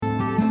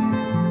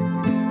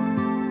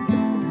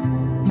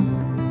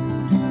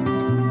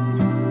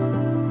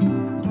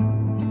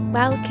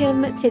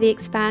Welcome to the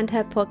Expand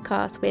Her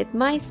podcast with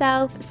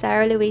myself,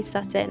 Sarah Louise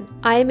Sutton.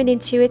 I am an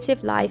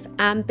intuitive life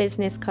and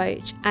business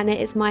coach, and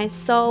it is my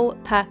sole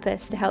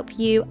purpose to help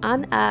you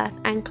unearth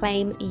and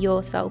claim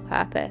your soul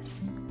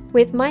purpose.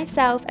 With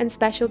myself and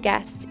special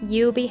guests,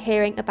 you'll be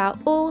hearing about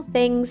all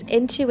things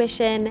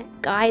intuition,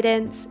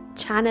 guidance,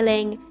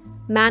 channeling,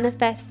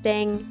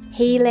 manifesting,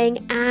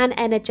 healing, and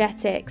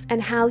energetics,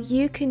 and how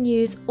you can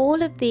use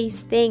all of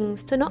these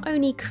things to not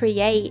only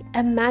create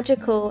a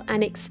magical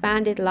and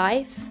expanded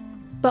life,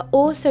 but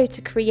also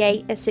to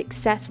create a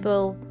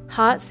successful,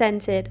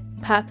 heart-centered,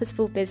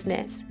 purposeful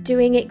business,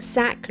 doing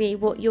exactly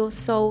what your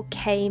soul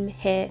came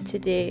here to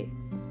do.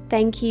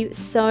 Thank you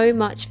so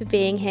much for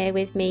being here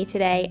with me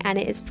today, and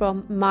it is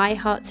from my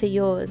heart to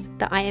yours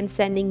that I am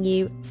sending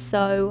you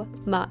so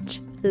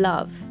much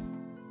love.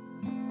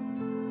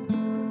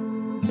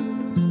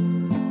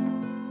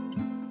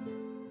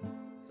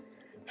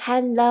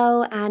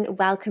 Hello and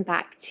welcome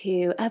back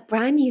to a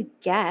brand new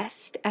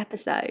guest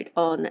episode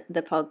on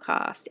the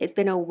podcast. It's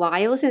been a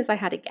while since I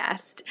had a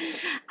guest,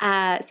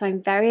 so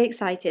I'm very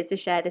excited to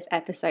share this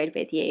episode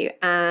with you.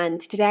 And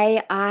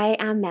today I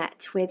am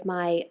met with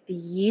my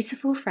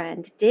beautiful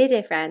friend,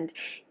 dear friend,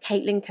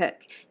 Kaitlyn Cook,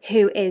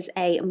 who is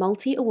a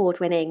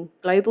multi-award-winning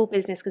global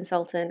business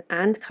consultant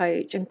and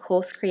coach and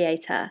course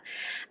creator.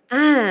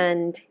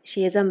 And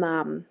she is a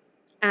mum.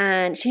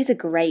 And she's a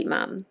great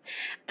mum.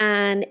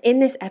 And in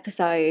this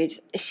episode,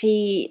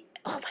 she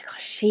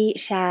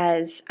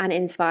shares and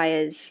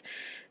inspires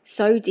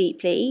so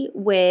deeply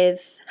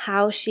with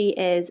how she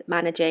is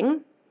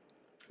managing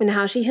and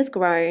how she has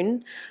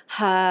grown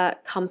her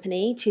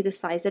company to the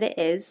size that it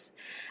is.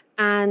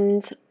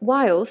 And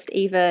whilst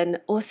even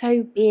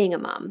also being a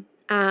mum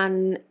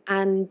and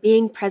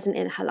being present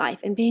in her life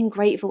and being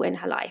grateful in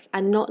her life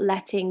and not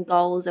letting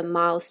goals and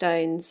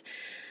milestones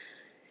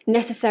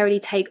necessarily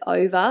take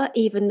over,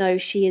 even though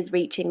she is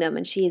reaching them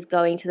and she is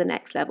going to the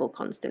next level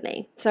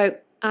constantly. So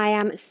I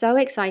am so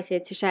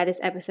excited to share this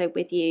episode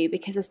with you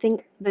because I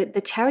think that the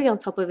cherry on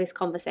top of this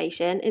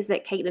conversation is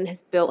that Kaitlyn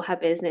has built her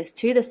business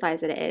to the size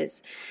that it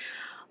is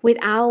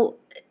without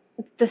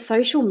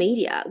social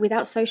media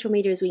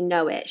as we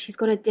know it. She's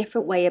got a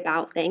different way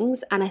about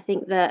things, and I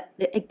think that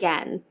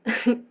again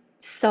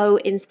so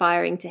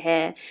inspiring to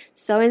hear,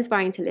 so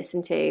inspiring to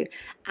listen to,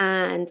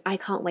 and I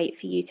can't wait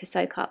for you to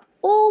soak up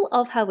all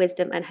of her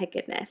wisdom and her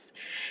goodness.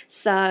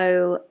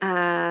 So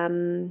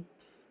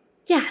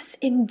yes,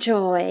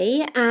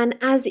 enjoy. And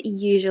as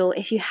usual,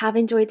 if you have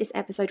enjoyed this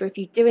episode, or if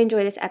you do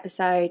enjoy this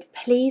episode,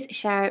 please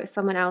share it with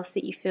someone else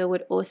that you feel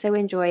would also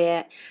enjoy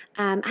it.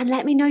 And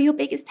let me know your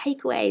biggest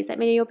takeaways. Let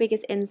me know your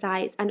biggest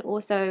insights. And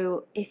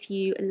also, if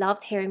you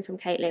loved hearing from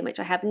Kaitlyn, which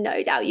I have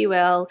no doubt you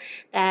will,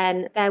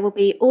 then there will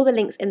be all the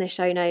links in the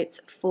show notes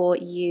for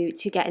you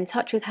to get in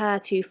touch with her,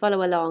 to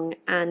follow along,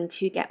 and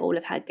to get all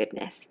of her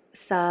goodness.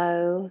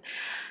 So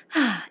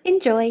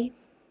enjoy.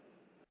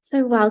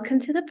 So welcome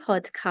to the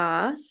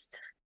podcast.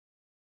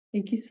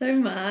 Thank you so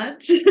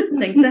much.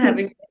 Thanks for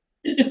having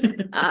me.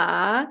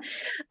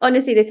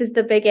 Honestly, this is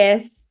the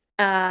biggest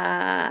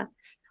honor.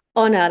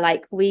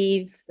 Like,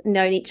 we've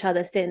known each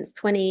other since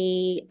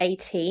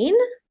 2018.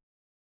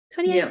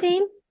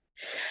 2018?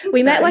 Yep.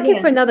 We met working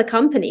for another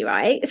company,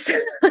 right? So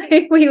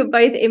we were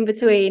both in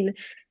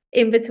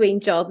between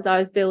jobs. I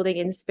was building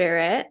in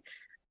spirit.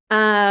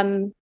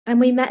 And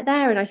we met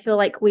there, and I feel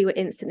like we were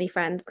instantly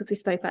friends because we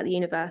spoke about the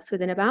universe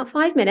within about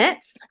 5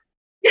 minutes.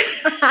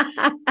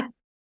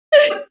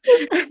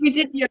 We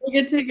did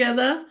yoga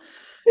together.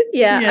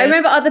 Yeah, I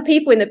remember other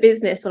people in the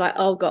business were like,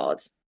 oh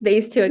God,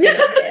 these two are going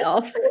to hit it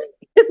off,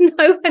 because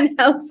no one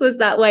else was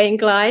that way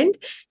inclined.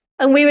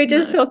 And we would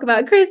just talk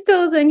about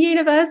crystals and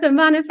universe and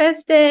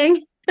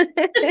manifesting.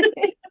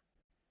 It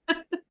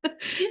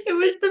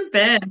was the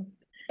best.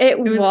 It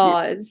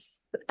was.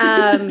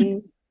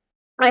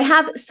 I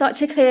have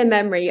such a clear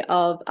memory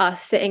of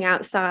us sitting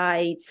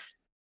outside,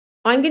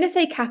 I'm going to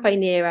say Cafe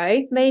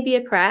Nero, maybe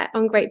a Pret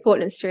on Great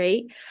Portland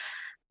Street.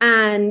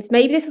 And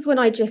maybe this was when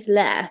I just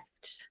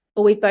left,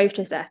 or we both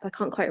just left. I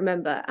can't quite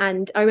remember.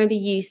 And I remember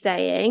you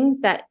saying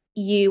that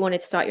you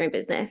wanted to start your own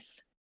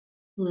business.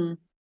 And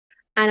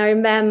I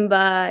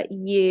remember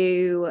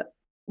you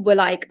were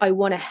like, I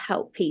want to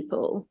help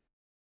people.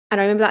 And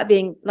I remember that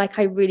being like,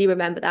 I really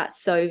remember that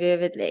so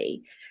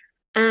vividly.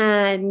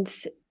 And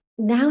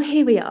now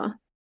here we are.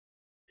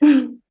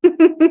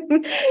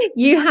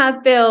 You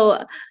have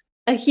built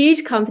a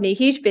huge company,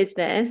 huge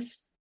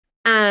business,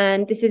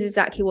 and this is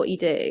exactly what you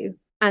do.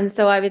 And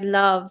so I would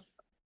love,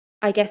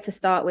 I guess, to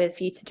start with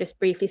for you to just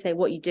briefly say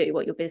what you do,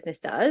 what your business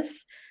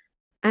does,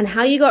 and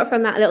how you got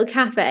from that little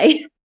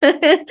cafe. We're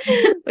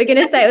going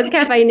to say it was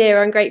Cafe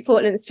Nero on Great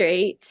Portland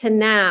Street to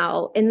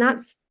now, and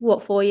that's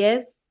what, 4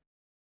 years?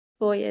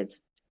 4 years.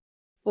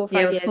 4 or 5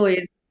 years. Yeah, it was 4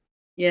 years.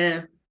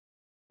 Yeah.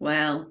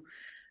 Wow.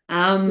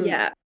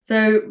 Yeah.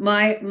 So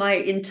my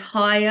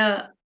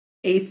entire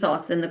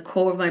ethos and the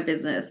core of my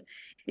business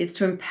is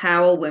to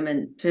empower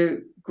women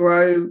to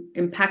grow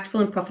impactful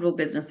and profitable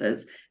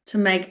businesses, to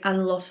make a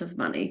lot of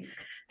money,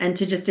 and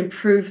to just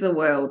improve the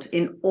world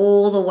in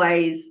all the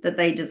ways that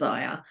they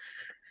desire.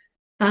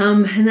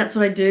 And that's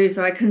what I do.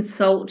 So I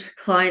consult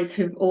clients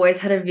who've always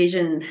had a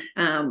vision,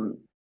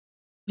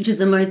 which is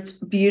the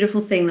most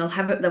beautiful thing. They'll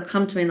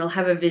come to me and they'll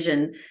have a vision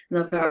and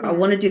they'll go, I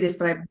want to do this,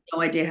 but I have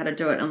no idea how to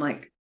do it. I'm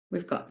like,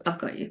 I've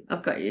got you.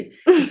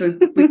 And so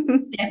we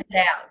step it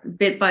out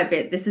bit by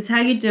bit. This is how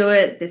you do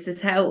it. This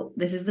is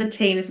the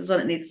team. This is what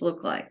it needs to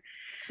look like.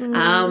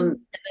 And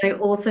I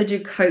also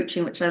do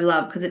coaching, which I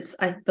love because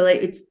I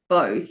believe it's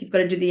both. You've got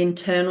to do the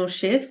internal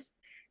shifts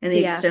and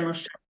the external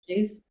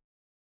strategies.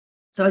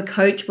 So I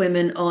coach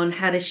women on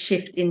how to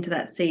shift into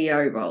that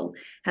CEO role,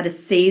 how to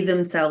see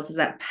themselves as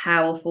that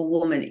powerful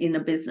woman in a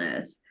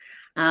business,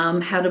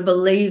 how to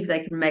believe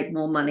they can make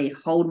more money,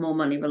 hold more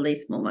money,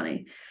 release more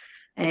money.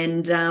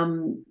 And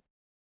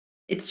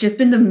it's just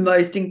been the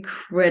most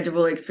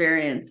incredible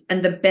experience.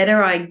 And the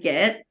better I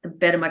get, the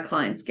better my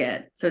clients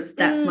get. So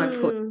that's my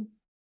push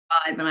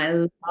vibe, and I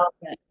love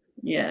it.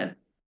 Yeah.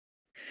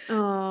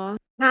 Oh,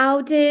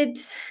 how did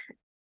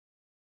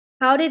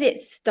it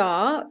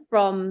start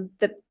from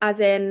as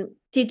in,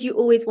 did you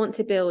always want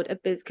to build a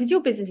business? Because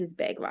your business is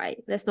big, right?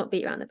 Let's not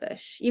beat around the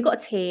bush. You've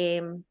got a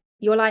team,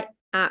 you're like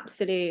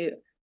absolute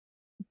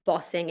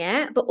bossing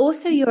it, but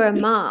also you're a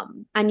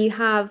mum and you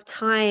have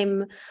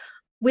time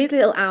with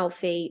little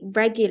Alfie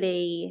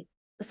regularly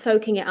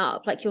soaking it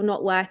up. Like you're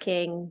not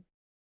working,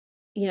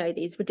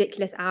 these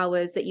ridiculous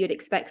hours that you'd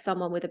expect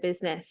someone with a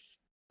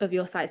business of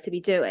your size to be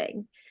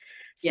doing.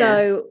 Yeah.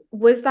 So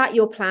was that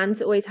your plan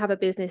to always have a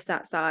business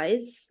that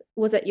size?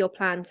 Was it your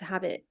plan to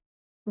have it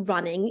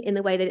running in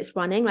the way that it's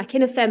running, like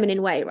in a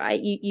feminine way,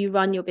 right? You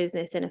run your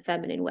business in a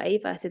feminine way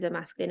versus a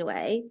masculine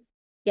way.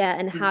 Yeah.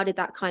 And how did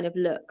that kind of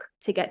look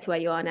to get to where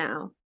you are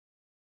now?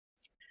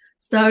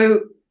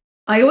 So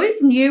I always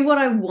knew what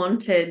I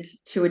wanted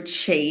to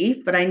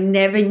achieve, but I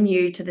never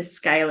knew to the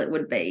scale it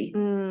would be.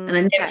 And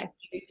I never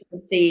knew to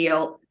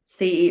the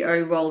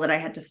CEO role that I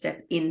had to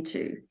step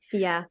into.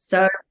 Yeah.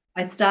 So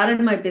I started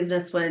my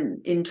business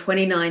in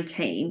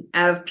 2019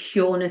 out of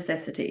pure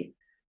necessity,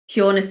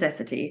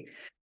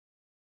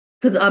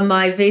 because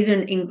my visa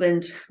in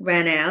England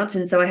ran out,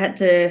 and so I had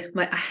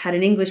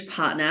an English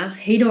partner.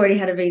 He'd already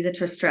had a visa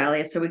to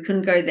Australia, so we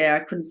couldn't go there.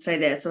 I couldn't stay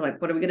there. So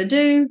like, what are we going to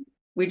do?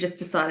 We just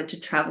decided to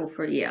travel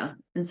for a year,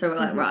 and so we're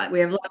like, right, we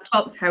have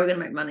laptops. How are we going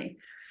to make money?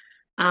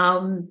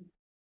 And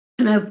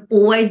I've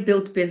always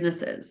built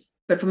businesses,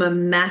 but from a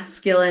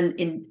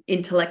masculine,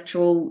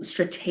 intellectual,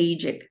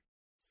 strategic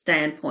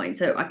standpoint.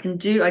 So I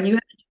knew how to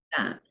do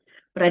that,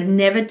 but I'd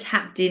never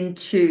tapped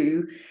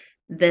into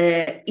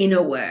the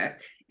inner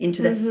work,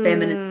 into the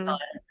feminine side.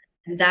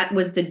 And that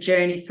was the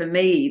journey for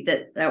me.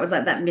 That was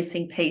like that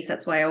missing piece.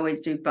 That's why I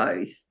always do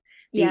both,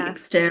 the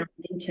external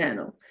and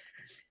internal.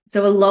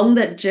 So along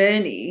that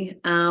journey,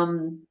 I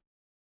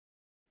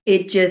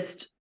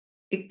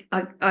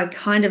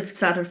kind of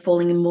started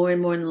falling more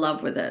and more in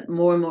love with it,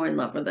 more and more in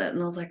love with it.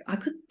 And I was like, I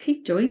could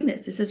keep doing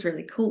this. This is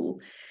really cool.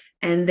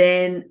 And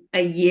then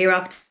a year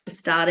after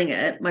starting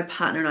it, my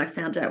partner and I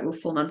found out we were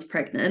 4 months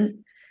pregnant.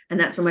 And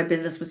that's when my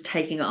business was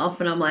taking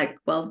off. And I'm like,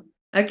 well,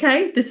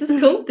 okay, this is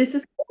cool. This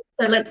is cool.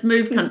 So let's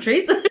move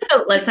countries.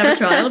 Let's have a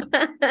child.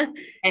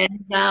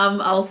 And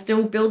I'll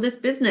still build this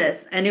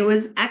business. And it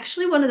was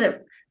actually one of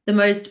the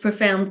most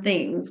profound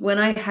things. When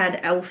I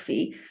had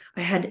Alfie,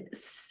 I had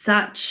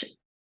such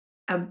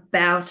a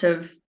bout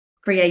of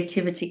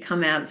creativity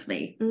come out of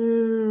me.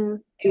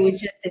 It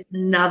was just this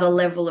another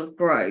level of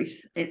growth.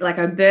 Like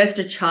I birthed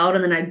a child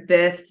and then I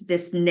birthed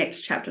this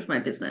next chapter of my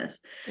business.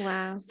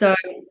 Wow. So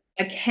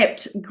I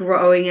kept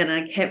growing and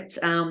I kept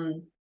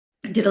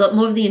did a lot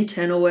more of the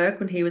internal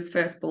work when he was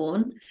first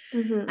born.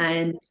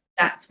 And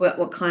that's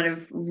what kind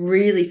of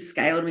really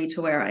scaled me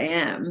to where I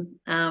am.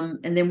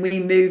 And then we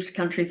moved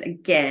countries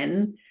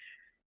again.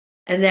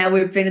 And now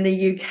we've been in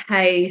the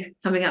UK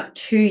coming up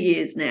 2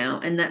 years now.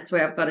 And that's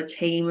where I've got a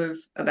team of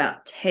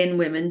about 10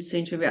 women,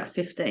 soon to be about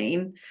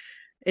 15.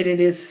 And it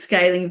is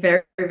scaling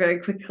very, very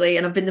quickly.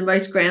 And I've been the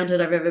most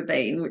grounded I've ever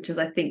been, which is,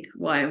 I think,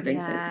 why I'm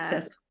being so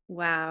successful.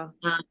 Wow.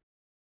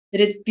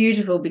 But it's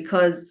beautiful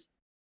because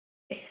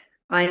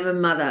I am a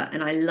mother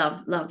and I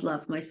love, love,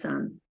 love my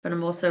son. But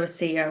I'm also a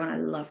CEO and I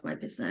love my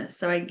business.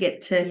 So I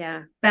get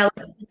to balance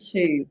the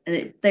two.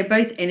 And they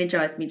both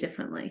energize me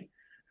differently.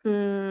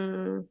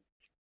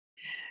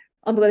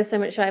 Oh my God, there's so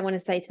much I want to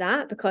say to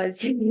that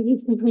because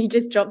you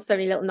just dropped so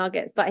many little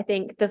nuggets. But I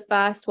think the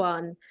first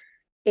one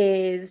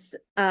is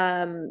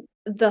the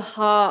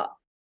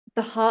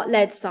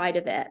heart-led side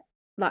of it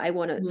that I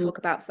want to talk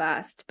about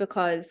first,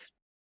 because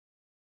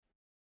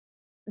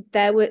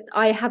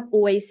I have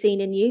always seen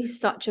in you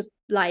such a,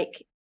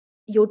 like,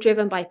 you're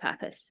driven by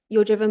purpose,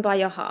 you're driven by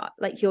your heart,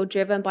 like you're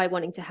driven by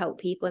wanting to help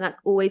people. And that's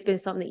always been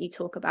something that you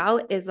talk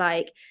about, is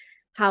like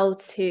how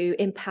to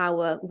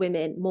empower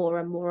women more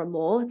and more and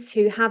more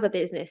to have a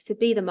business, to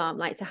be the mom,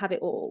 like to have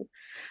it all.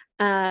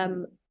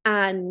 And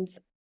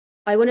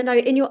I want to know,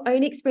 in your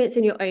own experience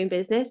in your own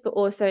business, but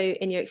also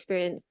in your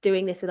experience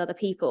doing this with other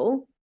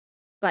people,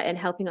 like, and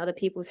helping other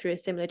people through a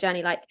similar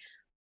journey, like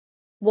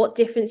what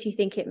difference you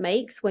think it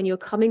makes when you're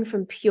coming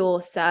from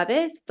pure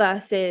service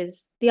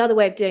versus the other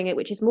way of doing it,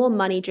 which is more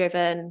money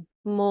driven,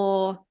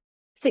 more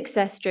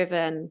success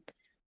driven,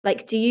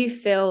 like, do you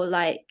feel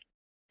like,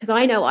 because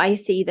I know I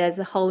see there's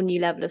a whole new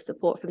level of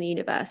support from the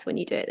universe when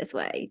you do it this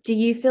way. Do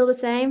you feel the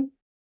same?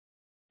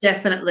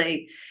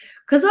 Definitely.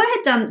 Because I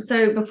had done,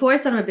 so before I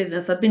started my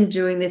business, I'd been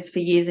doing this for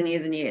years and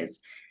years and years.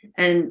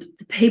 And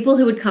the people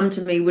who would come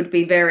to me would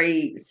be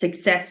very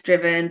success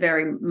driven,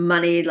 very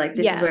money, like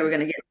this is Yeah. where we're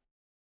going to get.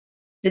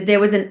 But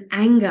there was an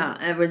anger,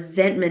 a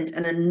resentment,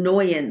 an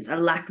annoyance, a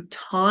lack of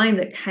time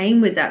that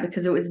came with that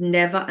because it was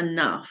never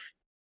enough.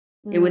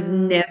 It was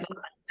Mm, never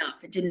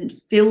enough. It didn't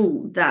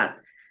fill that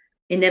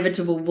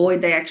inevitable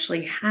void they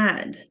actually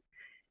had.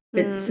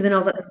 But so mm, then I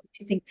was like, that's a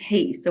missing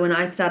piece. So when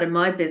I started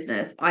my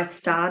business, I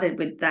started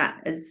with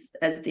that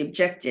as the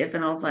objective.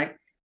 And I was like,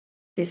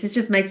 this is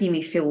just making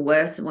me feel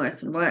worse and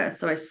worse and worse.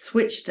 So I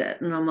switched it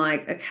and I'm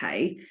like,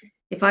 okay,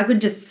 if I could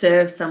just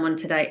serve someone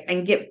today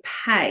and get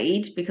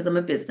paid because I'm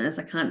a business,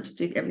 I can't just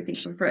do everything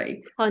for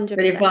free.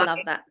 But if 100% I love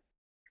that.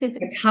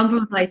 come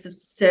from a place of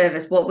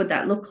service, what would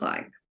that look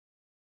like?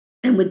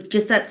 And with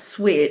just that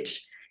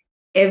switch,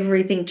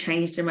 everything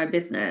changed in my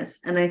business.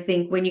 And I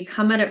think when you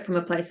come at it from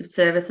a place of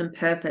service and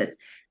purpose,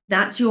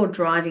 that's your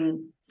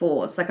driving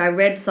force. Like I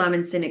read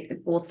Simon Sinek,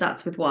 It All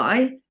Starts With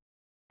Why.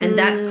 And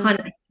that's Mm, kind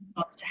of the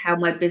ethos to how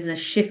my business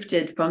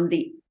shifted from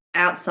the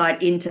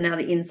outside in to now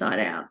the inside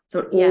out. So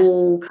it yeah.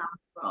 all comes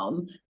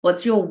from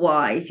what's your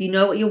why. If you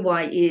know what your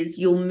why is,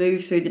 you'll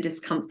move through the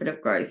discomfort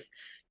of growth.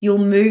 You'll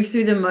move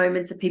through the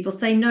moments that people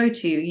say no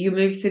to you. You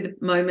move through the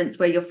moments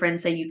where your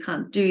friends say you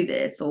can't do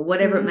this or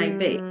whatever it may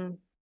be. Mm,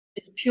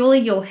 It's purely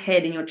your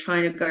head and you're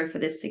trying to go for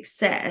this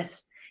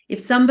success.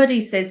 If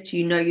somebody says to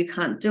you, no, you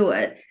can't do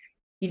it,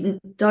 you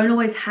don't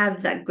always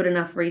have that good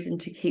enough reason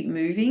to keep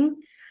moving.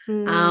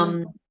 mm.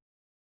 Um,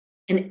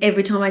 and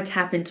every time I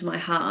tap into my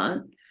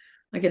heart,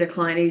 I get a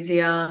client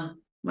easier.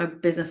 My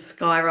business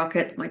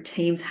skyrockets. My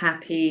team's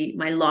happy.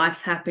 My life's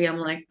happy. I'm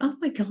like, oh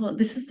my God,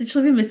 this is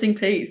literally the missing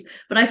piece.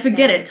 But I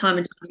forget Yeah. it time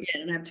and time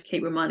again, and I have to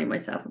keep reminding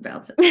myself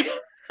about it.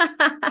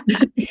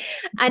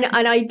 And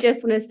I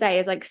just want to say,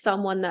 as like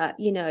someone that,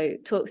 you know,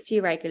 talks to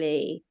you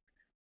regularly,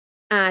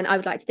 and I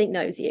would like to think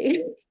knows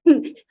you,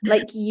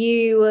 like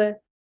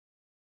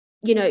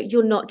you know,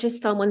 you're not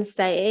just someone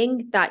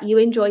saying that you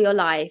enjoy your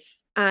life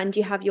and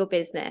you have your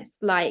business.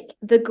 Like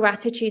the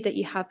gratitude that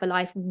you have for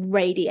life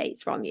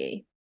radiates from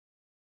you.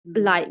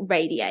 Like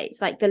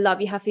radiates, like the love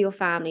you have for your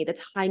family, the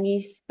time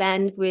you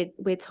spend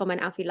with Tom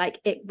and Alfie, like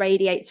it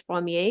radiates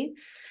from you.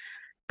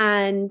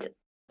 And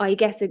I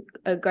guess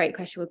a great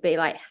question would be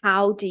like,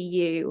 how do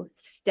you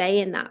stay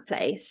in that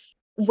place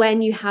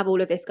when you have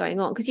all of this going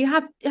on? Because you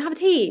have a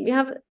team, you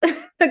have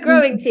a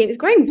growing team, it's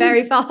growing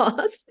very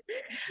fast.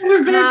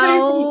 Very, very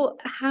fast.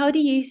 How do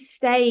you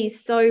stay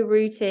so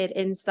rooted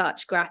in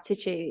such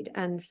gratitude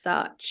and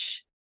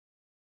such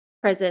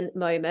present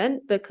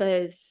moment?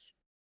 Because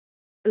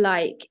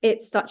like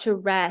it's such a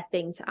rare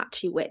thing to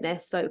actually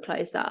witness so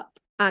close up.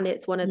 And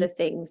it's one of the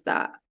things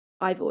that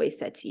I've always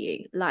said to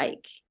you,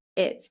 like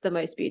it's the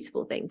most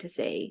beautiful thing to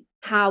see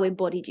how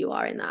embodied you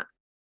are in that.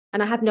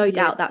 And I have no Yeah,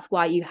 doubt that's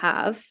why you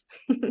have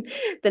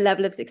the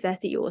level of success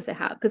that you also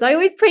have. Because I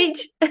always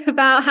preach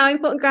about how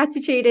important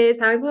gratitude is,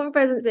 how important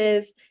presence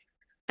is,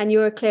 and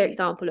you're a clear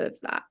example of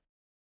that.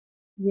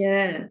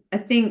 yeah. I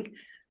think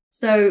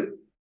so.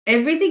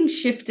 Everything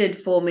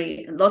shifted for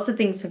me. Lots of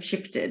things have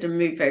shifted and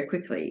moved very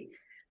quickly.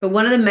 But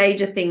one of the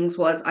major things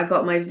was I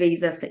got my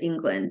visa for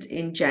England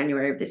in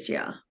January of this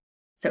year.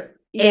 So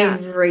Yeah.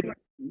 everything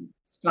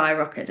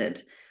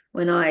skyrocketed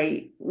when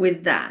I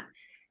with that.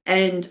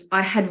 And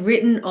I had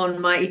written on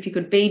my if you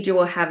could be, do,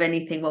 or have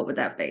anything, what would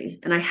that be?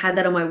 And I had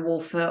that on my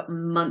wall for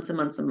months and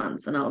months and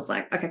months. And I was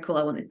like, okay, cool.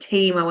 I want a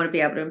team. I want to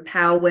be able to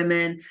empower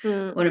women. I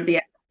Mm, want to be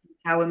able to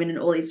empower women in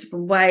all these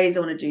different ways.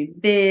 I want to do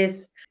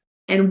this.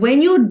 And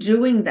when you're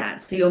doing that,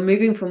 so you're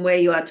moving from where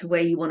you are to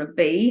where you want to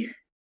be,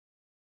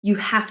 you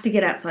have to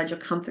get outside your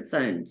comfort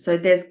zone. So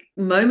there's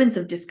moments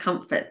of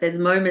discomfort. There's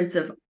moments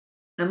of,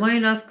 am I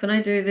enough? Can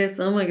I do this?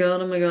 Oh my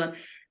God, oh my God.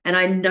 And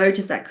I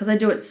notice that because I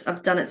do it,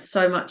 I've done it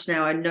so much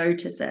now, I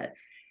notice it.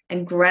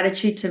 And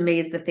gratitude to me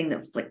is the thing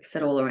that flicks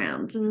it all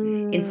around.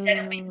 Instead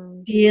of me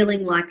mm,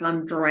 feeling like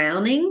I'm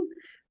drowning,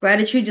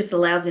 gratitude just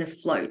allows me to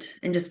float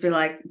and just be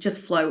like,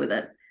 just flow with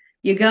it.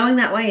 You're going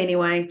that way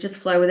anyway, just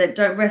flow with it.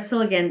 Don't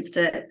wrestle against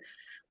it.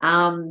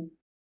 Um,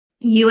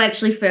 you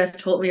actually first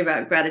taught me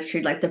about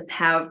gratitude, like the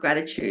power of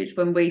gratitude,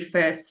 when we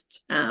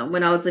first,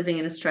 when I was living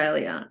in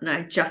Australia and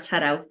I just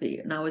had Alfie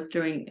and I was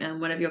doing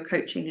one of your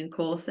coaching and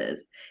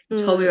courses. You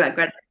told me mm. about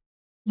gratitude.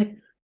 I'm like,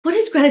 what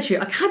is gratitude?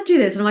 I can't do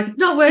this. And I'm like, it's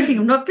not working.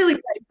 I'm not feeling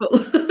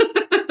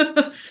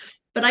grateful.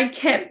 But I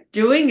kept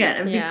doing it.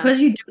 And Yeah. because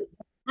you do it as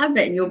a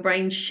habit and your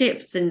brain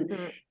shifts and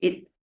Mm,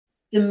 it's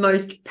the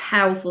most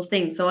powerful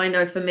thing. So I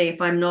know for me,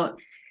 if I'm not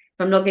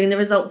getting the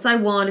results I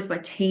want, if my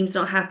team's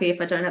not happy, if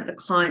I don't have the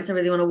clients I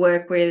really want to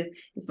work with,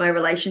 if my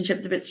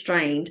relationship's a bit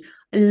strained,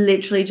 I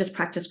literally just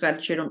practice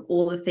gratitude on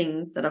all the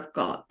things that I've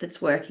got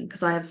that's working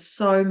because I have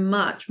so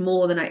much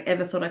more than I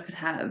ever thought I could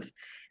have.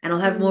 And I'll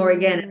have more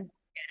again. mm.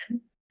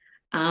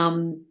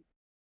 Um,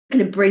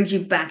 and it brings you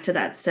back to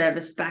that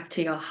service, back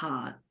to your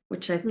heart.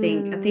 which I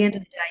think at the end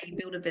of the day, you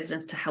build a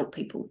business to help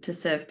people, to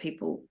serve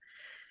people.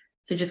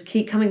 So just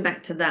keep coming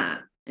back to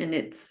that,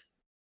 and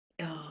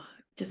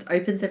just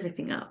opens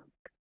everything up.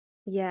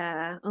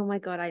 Yeah. Oh my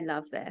God, I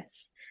love this.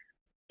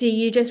 Do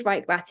you just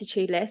write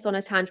gratitude lists on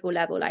a tangible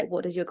level? Like,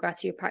 what does your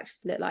gratitude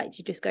practice look like? Do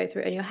you just go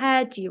through it in your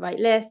head? Do you write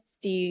lists?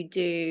 Do you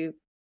do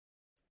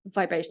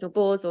vibrational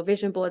boards or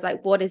vision boards?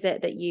 Like, what is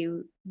it that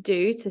you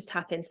do to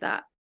tap into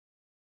that?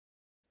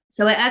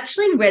 So I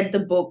actually read the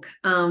book,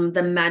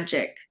 The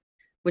Magic,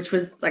 which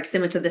was like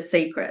similar to The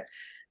Secret.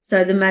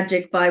 So The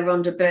Magic by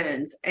Rhonda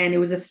Burns, and it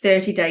was a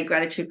 30-day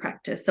gratitude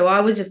practice. So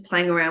I was just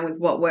playing around with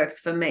what works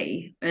for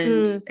me, and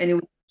it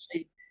was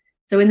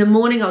so in the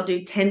morning I'll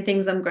do 10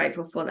 things I'm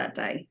grateful for that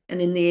day,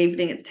 and in the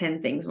evening it's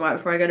 10 things right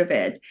before I go to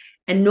bed.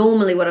 And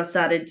normally what I've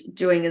started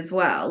doing as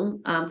well,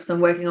 because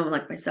I'm working on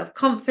like my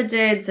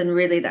self-confidence and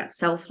really that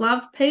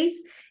self-love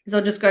piece, is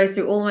I'll just go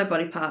through all my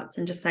body parts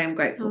and just say I'm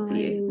grateful for I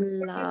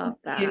you. love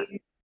that.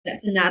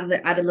 That's another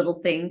added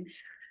little thing.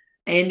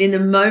 And in the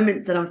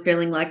moments that I'm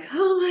feeling like,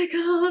 oh my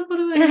God, what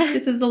am I?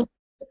 This is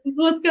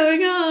what's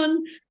going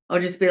on. I'll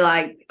just be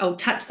like, I'll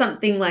touch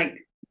something like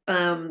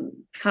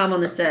calm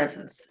on the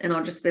surface, and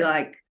I'll just be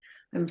like,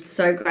 I'm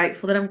so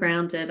grateful that I'm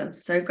grounded. I'm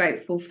so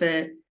grateful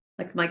for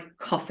like my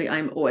coffee.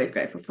 I'm always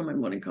grateful for my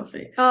morning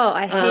coffee. Oh,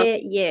 I hear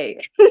you.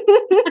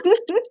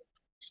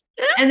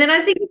 And then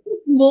I think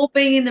it's more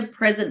being in the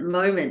present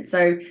moment.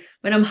 So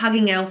when I'm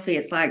hugging Alfie,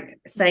 it's like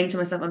saying to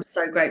myself, I'm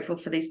so grateful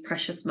for these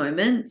precious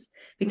moments,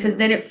 because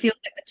then it feels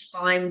like the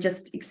time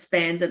just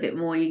expands a bit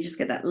more. You just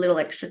get that little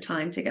extra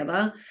time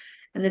together.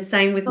 And the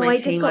same with Oh, my I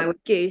just team. got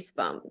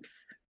goosebumps.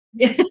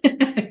 Yeah.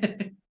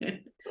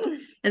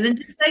 And then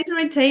just say to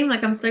my team,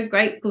 like, I'm so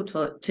grateful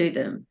to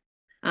them.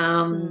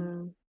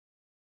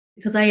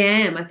 Because I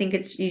am. I think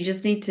you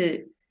just need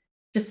to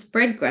just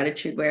spread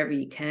gratitude wherever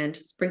you can.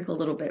 Just sprinkle a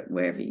little bit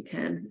wherever you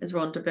can, as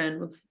Rhonda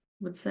Byrne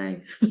would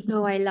say.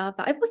 Oh, I love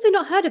that. I've also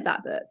not heard of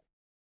that book.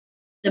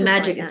 The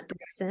magic Write is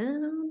that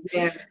down.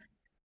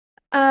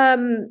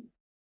 yeah.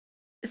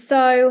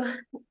 So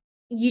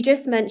you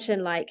just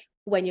mentioned like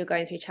when you're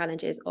going through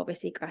challenges,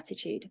 obviously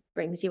gratitude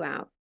brings you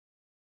out.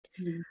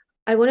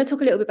 I want to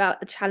talk a little bit about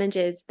the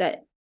challenges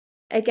that,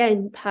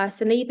 again,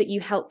 personally, but you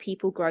help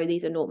people grow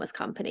these enormous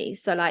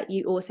companies. So like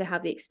you also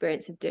have the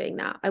experience of doing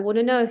that. I want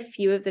to know a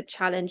few of the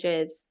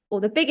challenges,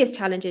 or the biggest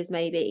challenges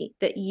maybe,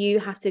 that you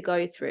have to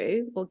go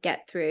through or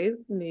get through,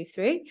 move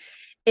through,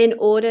 in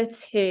order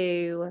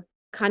to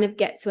kind of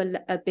get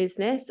to a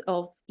business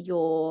of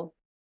your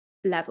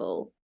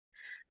level.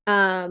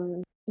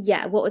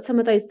 Yeah, what would some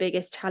of those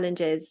biggest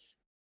challenges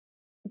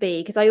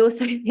be? Because I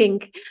also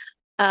think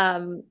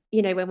when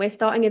we're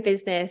starting a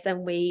business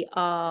and we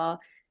are,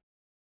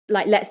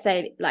 like, let's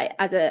say, like,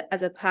 as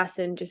a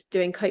person just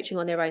doing coaching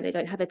on their own, they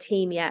don't have a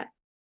team yet,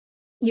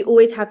 you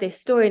always have this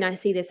story, and I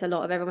see this a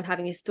lot, of everyone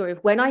having a story of,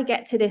 when I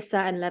get to this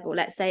certain level,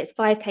 let's say it's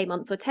 5k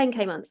months or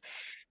 10k months,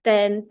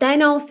 then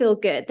I'll feel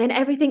good, then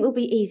everything will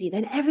be easy,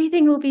 then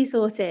everything will be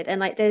sorted. And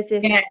like there's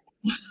this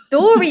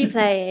story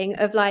playing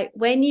of like,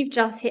 when you've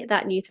just hit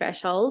that new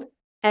threshold,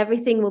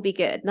 everything will be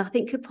good,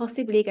 nothing could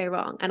possibly go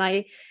wrong. And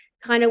I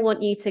kind of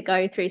want you to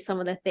go through some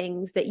of the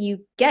things that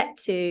you get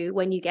to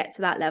when you get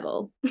to that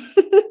level.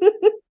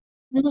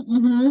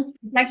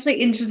 It's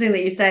actually interesting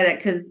that you say that,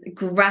 because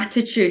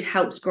gratitude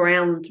helps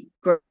ground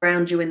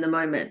you in the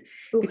moment.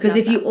 Ooh, Because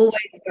if you always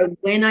go,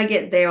 when I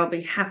get there, I'll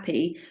be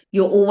happy,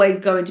 you're always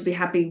going to be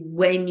happy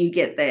when you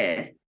get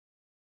there.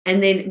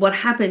 And then what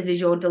happens is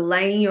you're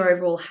delaying your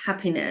overall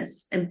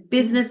happiness. And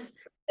business,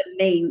 for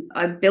me,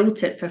 I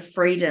built it for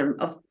freedom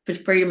of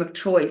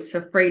choice,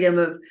 for freedom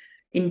of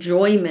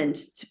enjoyment,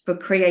 for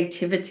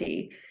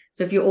creativity.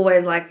 So if you're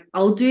always like,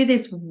 I'll do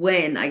this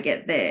when I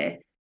get there,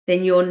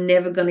 then you're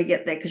never going to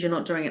get there, because you're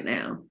not doing it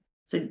now.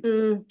 So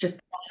just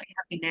be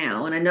happy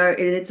now. And I know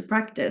it's a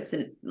practice,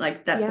 and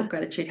like that's what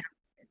gratitude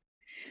has.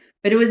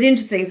 But it was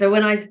interesting. So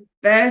when I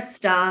first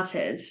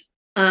started,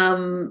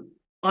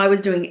 I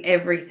was doing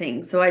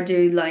everything. So I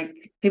do, like,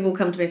 people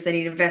come to me if they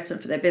need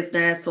investment for their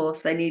business, or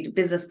if they need a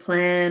business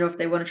plan, or if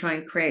they want to try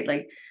and create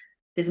like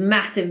this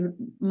massive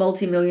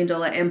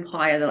multi-million-dollar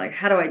empire. They're like,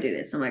 how do I do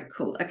this? I'm like,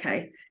 cool,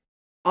 okay.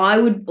 I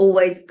would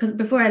always, because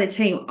before I had a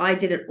team, I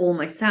did it all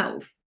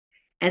myself.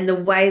 And the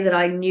way that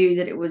I knew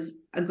that it was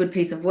a good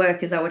piece of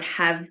work is I would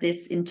have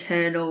this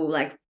internal,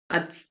 like,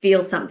 I'd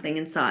feel something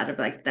inside of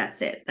like,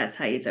 that's it, that's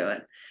how you do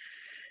it.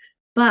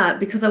 But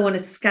because I want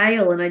to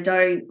scale, and I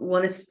don't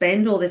want to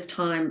spend all this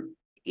time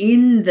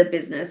in the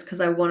business,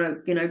 because I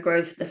want to,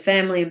 grow the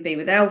family and be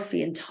with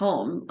Alfie and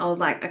Tom, I was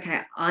like, okay,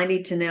 I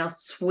need to now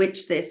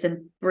switch this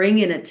and bring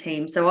in a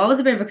team. So I was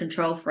a bit of a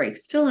control freak,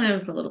 still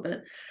am for a little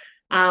bit.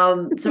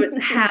 So it's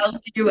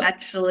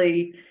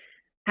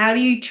how do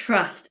you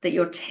trust that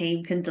your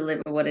team can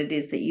deliver what it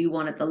is that you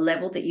want at the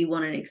level that you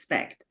want and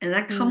expect? And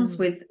that comes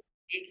with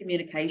clear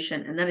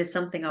communication. And that is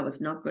something I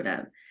was not good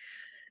at.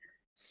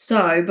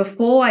 So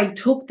before I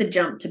took the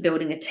jump to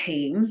building a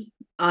team,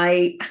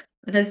 I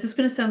know this is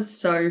going to sound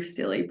so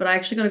silly, but I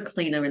actually got a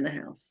cleaner in the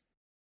house.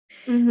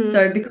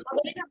 So because I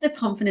didn't have the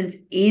confidence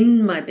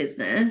in my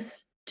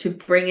business, to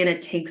bring in a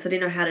team because I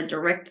didn't know how to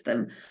direct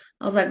them.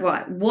 I was like,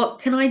 right, what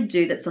can I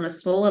do that's on a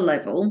smaller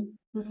level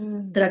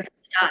that I can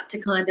start to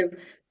kind of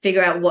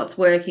figure out what's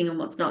working and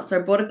what's not. So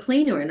I brought a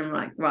cleaner in. I'm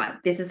like, right,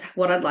 this is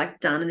what I'd like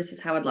done and this is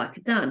how I'd like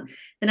it done.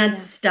 Then I'd Yeah.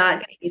 start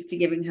getting used to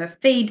giving her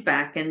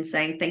feedback and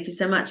saying thank you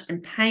so much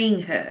and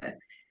paying her.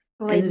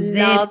 Oh, I And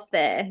then, love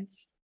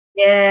this.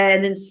 yeah,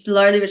 and then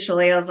slowly but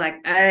surely I was like,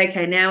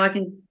 okay, now I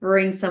can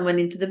bring someone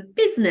into the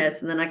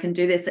business and then I can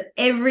do this. So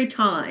every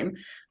time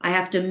I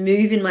have to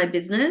move in my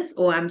business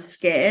or I'm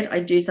scared, I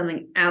do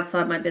something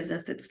outside my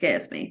business that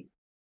scares me.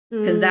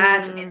 Because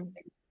that is Mm,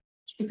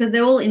 because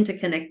they're all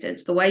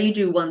interconnected. The way you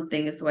do one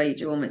thing is the way you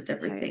do almost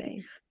everything.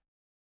 totally.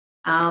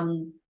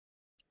 Um,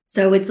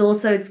 so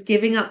it's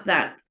giving up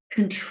that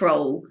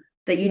control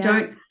that you Yeah.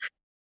 don't have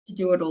to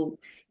do it all.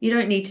 You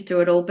don't need to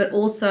do it all, but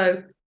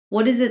also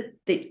what is it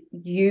that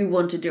you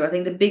want to do? I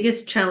think the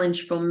biggest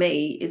challenge for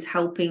me is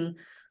helping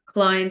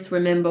clients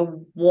remember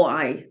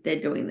why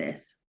they're doing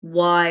this.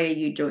 Why are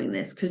you doing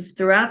this? Because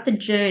throughout the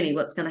journey,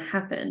 what's going to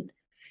happen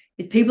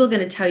is people are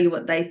going to tell you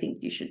what they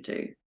think you should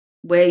do,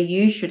 where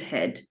you should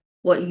head,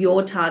 what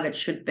your target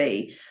should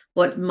be,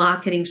 what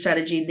marketing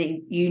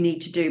strategy you need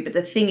to do. But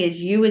the thing is,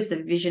 you as the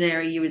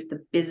visionary, you as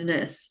the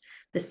business,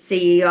 the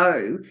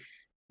CEO,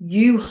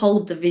 you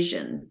hold the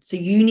vision. So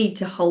you need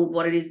to hold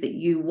what it is that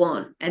you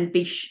want and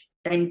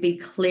be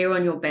clear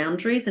on your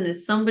boundaries. And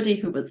as somebody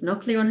who was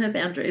not clear on her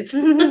boundaries,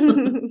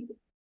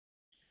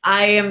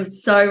 I am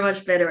so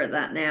much better at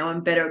that now.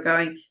 I'm better at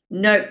going,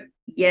 nope,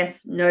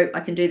 yes, no, I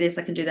can do this,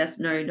 I can do this,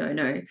 no, no,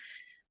 no.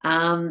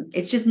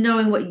 It's just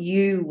knowing what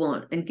you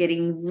want and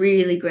getting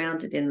really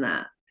grounded in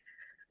that.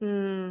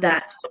 Mm,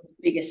 That's one of the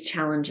biggest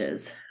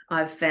challenges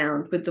I've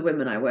found with the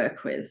women I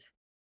work with.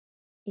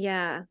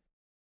 yeah.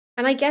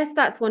 And I guess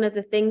that's one of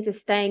the things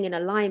is staying in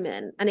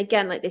alignment. And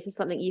again, like this is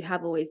something you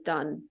have always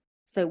done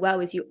so well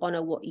is you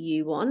honor what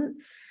you want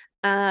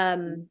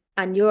and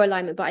your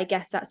alignment. But I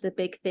guess that's the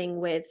big thing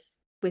with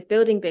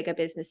building bigger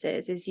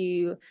businesses is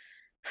you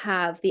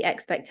have the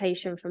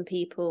expectation from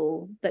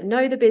people that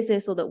know the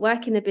business or that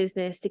work in the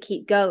business to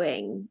keep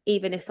going,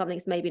 even if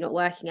something's maybe not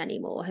working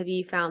anymore. Have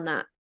you found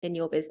that in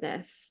your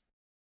business?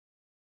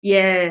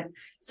 Yeah.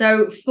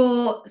 So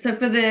for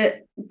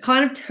the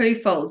kind of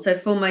twofold, so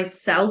for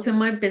myself and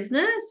my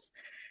business,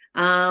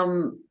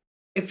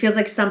 it feels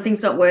like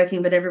something's not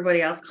working, but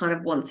everybody else kind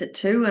of wants it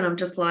too. And I'm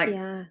just like,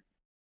 Yeah.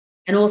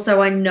 and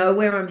also I know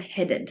where I'm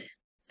headed.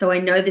 So I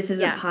know this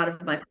isn't Yeah. part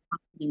of my path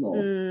anymore.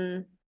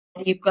 Mm,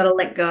 And you've got to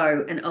let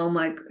go. And oh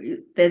my,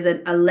 there's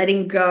a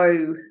letting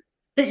go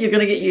that you're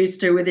going to get used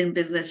to within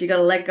business. You got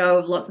to let go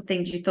of lots of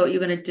things you thought you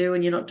were going to do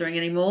and you're not doing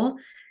anymore.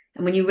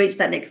 And when you reach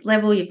that next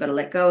level, you've got to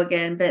let go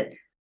again. But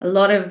a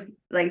lot of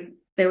like,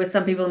 there were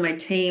some people in my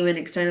team and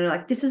externally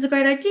like, this is a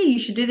great idea. You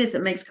should do this.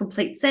 It makes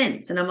complete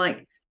sense. And I'm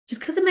like,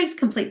 just because it makes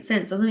complete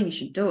sense doesn't mean you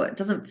should do it. It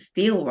doesn't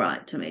feel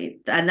right to me.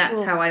 And that's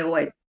oh, how I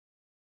always,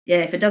 yeah,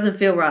 if it doesn't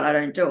feel right, I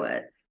don't do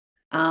it.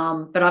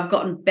 But I've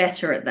gotten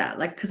better at that,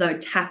 like because I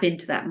would tap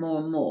into that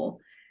more and more.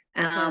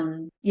 yeah.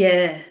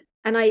 Yeah,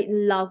 And I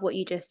love what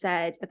you just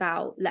said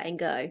about letting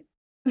go.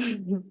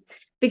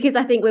 Because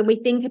I think when we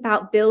think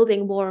about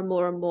building more and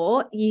more and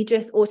more, you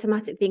just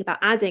automatically think about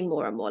adding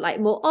more and more, like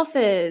more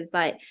offers,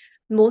 like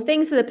more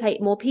things to the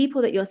plate, more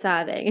people that you're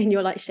serving, and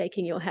you're like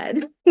shaking your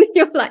head.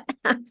 You're like,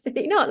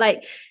 absolutely not.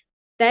 Like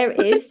there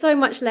is so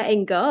much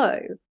letting go.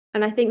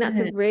 And I think that's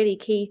a yeah, really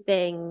key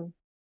thing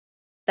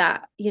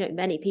that,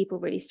 many people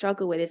really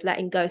struggle with is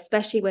letting go,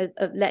 especially with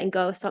letting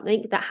go of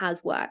something that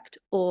has worked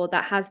or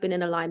that has been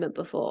in alignment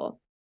before.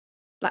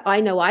 Like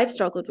I know I've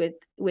struggled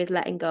with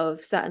letting go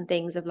of certain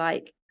things of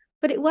like,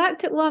 but it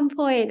worked at one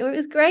point or it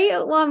was great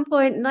at one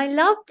point and I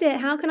loved it.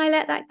 How can I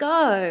let that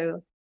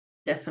go?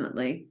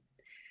 definitely.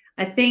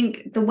 I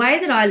think the way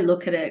that I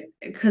look at it,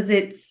 because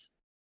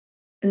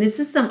and this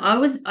is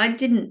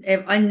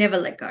I never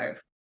let go.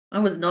 I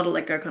was not a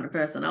let go kind of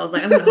person. I was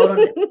like, I'm going to hold on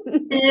to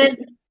it. I'm going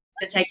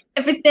to take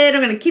everything.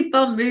 I'm going to keep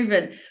on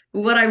moving. But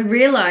what I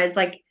realized,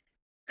 like,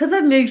 because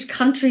I've moved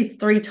countries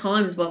 3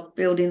 times whilst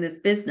building this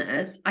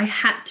business, I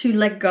had to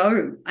let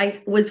go.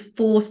 I was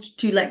forced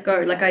to let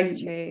go. Like Yeah, I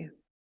it's true.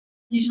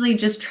 usually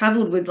just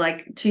traveled with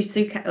like two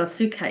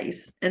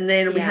suitcase, and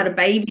then we had Yeah. a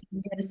baby.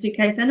 We had a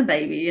suitcase and a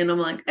baby, and I'm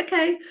like,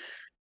 okay.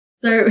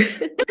 So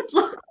it's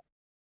like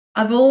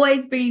I've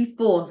always been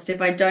forced,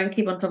 if I don't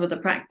keep on top of the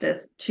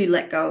practice, to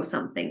let go of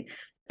something.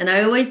 And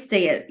I always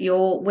see it.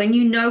 When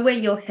you know where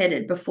you're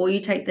headed before you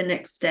take the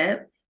next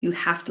step, you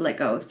have to let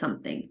go of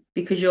something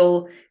because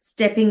you're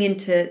stepping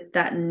into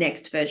that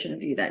next version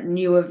of you, that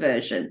newer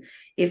version.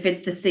 If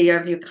it's the CEO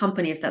of your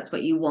company, if that's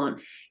what you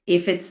want,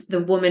 if it's the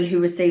woman who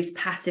receives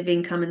passive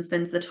income and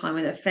spends the time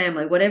with her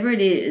family, whatever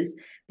it is,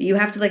 you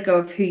have to let go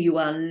of who you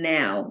are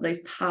now, those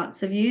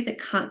parts of you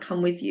that can't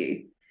come with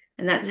you.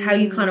 And that's how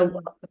you kind of Mm,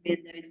 welcome in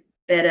those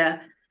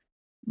better,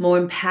 more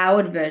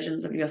empowered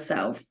versions of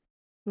yourself.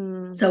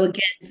 mm, So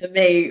again, for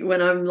me,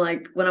 when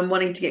I'm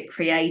wanting to get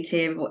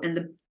creative and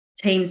the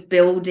team's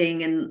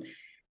building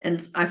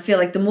and I feel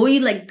like the more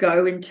you let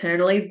go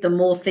internally, the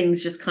more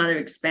things just kind of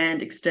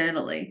expand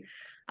externally.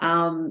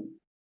 Um,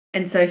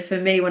 And so for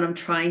me, when I'm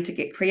trying to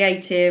get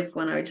creative,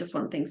 when I just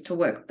want things to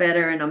work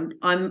better, and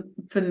I'm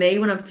for me,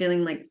 when I'm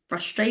feeling like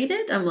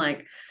frustrated, I'm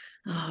like,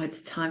 oh,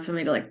 it's time for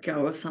me to let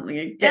go of something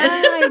again.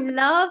 Oh, I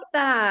love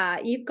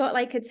that. You've got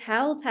like a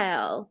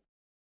telltale.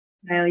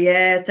 Hell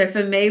yeah. So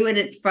for me, when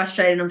it's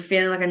frustrating, I'm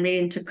feeling like I'm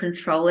needing to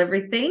control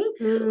everything,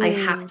 I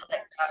have Mm, to let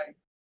go.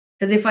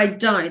 Because if I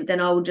don't, then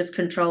I will just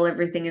control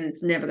everything and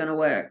it's never going to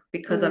work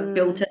because I've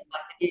built mm, it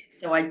like it is,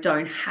 so I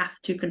don't have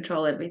to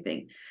control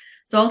everything.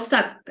 So I'll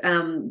start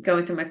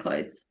going through my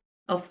clothes.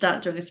 I'll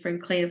start doing a spring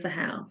clean of the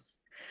house.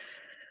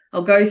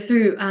 I'll go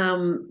through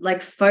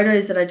like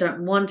photos that I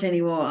don't want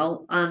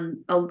anymore.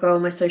 I'll go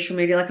on my social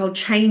media. Like I'll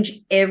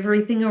change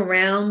everything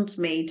around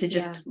me to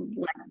yeah, just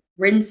like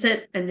rinse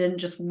it and then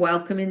just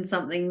welcome in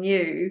something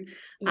new.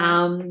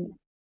 yeah.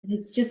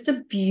 It's just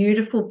a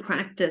beautiful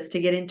practice to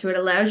get into. It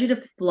allows you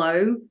to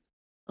flow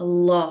a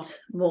lot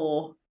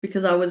more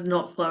because I was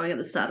not flowing at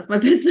the start of my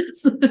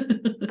business.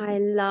 I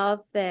love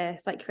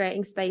this, like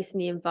creating space in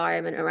the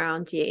environment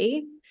around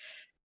you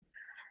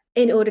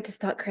in order to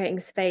start creating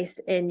space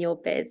in your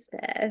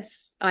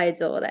business. I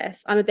adore this.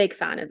 I'm a big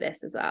fan of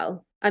this as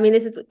well. I mean,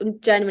 this is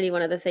generally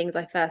one of the things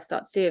I first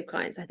start to do with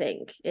clients, I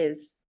think,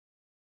 is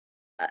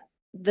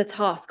the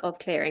task of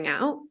clearing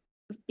out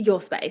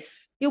your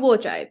space, your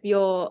wardrobe,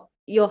 your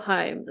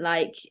home,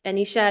 like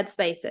any shared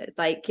spaces.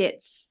 Like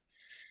it's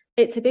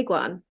a big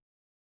one.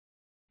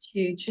 It's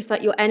huge. It's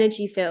like your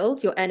energy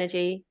field, your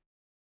energy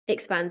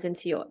expands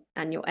into your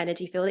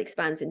energy field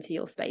expands into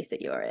your space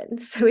that you're in.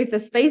 So if the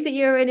space that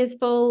you're in is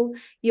full,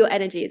 your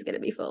energy is going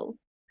to be full,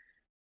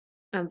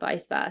 and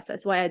vice versa.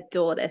 That's why I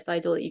adore this. I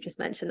adore that you just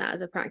mentioned that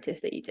as a practice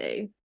that you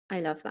do.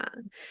 I love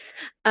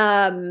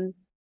that.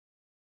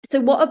 So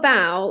what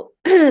about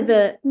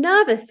the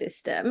nervous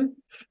system?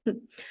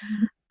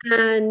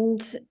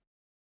 And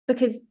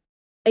because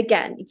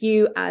again,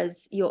 you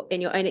as your in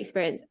your own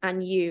experience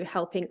and you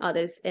helping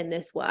others in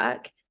this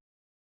work,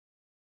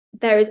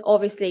 there is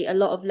obviously a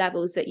lot of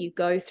levels that you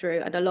go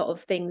through and a lot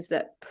of things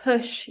that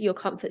push your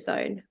comfort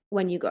zone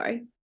when you grow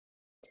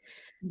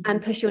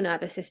and push your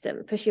nervous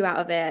system, push you out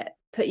of it,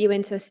 put you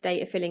into a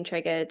state of feeling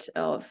triggered,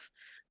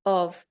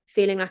 of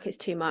feeling like it's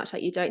too much,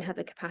 like you don't have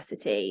the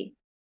capacity.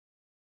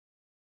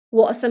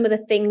 What are some of the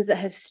things that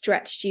have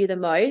stretched you the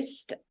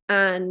most?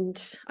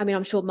 And I mean,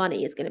 I'm sure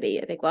money is going to be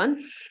a big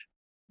one.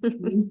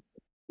 Mm-hmm.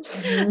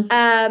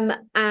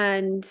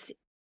 And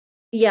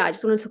yeah, I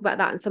just want to talk about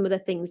that and some of the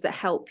things that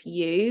help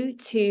you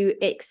to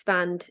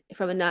expand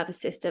from a nervous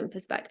system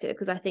perspective,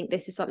 because I think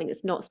this is something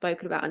that's not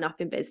spoken about enough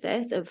in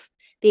business, of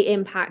the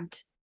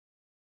impact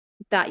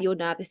that your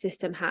nervous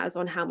system has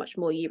on how much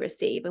more you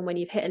receive. And when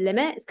you've hit a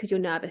limit, it's because your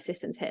nervous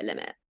system's hit a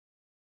limit.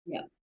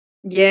 Yeah.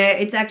 Yeah,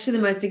 it's actually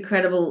the most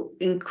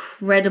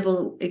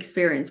incredible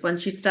experience.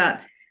 Once you start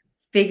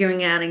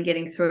figuring out and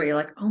getting through it, you're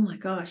like, oh my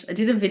gosh. I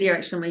did a video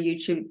actually on my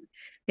YouTube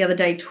the other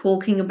day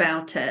talking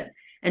about it.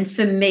 And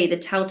for me, the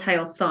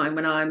telltale sign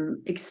when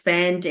I'm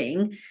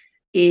expanding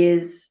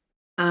is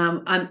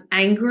I'm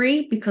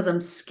angry because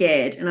I'm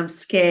scared, and I'm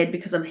scared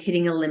because I'm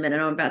hitting a limit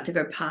and I'm about to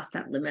go past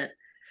that limit.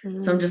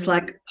 So I'm just Mm,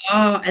 like,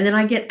 oh, and then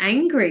I get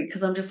angry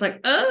because I'm just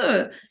like,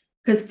 oh,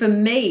 because for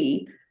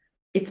me,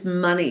 it's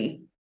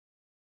money.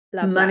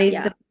 love that. Money's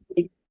Yeah. the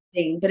big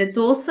thing, but it's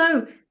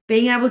also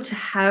being able to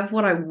have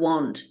what I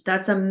want.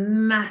 That's a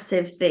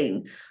massive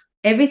thing.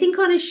 Everything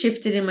kind of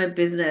shifted in my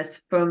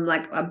business from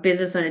like a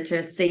business owner to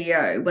a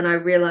CEO when I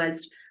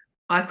realized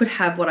I could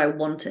have what I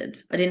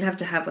wanted. I didn't have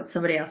to have what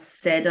somebody else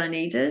said I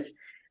needed.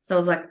 So I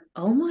was like,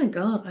 oh my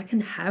God, I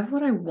can have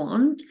what I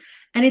want.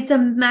 And it's a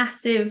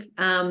massive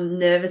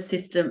nervous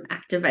system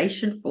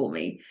activation for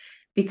me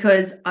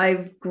because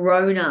I've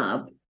grown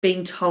up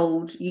being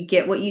told you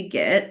get what you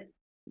get.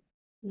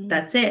 Mm,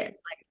 That's it.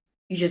 Like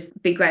you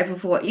just be grateful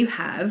for what you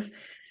have.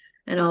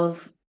 And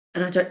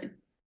I don't,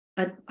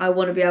 I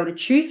want to be able to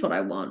choose what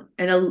I want.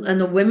 And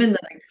the mm, women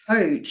that I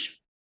coach,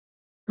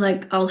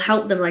 like I'll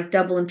help them like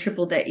double and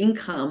triple their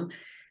income,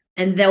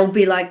 and they'll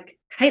be like,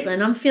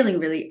 Kaitlyn, I'm feeling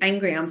really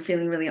angry. I'm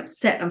feeling really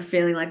upset. I'm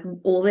feeling like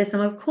all this.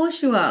 And of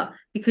course you are,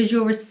 because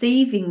you're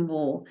receiving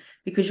more,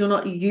 because you're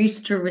not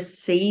used to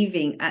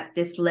receiving at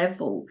this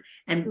level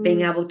and being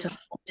mm, able to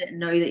hold it and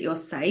know that you're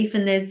safe.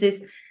 And there's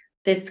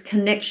this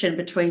connection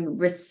between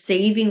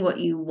receiving what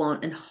you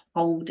want and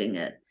holding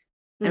it.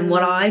 And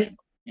what mm, I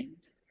find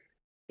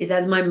is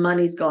as my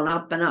money's gone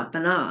up and up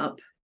and up,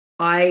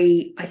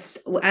 as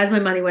my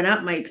money went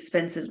up, my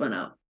expenses went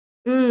up.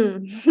 I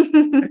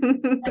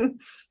mm.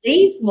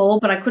 received more,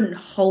 but I couldn't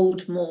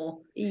hold more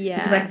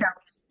because I Yeah. felt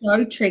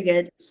so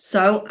triggered,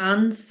 so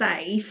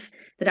unsafe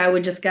that I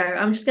would just go,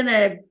 I'm just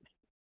gonna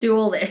do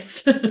all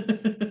this.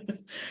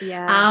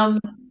 Yeah. um,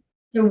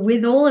 so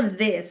with all of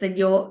this,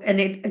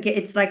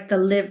 it's like the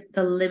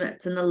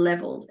limits and the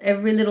levels.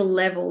 Every little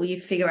level,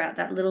 you figure out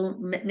that little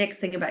next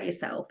thing about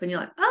yourself, and you're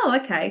like, oh,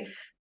 okay.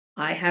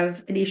 I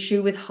have an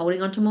issue with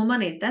holding on to more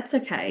money. That's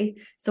okay.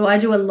 So I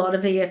do a lot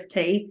of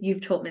EFT.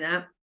 You've taught me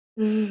that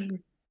Mm.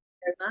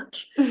 very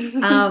much.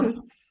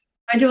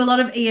 I do a lot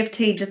of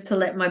EFT just to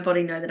let my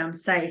body know that I'm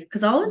safe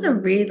because I was a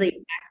Mm.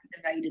 really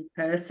activated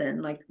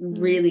person, like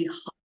really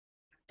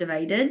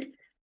activated.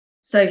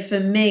 So for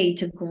me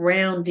to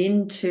ground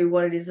into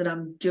what it is that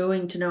I'm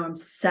doing, to know I'm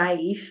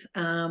safe,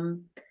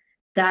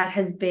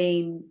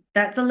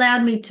 that's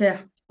allowed me to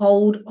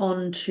hold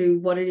on to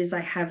what it is I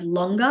have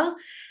longer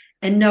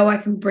and know I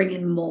can bring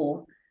in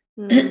more.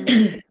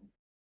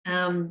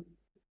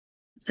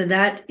 So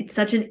that it's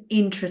such an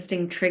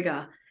interesting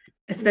trigger,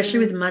 especially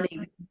with money.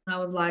 I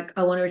was like,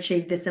 I want to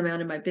achieve this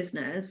amount in my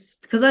business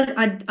because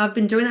I've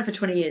been doing that for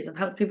 20 years. I've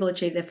helped people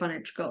achieve their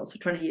financial goals for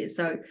 20 years.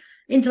 So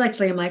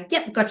intellectually, I'm like,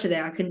 yep, got you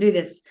there. I can do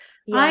this.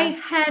 I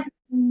had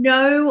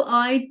no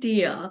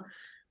idea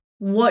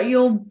what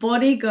your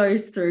body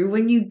goes through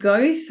when you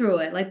go through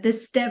it, like the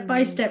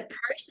step-by-step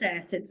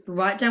process. It's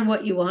write down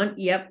what you want.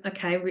 Yep,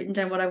 okay, written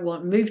down what I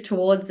want, move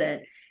towards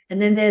it.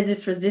 And then there's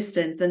this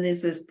resistance, then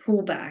there's this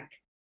pullback,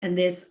 and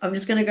this, I'm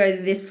just going to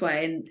go this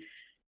way.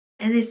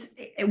 And this,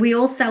 we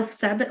all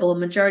self-sabotage, or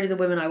majority of the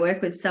women I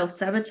work with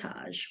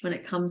self-sabotage when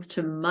it comes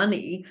to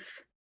money,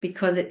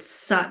 because it's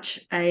such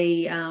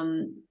a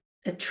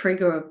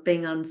trigger of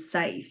being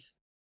unsafe.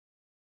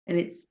 And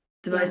it's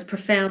the most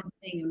profound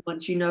thing. And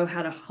once you know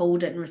how to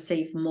hold it and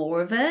receive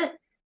more of it,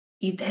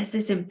 there's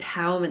this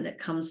empowerment that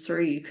comes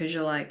through you because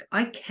you're like,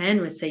 I can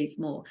receive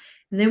more.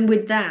 And then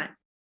with that,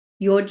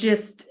 you're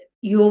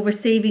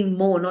receiving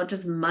more, not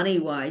just money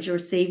wise, you're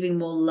receiving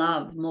more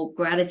love, more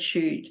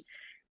gratitude,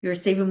 you're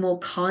receiving more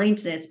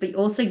kindness, but you're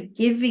also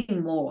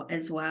giving more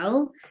as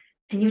well.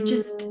 And you're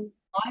just,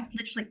 life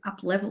literally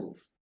up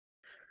levels.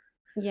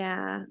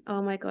 Yeah.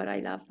 Oh my God, I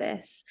love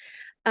this.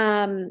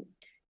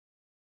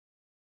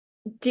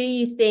 Do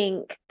you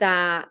think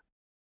that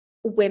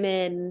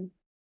women,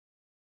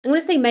 I'm going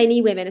to say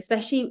mainly women,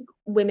 especially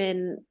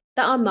women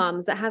that are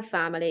mums, that have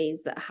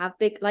families, that have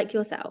big, like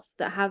yourself,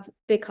 that have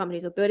big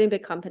companies or building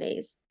big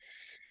companies,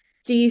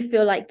 do you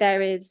feel like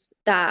there is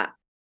that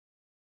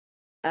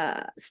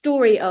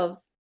story of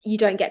you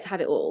don't get to have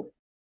it all?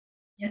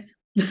 Yes.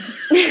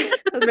 That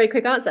was a very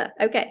quick answer.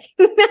 Okay.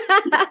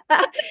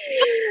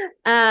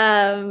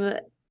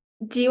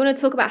 Do you want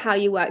to talk about how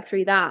you work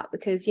through that?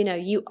 Because, you know,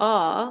 you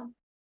are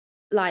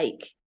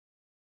like,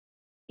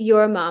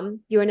 you're a mum,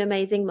 you're an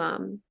amazing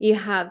mum, you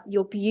have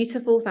your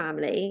beautiful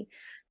family,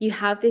 you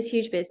have this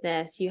huge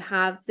business, you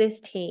have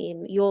this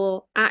team,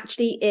 you're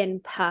actually in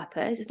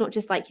purpose. It's not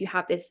just like you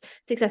have this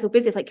successful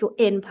business, like you're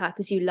in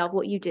purpose, you love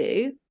what you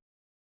do.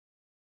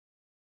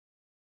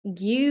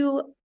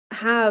 You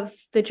have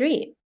the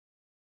dream.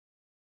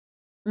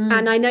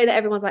 And I know that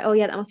everyone's like, oh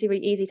yeah, that must be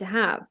really easy to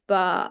have.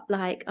 But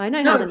like, I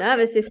know how the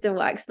nervous system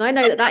works. And I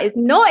know that that is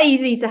not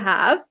easy to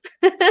have.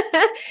 So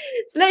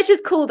let's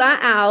just call that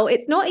out.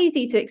 It's not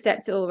easy to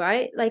accept it all,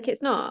 right? Like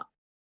it's not.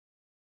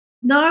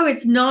 No,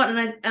 it's not.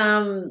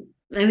 And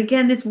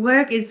again, this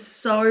work is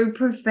so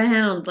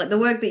profound. Like the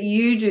work that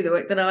you do, the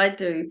work that I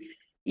do,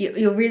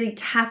 you're really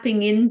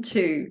tapping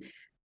into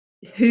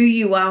who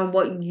you are and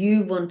what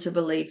you want to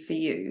believe for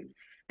you.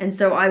 And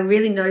so I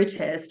really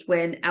noticed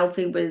when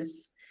Alfie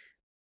was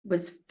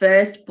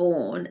first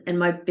born and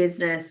my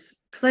business,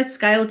 because I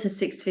scaled to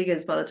 6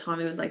 figures by the time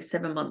he was like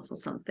 7 months or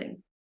something.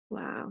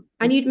 Wow.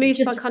 And you'd moved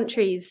by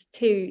countries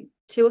two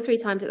or three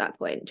times at that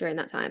point during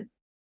that time?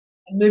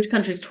 I moved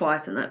countries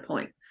twice at that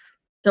point.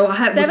 So I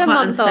had 7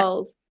 months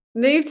old,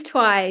 moved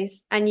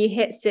twice, and you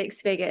hit 6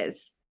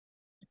 figures.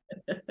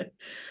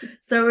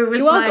 So it was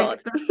you are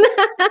like, God.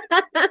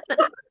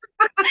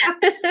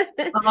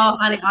 Oh,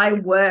 honey, I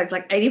worked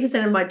like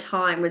 80% of my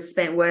time was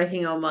spent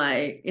working on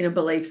my inner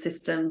belief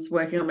systems,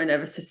 working on my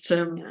nervous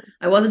system. Yeah.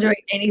 I wasn't doing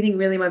anything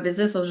really in my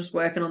business. I was just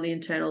working on the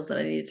internals that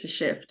I needed to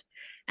shift.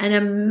 And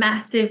a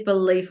massive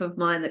belief of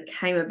mine that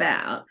came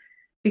about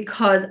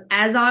because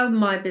as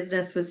my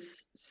business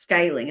was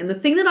scaling, and the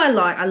thing that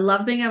I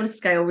love being able to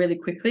scale really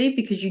quickly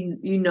because you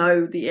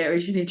know the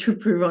areas you need to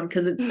improve on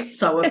because it's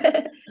so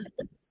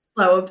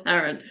so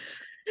apparent.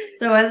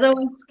 So as I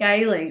was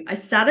scaling, I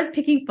started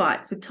picking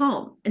fights with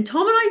Tom. And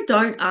Tom and I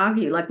don't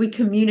argue, like we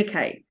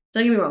communicate.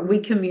 Don't get me wrong, we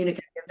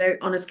communicate, very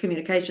honest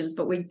communications,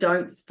 but we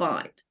don't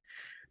fight.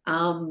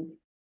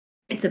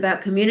 It's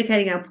about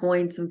communicating our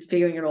points and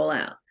figuring it all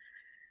out.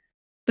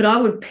 But I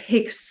would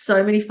pick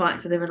so many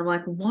fights with him, and I'm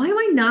like, why am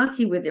I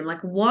narky with him?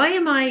 Like,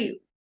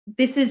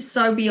 this is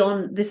so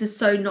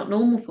not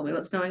normal for me.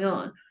 What's going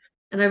on?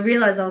 And I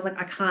realized I was like,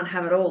 I can't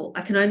have it all.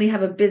 I can only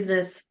have a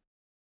business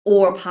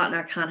or a partner.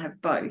 I can't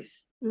have both.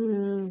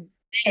 And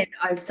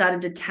I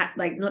started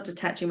not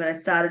detaching, but I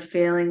started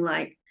feeling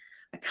like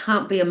I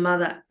can't be a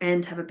mother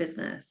and have a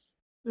business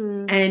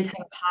and have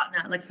a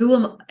partner. Like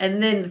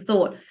and then the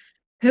thought,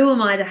 who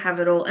am I to have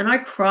it all? And I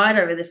cried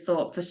over this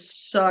thought for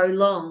so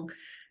long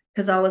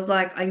because I was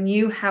like, I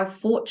knew how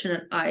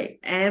fortunate I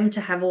am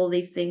to have all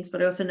these things,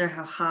 but I also know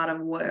how hard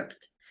I've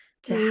worked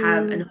to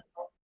have and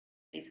hold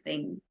these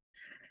things.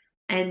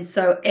 And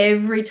so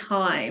every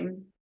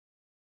time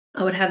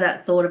I would have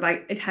that thought of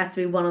it has to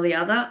be one or the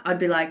other, I'd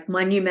be like,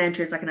 my new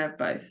mantra is I can have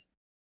both.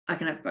 I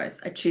can have both.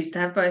 I choose to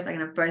have both. I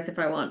can have both if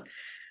I want.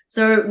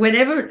 So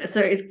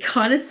it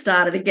kind of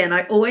started again.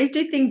 I always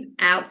do things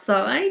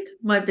outside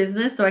my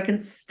business so I can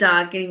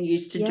start getting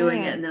used to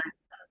doing it. And then I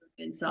started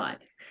inside.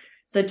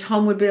 So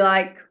Tom would be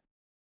like,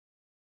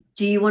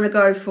 do you want to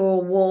go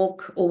for a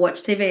walk or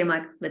watch TV? I'm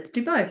like, let's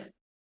do both.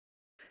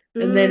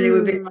 And then it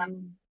would be like,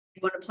 Mm. you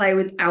want to play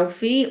with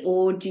Alfie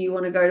or do you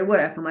want to go to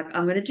work? I'm like,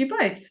 I'm going to do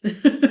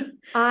both.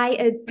 I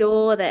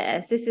adore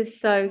this. This is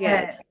so good.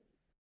 Yeah.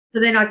 So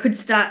then I could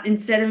start,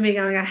 instead of me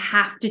going, I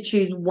have to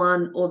choose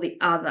one or the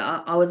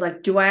other, I was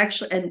like, do I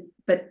actually,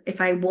 but if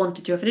I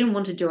wanted to, if I didn't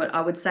want to do it,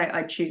 I would say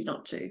I choose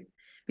not to,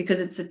 because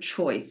it's a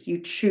choice. You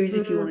choose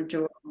if you want Mm. to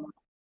do it or not.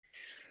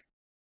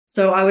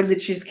 So I would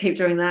literally just keep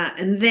doing that.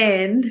 And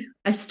then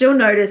I still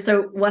notice,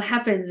 so what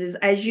happens is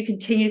as you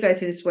continue to go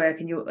through this work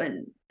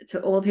and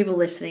to all the people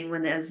listening,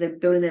 as they're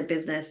building their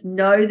business,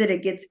 know that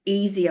it gets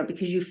easier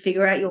because you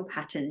figure out your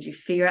patterns, you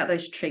figure out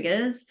those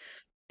triggers.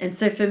 And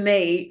so for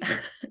me,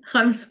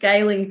 I'm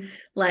scaling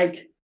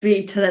like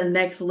be to the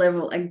next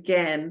level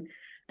again.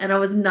 And I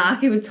was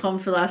narky with Tom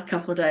for the last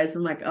couple of days.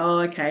 I'm like, oh,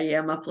 okay, yeah,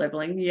 I'm up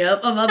leveling.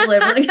 Yep, I'm up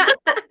leveling.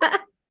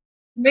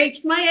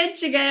 Reached my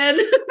edge again.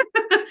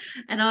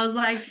 And I was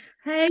like,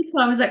 hey,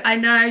 Tom. I was like, I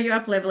know you're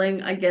up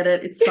leveling. I get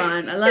it. It's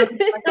fine. I love you.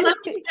 Like, I love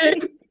you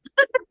too.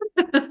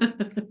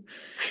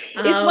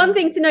 It's one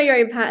thing to know your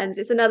own patterns.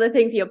 It's another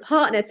thing for your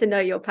partner to know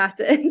your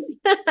patterns.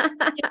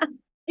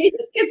 He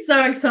just gets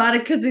so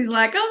excited because he's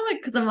like, oh,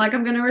 because I'm like,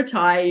 I'm going to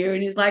retire you.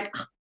 And he's like,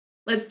 oh,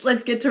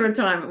 let's get to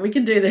retirement. We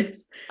can do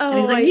this. And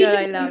he's Oh like, my you God,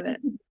 I love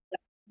it.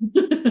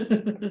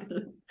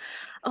 do.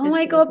 Oh It's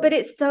my God, but awesome.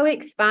 it's so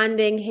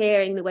expanding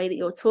hearing the way that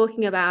you're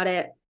talking about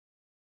it.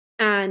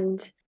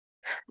 And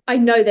I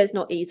know there's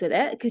not ease with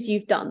it because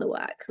you've done the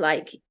work.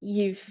 Like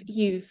you've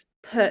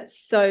put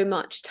so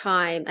much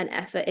time and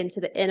effort into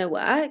the inner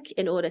work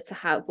in order to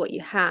have what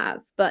you have.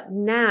 But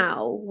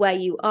now where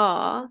you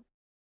are,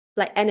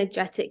 like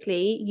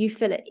energetically, you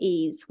feel at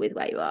ease with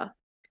where you are.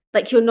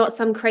 Like you're not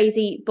some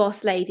crazy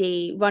boss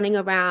lady running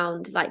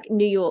around like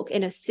New York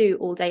in a suit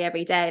all day,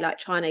 every day, like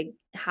trying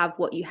to have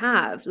what you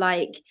have.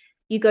 Like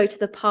you go to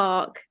the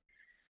park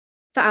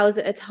for hours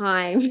at a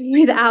time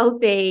with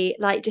Alfie,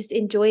 like just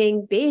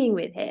enjoying being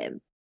with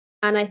him.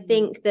 And I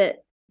think that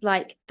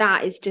like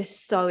that is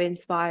just so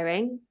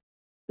inspiring,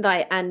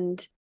 like,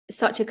 and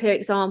such a clear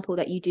example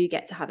that you do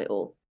get to have it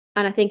all.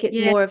 And I think it's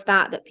Yeah, more of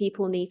that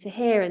people need to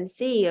hear and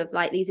see, of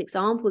like these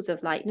examples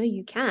of like, no,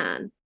 you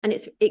can. And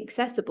it's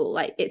accessible.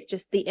 Like it's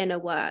just the inner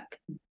work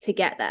to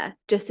get there,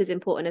 just as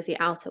important as the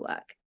outer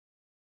work.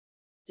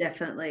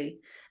 definitely.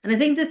 And I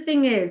think the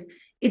thing is,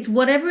 it's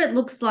whatever it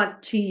looks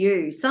like to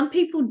you. Some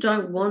people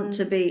don't want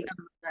to Mm. be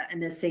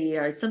a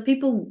CEO. Some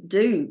people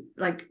do.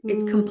 Like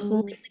it's Mm.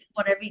 completely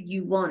whatever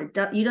you want.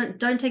 You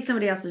don't take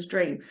somebody else's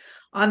dream.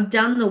 I've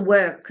done the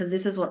work because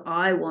this is what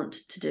I want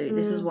to do.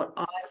 This is Mm. what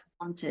I've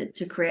wanted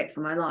to create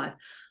for my life.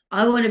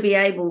 I want to be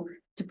able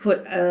to put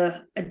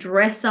a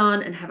dress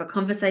on and have a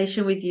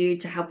conversation with you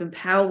to help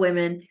empower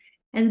women.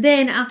 And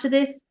then after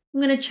this,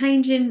 I'm going to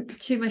change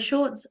into my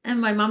shorts and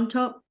my mum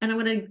top and I'm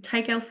going to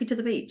take Elfie to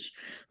the beach.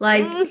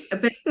 Like,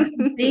 but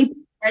Mm. being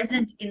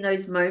present in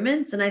those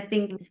moments. And I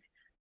think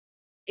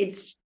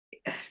it's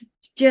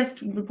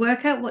just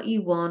work out what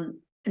you want.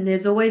 And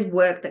there's always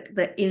work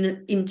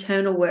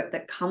internal work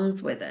that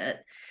comes with it.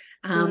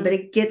 But Mm.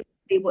 it gets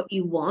to be what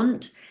you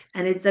want.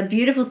 And it's a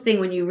beautiful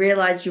thing when you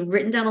realize you've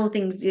written down all the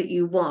things that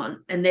you want.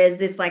 And there's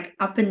this like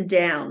up and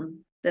down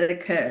that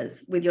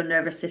occurs with your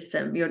nervous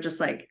system. You're just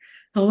like,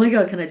 oh my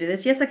God, can I do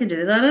this? Yes, I can do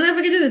this. I don't know if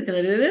I can do this. Can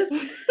I do this?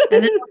 And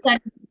then all of a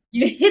sudden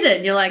you hit it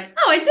and you're like,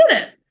 oh, I did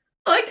it.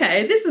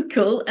 Okay, this is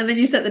cool. And then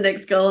you set the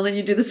next goal and then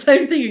you do the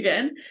same thing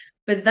again.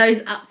 But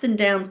those ups and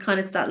downs kind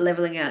of start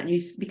leveling out and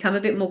you become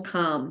a bit more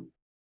calm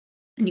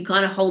and you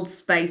kind of hold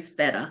space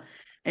better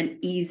and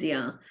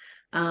easier.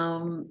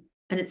 And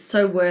it's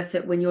so worth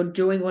it when you're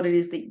doing what it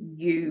is that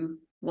you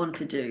want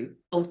to do,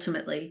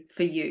 ultimately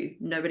for you,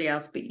 nobody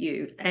else but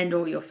you and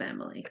all your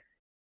family.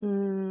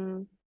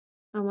 Mm.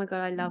 Oh my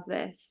God, I love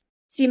this.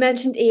 So you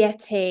mentioned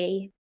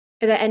EFT.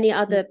 Are there any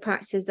other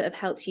practices that have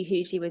helped you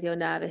hugely with your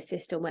nervous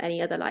system, or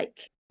any other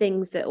like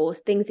things that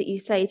you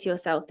say to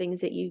yourself,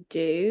 things that you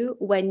do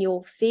when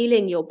you're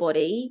feeling your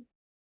body,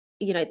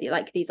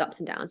 like these ups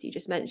and downs you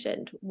just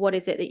mentioned? What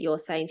is it that you're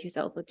saying to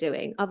yourself or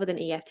doing other than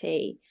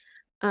EFT,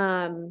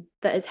 that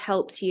has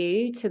helped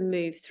you to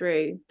move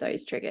through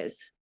those triggers?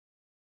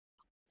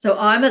 So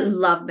I'm a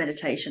love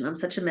meditation. I'm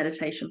such a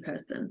meditation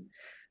person.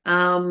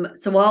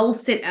 So I'll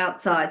sit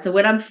outside. So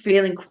when I'm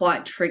feeling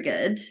quite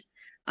triggered,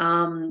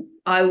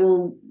 I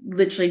will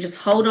literally just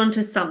hold on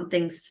to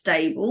something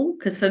stable.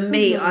 Because for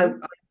me, I'm Mm-hmm.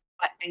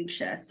 quite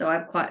anxious. So I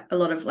have quite a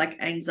lot of like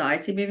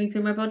anxiety moving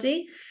through my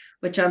body,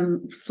 which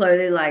I'm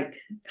slowly like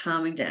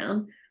calming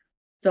down.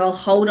 So I'll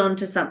hold on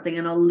to something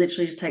and I'll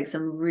literally just take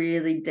some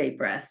really deep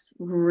breaths.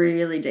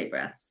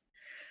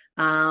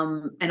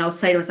 And I'll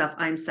say to myself,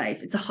 I'm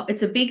safe.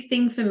 It's a big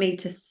thing for me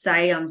to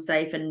say I'm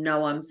safe and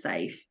know I'm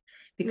safe,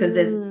 because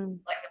there's Mm.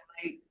 like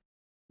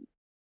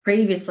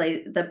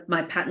previously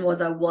my pattern was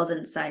I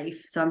wasn't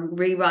safe. So I'm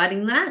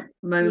rewriting that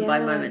moment by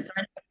Yeah. moment. So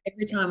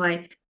every time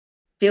I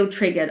feel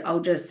triggered, I'll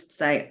just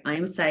say, I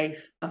am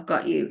safe. I've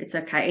got you. It's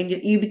okay. And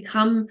you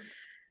become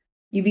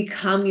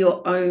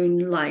your own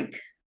like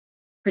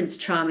Prince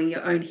Charming,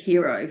 your own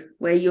hero,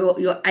 where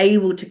you're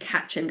able to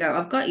catch and go,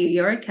 I've got you,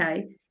 you're okay.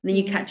 And then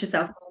you catch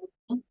yourself.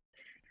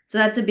 So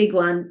that's a big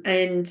one.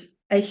 And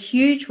a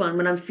huge one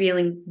when I'm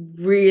feeling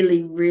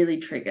really, really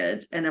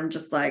triggered and I'm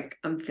just like,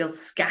 I feel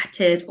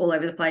scattered all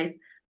over the place.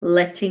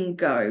 Letting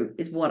go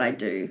is what I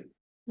do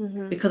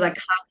because I can't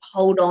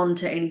hold on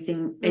to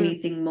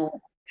anything more.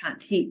 Can't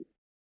keep.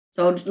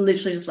 So I'll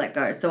literally just let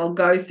go. So I'll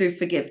go through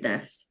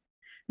forgiveness.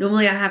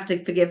 Normally I have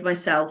to forgive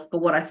myself for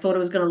what I thought it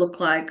was going to look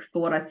like,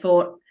 for what I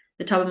thought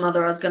the type of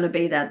mother I was going to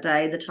be that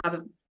day, the type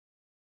of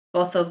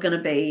boss I was going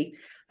to be.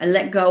 I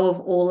let go of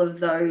all of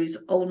those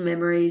old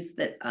memories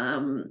that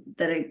are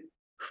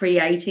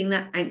creating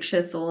that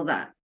anxious or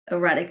that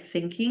erratic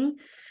thinking.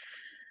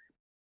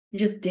 You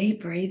just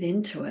deep breathe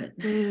into it.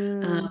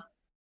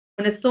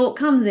 When a thought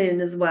comes in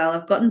as well,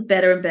 I've gotten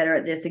better and better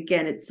at this.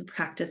 Again, it's a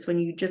practice. When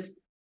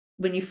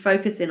you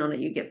focus in on it,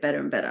 you get better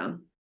and better.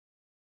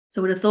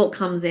 So when a thought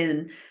comes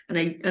in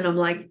and I'm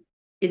like,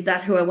 is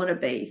that who I want to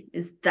be?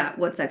 Is that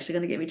what's actually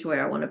going to get me to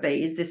where I want to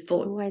be? Is this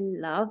thought? Oh, I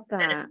love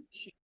that.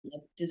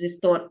 Does this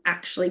thought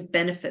actually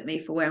benefit me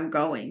for where I'm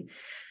going?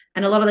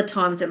 And a lot of the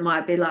times it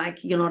might be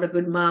like, you're not a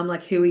good mom.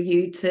 Like, who are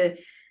you to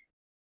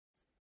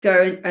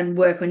go and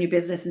work on your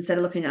business instead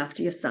of looking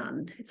after your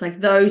son? It's like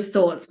those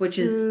thoughts, which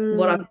is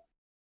what I'm,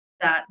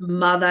 that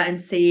mother and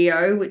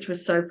CEO, which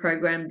was so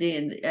programmed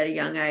in at a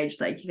young age,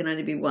 like you can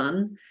only be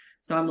one.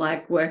 So I'm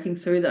like working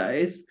through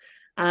those.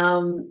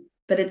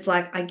 But it's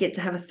like I get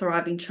to have a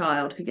thriving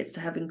child who gets to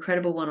have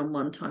incredible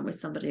one-on-one time with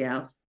somebody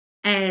else.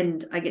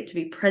 And I get to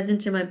be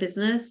present in my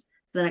business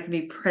so that I can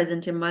be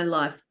present in my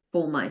life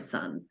for my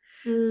son.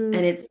 And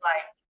it's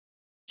like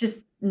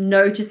just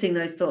noticing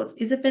those thoughts.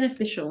 Is it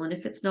beneficial? And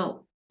if it's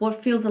not,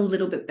 what feels a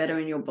little bit better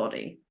in your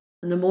body?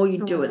 And the more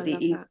you do it, the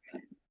easier it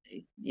will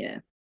be. Yeah.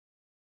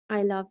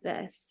 I love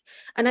this.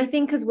 And I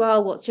think as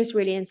well, what's just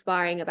really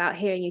inspiring about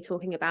hearing you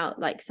talking about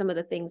like some of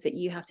the things that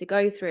you have to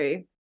go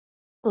through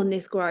on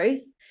this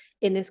growth,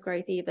 in this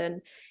growth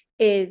even,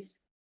 is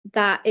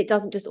that it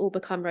doesn't just all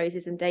become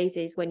roses and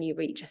daisies when you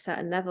reach a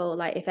certain level.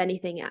 Like if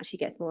anything, it actually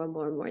gets more and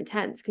more and more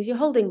intense because you're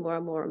holding more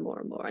and more and more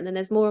and more. And then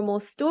there's more and more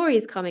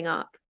stories coming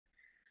up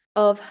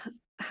of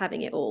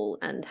having it all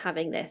and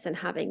having this and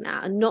having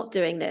that and not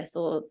doing this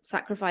or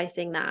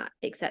sacrificing that,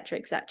 etc.,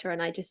 etc.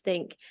 And I just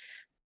think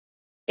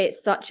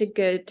it's such a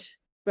good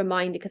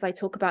reminder because I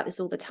talk about this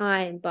all the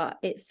time, but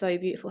it's so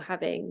beautiful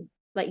having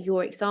like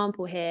your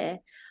example here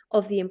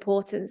of the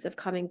importance of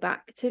coming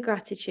back to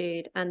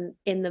gratitude and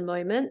in the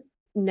moment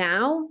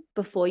now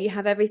before you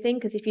have everything.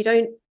 Because if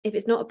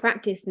it's not a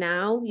practice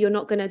now, you're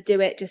not going to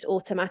do it just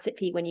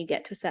automatically when you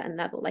get to a certain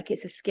level. Like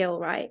it's a skill,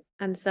 right?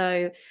 And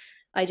so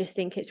I just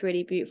think it's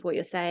really beautiful what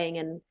you're saying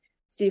and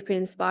super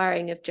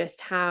inspiring of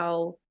just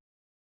how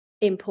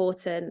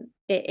important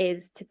it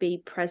is to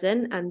be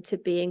present and to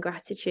be in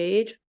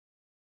gratitude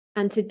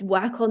and to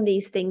work on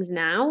these things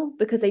now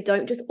because they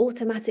don't just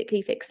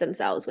automatically fix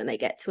themselves when they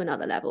get to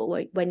another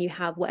level when you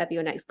have whatever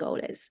your next goal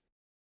is.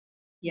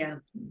 Yeah.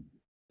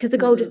 Because the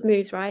goal just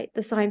moves, right?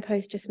 The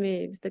signpost just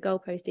moves, the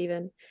goalpost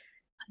even.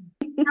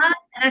 And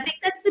I think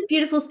that's the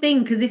beautiful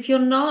thing because if you're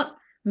not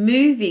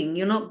moving,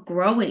 you're not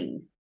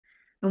growing.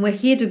 And we're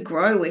here to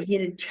grow, we're here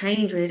to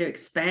change, we're here to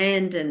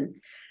expand. And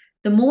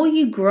the more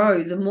you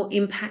grow, the more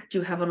impact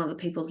you have on other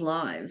people's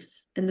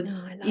lives. And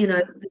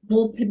the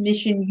more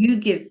permission you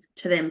give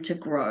to them to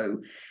grow.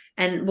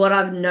 And what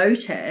I've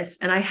noticed,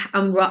 and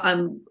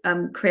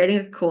I'm creating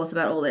a course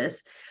about all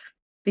this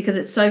because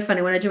it's so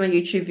funny when I do my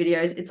YouTube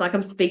videos, it's like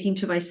I'm speaking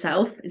to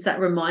myself. It's that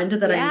reminder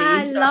that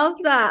I need. I love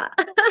that.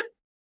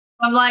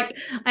 I'm like,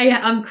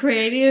 I'm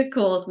creating a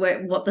course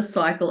where what the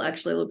cycle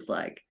actually looks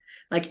like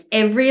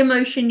every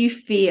emotion you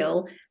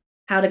feel,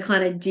 how to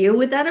kind of deal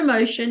with that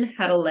emotion,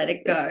 how to let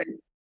it go,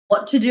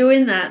 what to do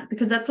in that,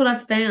 because that's what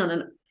I've found.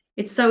 And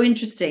it's so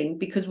interesting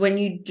because when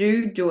you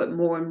do it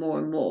more and more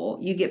and more,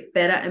 you get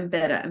better and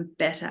better and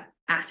better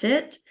at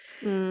it.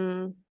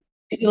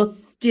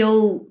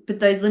 But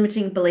those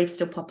limiting beliefs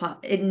still pop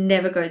up. It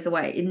never goes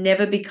away. It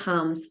never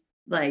becomes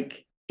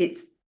like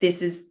this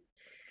is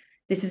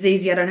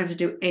easy. I don't have to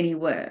do any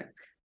work.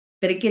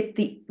 But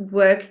the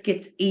work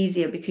gets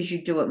easier because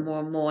you do it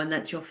more and more, and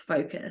that's your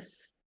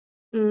focus.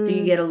 So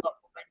you get a lot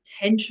more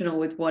intentional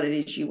with what it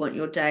is you want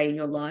your day and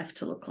your life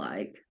to look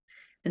like.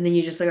 And then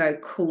you just go,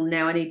 cool,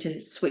 now I need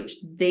to switch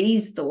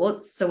these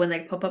thoughts. So when they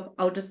pop up,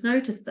 I'll just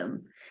notice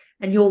them.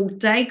 And your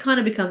day kind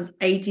of becomes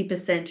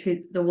 80%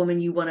 who the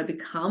woman you want to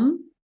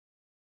become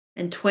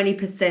and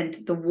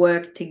 20% the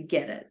work to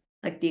get it,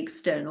 like the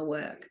external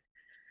work.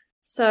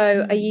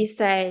 So are you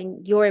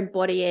saying you're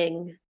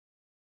embodying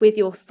with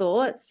your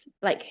thoughts,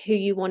 like who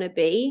you want to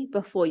be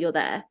before you're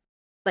there?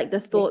 Like the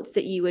thoughts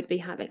that you would be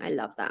having. I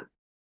love that.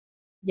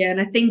 Yeah,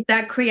 and I think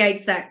that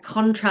creates that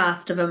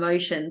contrast of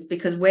emotions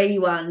because where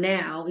you are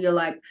now, you're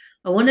like,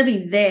 I want to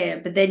be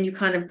there, but then you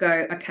kind of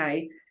go,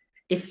 okay,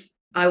 if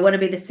I want to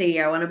be the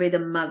CEO, I want to be the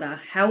mother,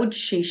 how would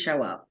she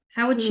show up?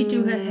 How would she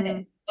do her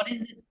hair? What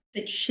is it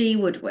that she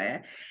would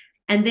wear?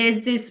 And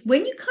there's this,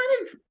 when you kind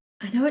of,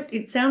 I know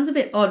it sounds a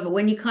bit odd, but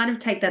when you kind of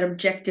take that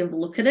objective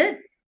look at it,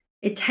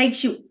 it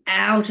takes you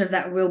out of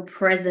that real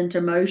present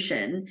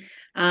emotion,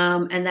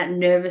 and that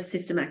nervous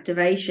system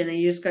activation, and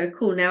you just go,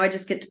 cool, now I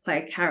just get to play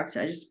a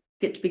character. I just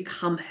get to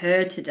become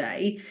her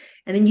today.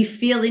 And then you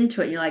feel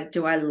into it. You're like,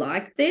 do I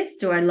like this?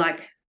 Do I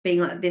like being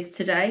like this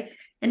today?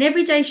 And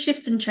every day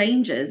shifts and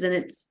changes,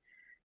 and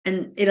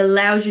it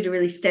allows you to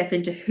really step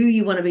into who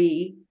you want to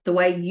be, the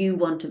way you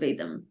want to be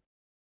them.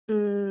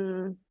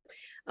 Mm.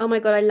 Oh my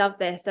God, I love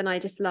this. And I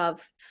just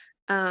love,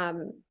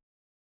 um,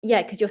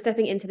 yeah, because you're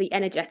stepping into the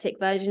energetic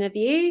version of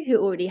you who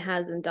already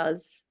has and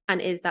does and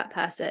is that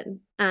person.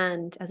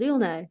 And as we all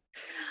know,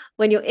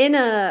 when your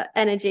inner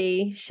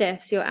energy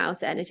shifts, your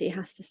outer energy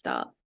has to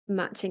start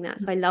matching that.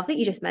 So I love that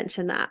you just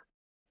mentioned that.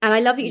 And I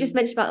love that you just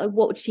mentioned about like,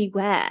 what would she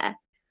wear?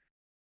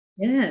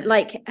 Yeah.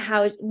 Like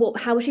how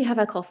would she have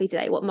her coffee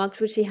today? What mug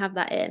would she have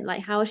that in?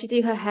 Like how would she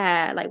do her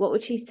hair? Like what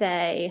would she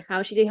say? How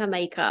would she do her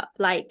makeup?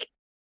 Like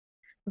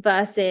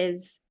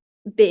versus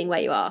being where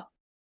you are.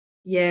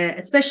 Yeah,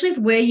 especially if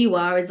where you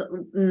are is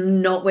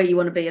not where you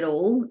want to be at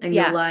all, and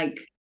you're Yeah. like,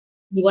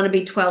 you want to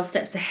be 12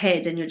 steps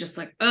ahead, and you're just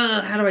like,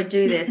 oh, how do I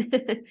do this?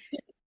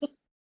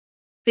 Just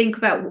think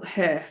about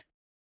her,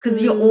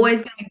 because you're Mm,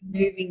 always going to be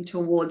moving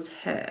towards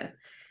her,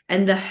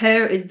 and the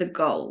her is the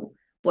goal.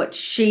 What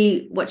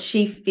she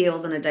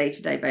feels on a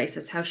day-to-day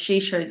basis, how she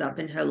shows up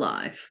in her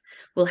life,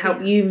 will help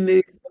yeah. you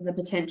move from the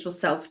potential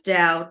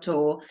self-doubt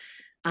or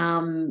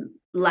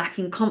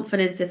lacking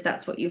confidence, if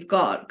that's what you've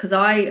got. Because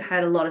I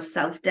had a lot of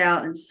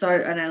self-doubt,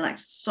 and I lacked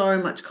so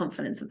much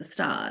confidence at the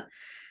start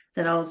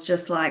that I was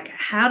just like,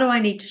 how do I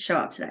need to show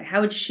up today?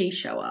 How would she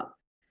show up?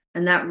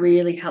 And that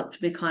really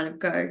helped me kind of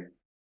go,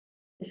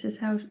 this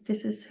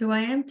is who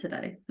I am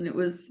today. And it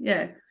was,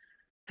 yeah,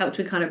 helped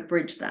me kind of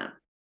bridge that.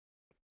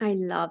 I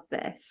love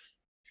this.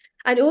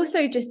 And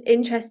also just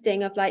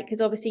interesting of like, because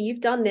obviously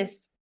you've done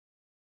this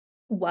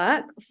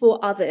work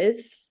for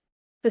others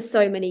for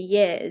so many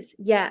years,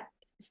 yet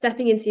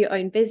stepping into your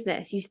own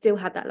business, you still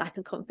had that lack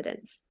of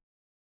confidence.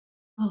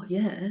 Oh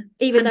yeah,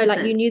 Even though like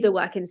you 100%. knew the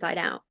work inside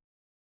out.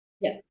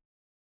 Yeah,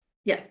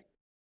 yeah, Do you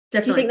think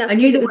definitely. that's I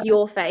knew because it the was way.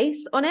 your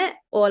face on it?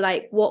 Or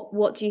like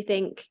what do you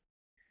think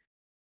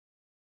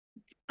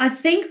I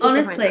think was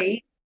behind that?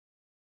 honestly,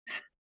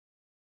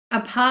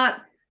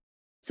 apart,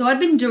 so I'd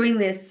been doing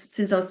this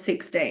since I was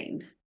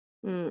 16.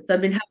 Mm, So I've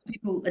been helping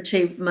people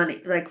achieve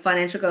money, like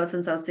financial goals,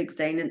 since I was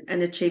 16,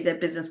 and achieve their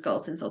business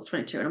goals since I was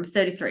 22. And I'm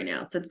 33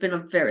 now. So it's been a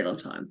very long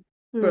time.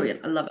 mm. Brilliant.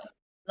 I love it.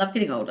 Love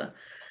getting older.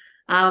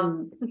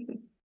 Um,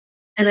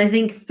 and I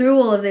think through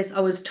all of this,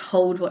 I was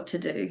told what to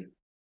do.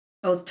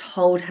 I was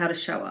told how to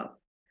show up.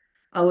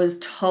 I was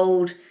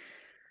told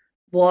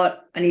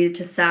what I needed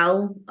to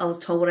sell. I was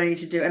told what I needed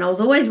to do. And I was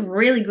always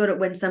really good at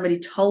when somebody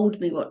told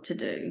me what to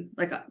do.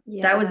 Like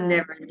that was Yeah.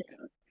 never,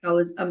 I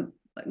was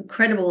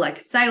incredible, like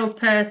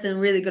salesperson,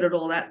 really good at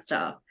all that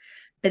stuff.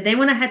 But then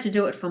when I had to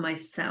do it for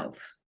myself,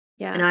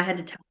 and Yeah. I had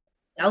to tell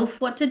myself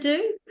what to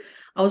do,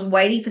 I was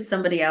waiting for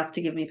somebody else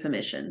to give me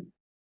permission.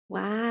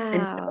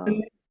 And Wow.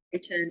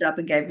 nobody turned up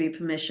and gave me No.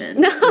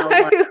 permission. And I was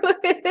like,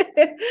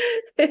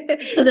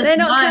 because it's They're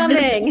not my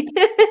business.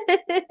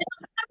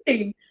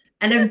 coming.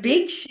 And a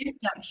big shift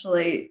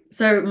actually.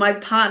 So my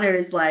partner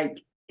is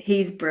like,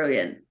 he's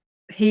brilliant.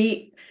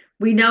 He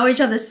we know each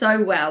other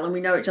so well, and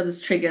we know each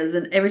other's triggers.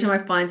 And every time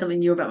I find something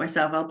new about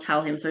myself, I'll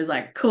tell him. So he's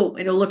like, cool,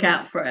 and he'll look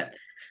out for it.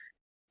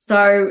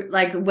 So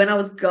like when I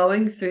was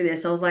going through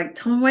this, I was like,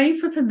 Tom, I'm waiting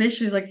for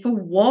permission. He's like, for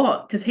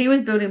what? Because he was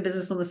building a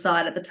business on the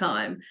side at the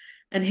time.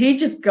 And he'd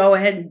just go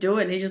ahead and do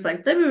it. And he's just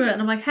like, blah, blah, blah. And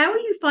I'm like, how are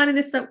you finding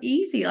this so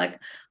easy? Like,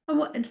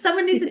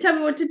 someone needs to tell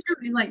me what to do.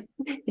 And he's like,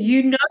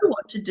 you know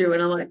what to do.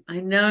 And I'm like, I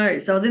know.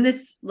 So I was in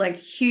this like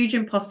huge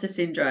imposter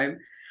syndrome,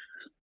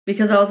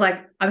 because I was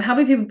like, I'm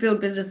helping people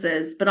build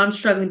businesses, but I'm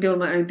struggling to build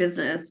my own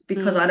business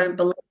because I don't Mm,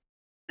 believe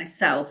in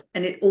myself.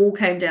 And it all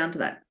came down to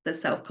that, the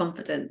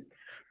self-confidence.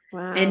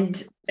 wow. And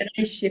then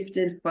I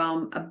shifted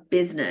from a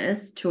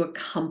business to a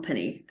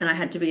company, and I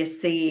had to be a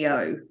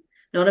CEO,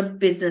 not a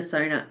business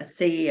owner, a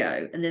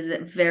CEO. And there's a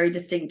very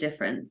distinct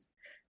difference.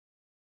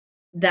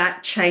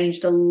 That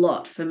changed a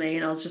lot for me.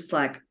 And I was just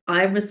like,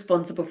 I'm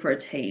responsible for a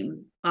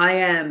team. I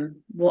am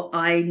what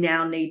I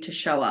now need to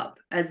show up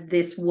as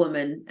this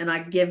woman. And I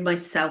give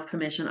myself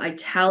permission. I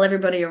tell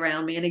everybody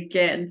around me. And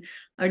again,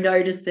 I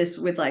noticed this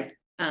with like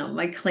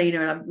my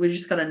cleaner, and we've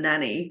just got a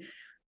nanny.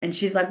 And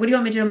she's like, what do you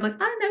want me to do? I'm like, I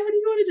don't know. What do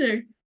you want to do?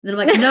 And then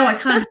I'm like, no, I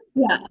can't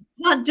do that.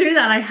 I can't do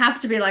that. I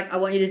have to be like, I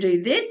want you to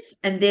do this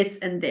and this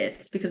and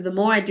this. Because the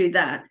more I do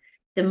that,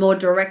 the more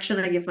direction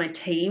I give my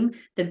team,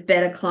 the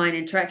better client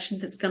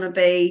interactions it's going to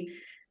be.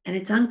 And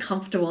it's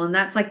uncomfortable. And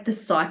that's like the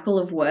cycle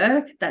of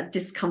work, that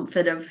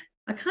discomfort of,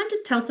 I can't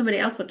just tell somebody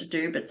else what to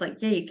do, but it's like,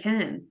 yeah, you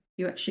can.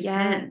 You actually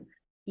Yeah. can.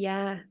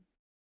 Yeah.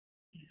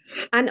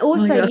 And Oh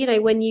my also, God. you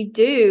know, when you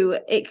do,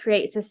 it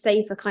creates a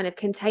safer kind of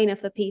container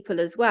for people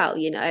as well,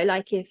 you know,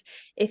 like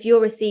if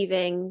you're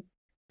receiving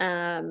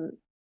um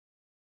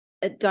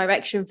a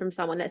direction from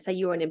someone, let's say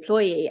you're an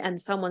employee and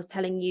someone's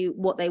telling you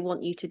what they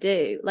want you to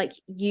do, like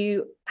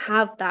you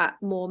have that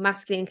more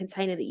masculine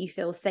container that you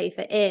feel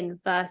safer in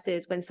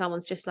versus when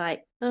someone's just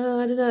like, oh,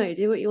 I don't know,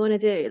 do what you want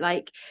to do.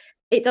 Like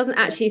it doesn't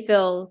Yes. actually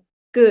feel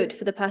good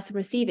for the person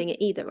receiving it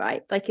either,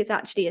 right? Like it's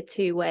actually a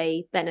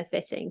two-way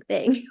benefiting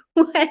thing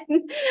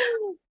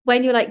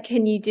when you're like,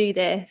 can you do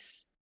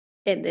this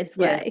in this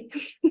Yes. way?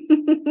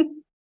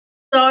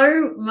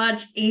 So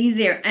much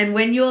easier. And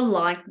when you're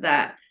like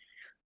that,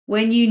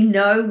 when you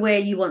know where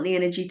you want the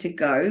energy to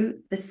go,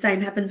 the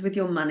same happens with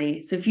your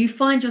money. So if you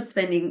find you're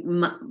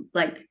spending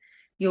like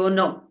you're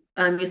not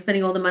you're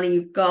spending all the money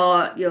you've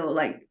got, you're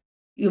like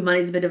your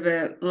money's a bit of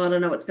a, oh, I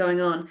don't know what's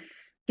going on.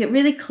 Get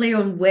really clear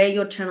on where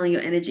you're channeling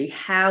your energy,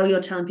 how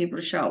you're telling people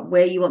to show up,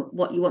 where you want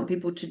what you want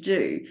people to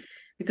do.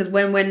 Because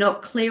when we're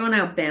not clear on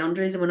our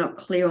boundaries and we're not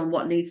clear on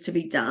what needs to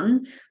be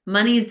done,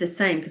 money is the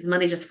same because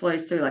money just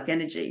flows through like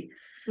energy.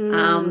 Mm,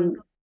 Um,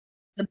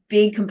 it's a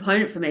big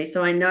component for me.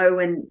 So I know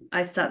when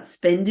I start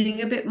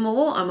spending a bit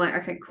more, I'm like,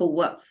 okay, cool.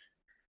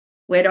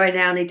 Where do I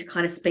now need to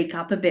kind of speak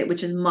up a bit?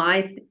 Which is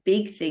my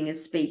big thing,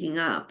 is speaking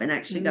up and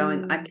actually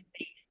going, I mm, can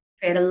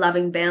create a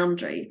loving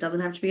boundary. It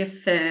doesn't have to be a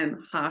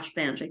firm, harsh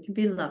boundary. It can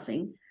be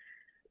loving.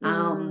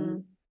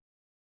 mm,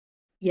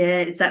 Yeah,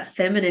 it's that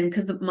feminine,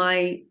 because the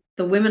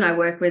women I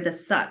work with are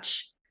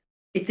such,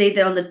 it's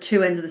either on the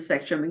two ends of the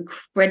spectrum,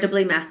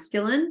 incredibly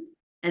masculine,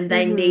 and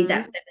they need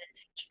that mm-hmm. feminine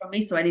touch from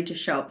me, so I need to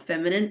show up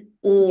feminine,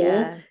 or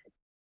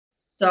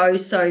Yeah.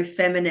 so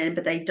feminine,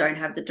 but they don't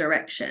have the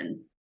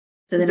direction.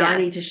 So then I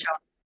need to Yes. show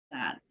up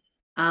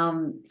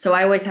that. So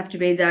I always have to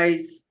be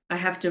those, I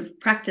have to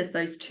practice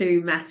those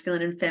two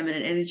masculine and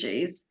feminine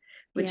energies,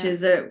 which Yeah.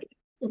 is a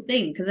cool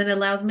thing because it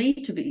allows me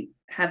to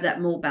have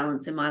that more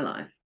balance in my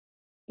life.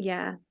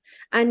 Yeah.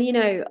 And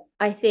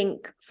I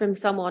think from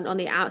someone on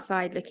the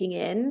outside looking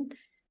in,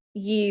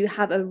 you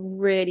have a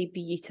really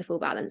beautiful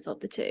balance of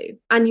the two.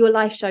 And your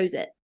life shows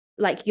it.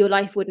 Like your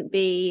life wouldn't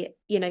be,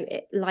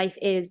 life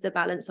is the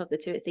balance of the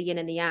two. It's the yin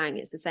and the yang.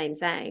 It's the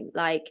same.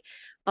 Like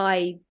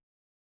I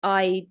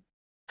I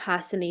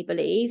personally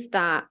believe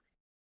that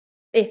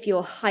if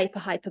you're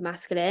hyper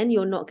masculine,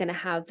 you're not going to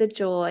have the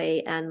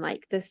joy and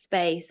like the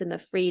space and the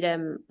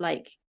freedom,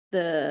 like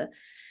the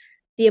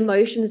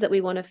emotions that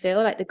we want to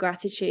feel, like the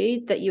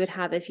gratitude that you would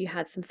have if you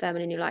had some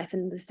feminine in your life.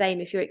 And the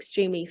same, if you're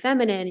extremely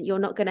feminine, you're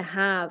not going to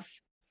have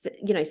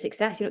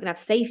success, you're not going to have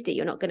safety,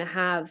 you're not going to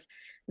have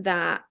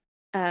that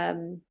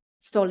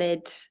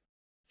solid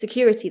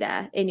security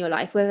there in your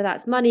life, whether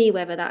that's money,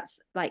 whether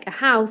that's like a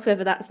house,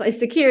 whether that's like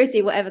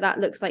security, whatever that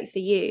looks like for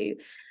you.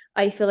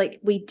 I feel like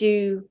we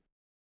do,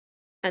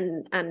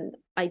 and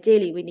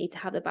ideally we need to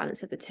have the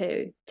balance of the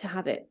two to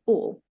have it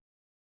all.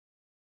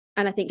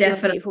 And I think you're a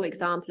Definitely. beautiful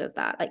example of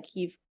that. Like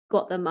you've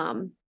got the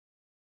mum,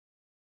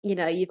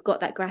 you've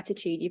got that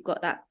gratitude, you've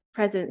got that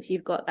presence,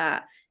 you've got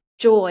that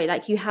joy,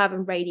 like you have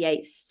and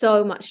radiate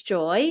so much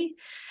joy.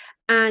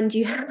 And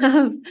you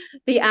have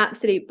the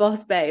absolute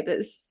boss babe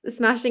that's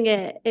smashing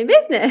it in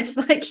business,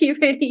 like you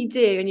really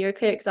do. And you're a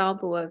clear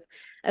example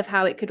of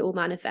how it could all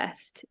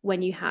manifest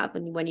when you have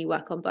and when you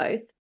work on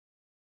both.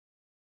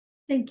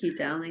 Thank you,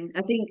 darling.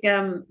 I think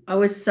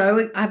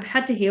I've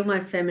had to heal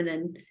my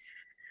feminine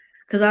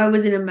because I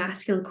was in a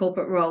masculine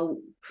corporate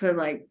role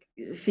for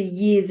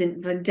years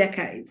and for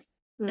decades.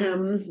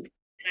 Mm,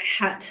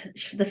 I had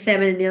the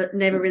feminine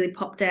never really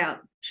popped out.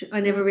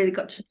 I never mm. really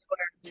got to know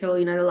her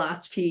until the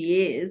last few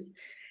years,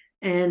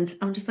 and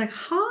I'm just like,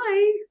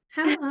 hi,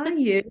 how are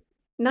you?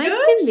 Nice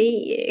Good. to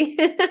meet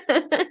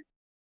you.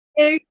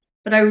 You.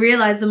 But I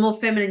realize the more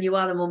feminine you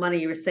are, the more money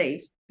you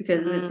receive,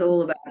 because it's Mm,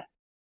 all about,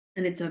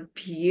 and it's a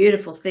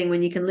beautiful thing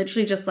when you can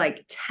literally just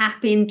like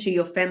tap into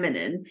your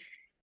feminine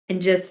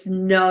and just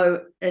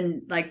know,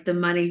 and like the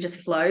money just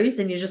flows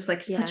and you're just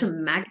like such yeah. a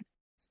magnet.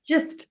 It's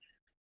just,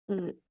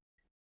 Mm,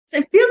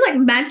 it feels like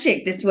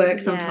magic, this work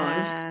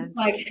sometimes. yeah. Just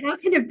like, how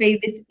can it be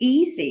this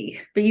easy?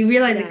 But you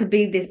realize it Yeah. could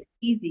be this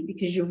easy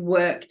because you've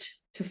worked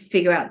to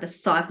figure out the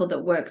cycle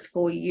that works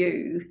for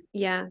you.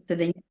 Yeah. So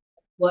then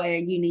how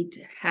you need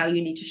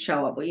to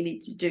show up, what you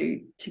need to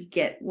do to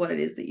get what it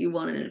is that you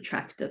want and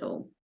attract it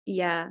all.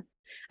 Yeah.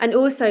 And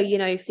also,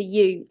 for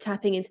you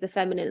tapping into the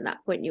feminine at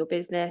that point in your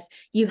business,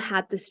 you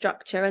had the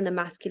structure and the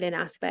masculine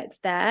aspects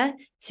there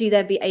to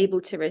then be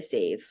able to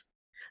receive.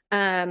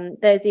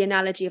 There's the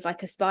analogy of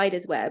like a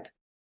spider's web.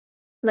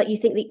 Like you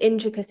think the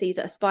intricacies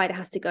that a spider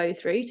has to go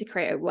through to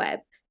create a web,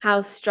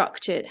 how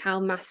structured, how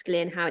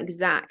masculine, how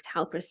exact,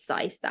 how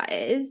precise that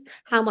is,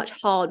 how much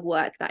hard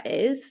work that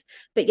is.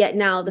 But yet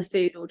now the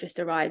food all just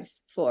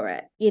arrives for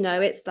it.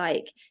 It's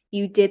like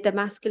you did the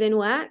masculine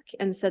work.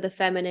 And so the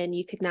feminine,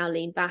 you could now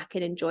lean back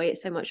and enjoy it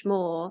so much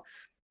more.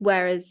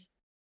 Whereas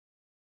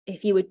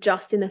if you were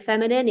just in the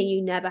feminine and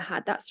you never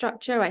had that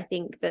structure, I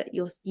think that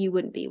you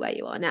wouldn't be where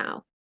you are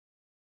now.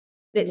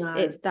 It's No,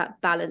 it's that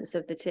balance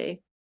of the two.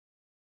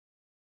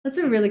 that's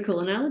a really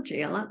cool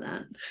analogy. I like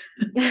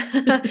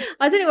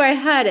I don't know where I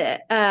heard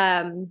it.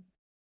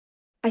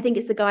 I think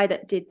it's the guy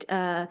that did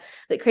that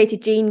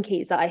created Gene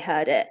Keys that I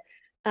heard it.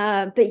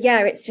 But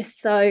yeah, it's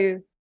just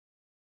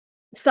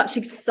such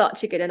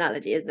a good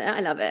analogy, isn't it?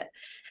 I love it.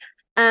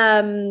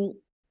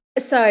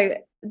 So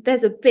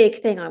there's a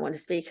big thing I want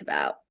to speak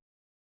about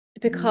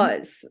that.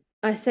 because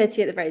I said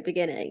to you at the very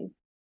beginning,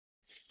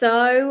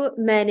 so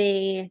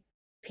many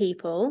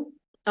people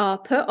are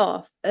put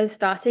off of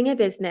starting a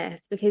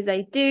business because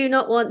they do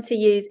not want to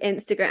use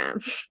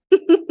Instagram.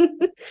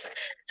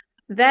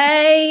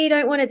 They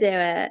don't want to do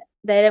it.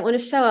 They don't want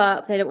to show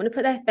up. They don't want to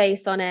put their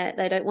face on it.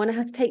 They don't want to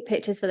have to take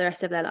pictures for the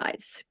rest of their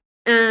lives.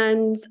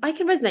 And I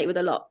can resonate with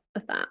a lot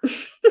of that.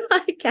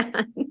 I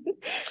can.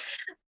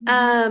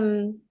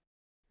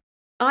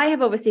 I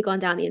have obviously gone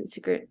down the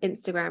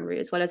Instagram route,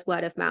 as well as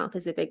word of mouth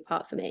is a big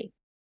part for me.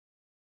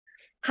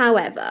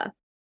 However,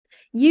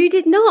 you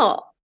did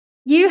not.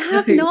 You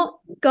have not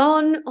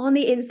gone on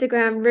the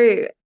Instagram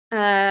route.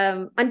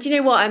 And do you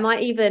know what? I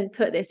might even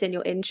put this in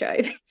your intro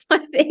because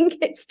I think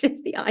it's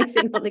just the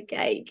icing on the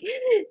cake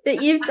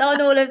that you've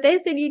done all of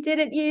this and you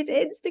didn't use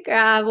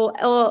Instagram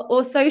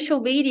or social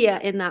media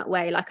in that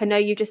way. Like I know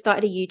you just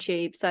started a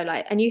YouTube, so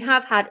like, and you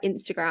have had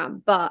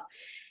Instagram, but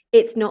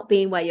it's not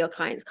been where your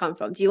clients come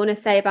from. Do you want to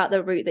say about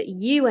the route that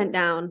you went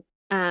down,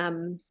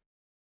 and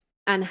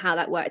how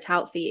that worked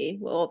out for you?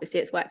 Well, obviously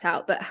it's worked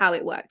out, but how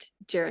it worked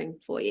during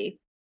for you?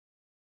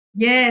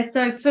 Yeah,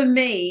 so for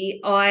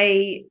me,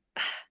 I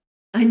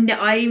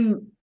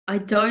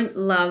don't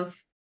love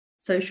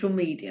social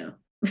media.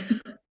 At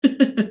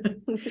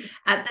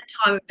the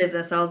time of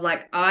business, I was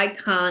like, I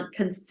can't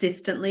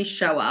consistently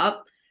show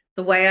up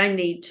the way I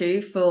need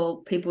to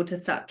for people to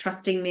start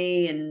trusting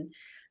me and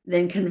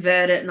then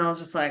convert it. And I was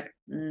just like,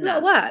 It's a lot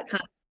of no, work.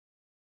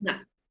 no,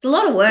 it's a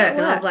lot of work.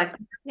 And I was like,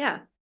 yeah.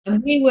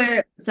 And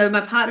so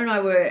my partner and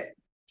I were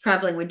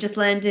traveling. We just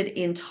landed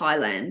in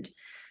Thailand.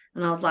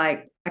 And I was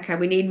like, okay,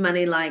 we need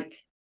money. Like,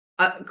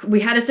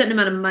 we had a certain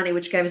amount of money,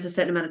 which gave us a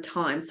certain amount of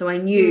time. So I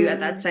knew at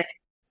that stage,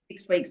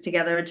 6 weeks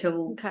together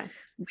until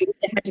we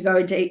had to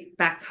go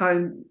back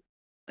home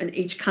in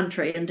each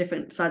country in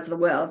different sides of the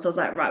world. So I was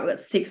like, right, we've got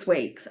 6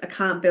 weeks. I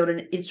can't build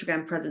an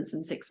Instagram presence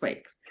in 6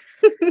 weeks.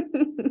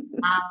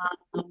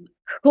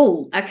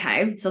 Cool.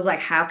 Okay. So I was like,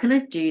 how can I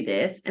do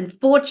this? And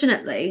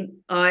fortunately,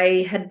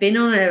 I had been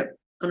on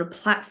a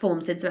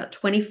platform since about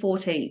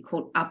 2014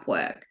 called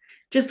Upwork.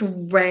 Just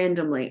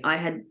randomly, I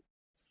had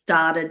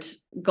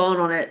gone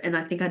on it, and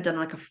I think I'd done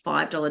like a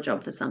 $5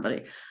 job for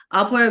somebody.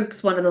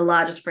 Upwork's one of the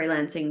largest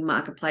freelancing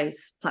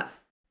marketplace platforms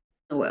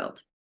in the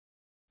world.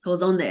 So I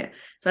was on there.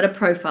 So I had a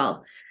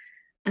profile,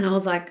 and I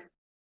was like,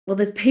 well,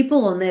 there's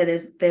people on there.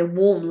 They're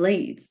warm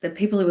leads. They're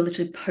people who are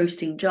literally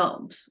posting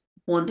jobs,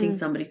 wanting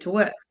somebody to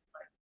work.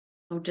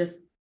 I'll just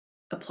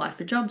apply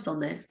for jobs on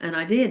there. And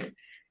I did.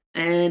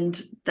 And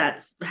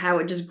that's how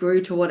it just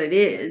grew to what it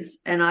is.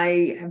 And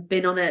I have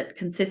been on it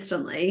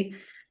consistently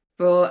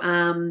for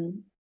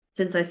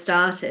since I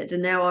started.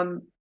 And now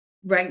I'm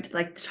ranked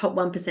like the top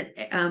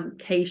 1%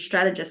 key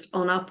strategist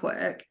on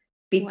Upwork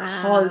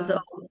because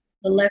of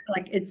the level.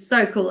 Like, it's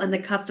so cool. And the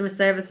customer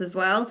service as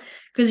well,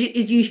 because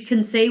you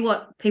can see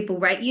what people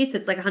rate you. So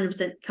it's like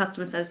 100%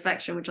 customer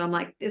satisfaction, which I'm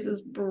like, this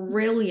is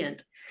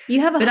brilliant.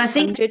 You have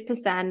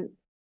 100%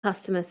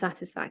 customer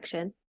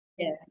satisfaction.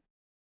 Yeah.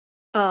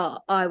 Oh,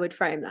 I would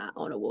frame that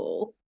on a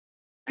wall.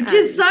 Which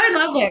is so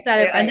lovely.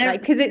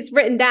 Because it's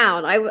written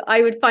down.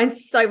 I would find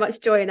so much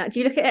joy in that. Do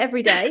you look at it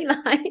every day?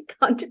 Like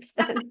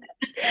 100%.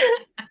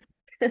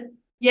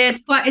 Yeah,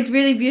 it's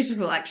really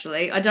beautiful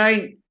actually. I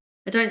don't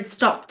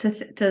stop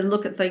to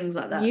look at things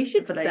like that. You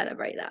should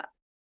celebrate that.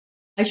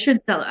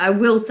 I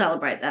will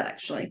celebrate that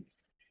actually.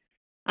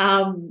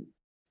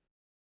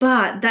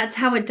 But that's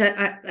how I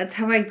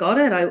got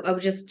it. I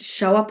would just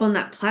show up on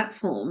that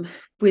platform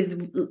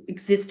with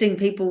existing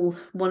people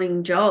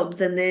wanting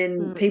jobs, and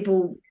then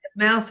people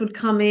mouth would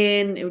come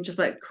in. It would just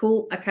be like,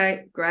 cool,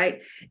 okay,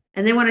 great.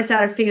 And then when I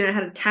started figuring out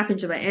how to tap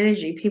into my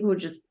energy, people would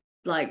just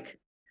like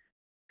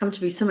come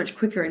to me so much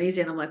quicker and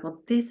easier. And I'm like,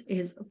 well, this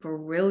is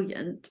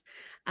brilliant.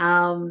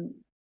 And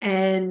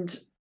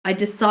I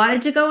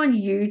decided to go on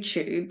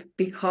YouTube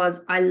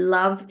because I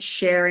love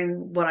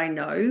sharing what I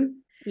know.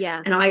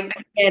 Yeah. And I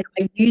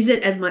use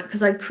it as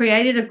because I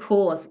created a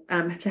course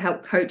to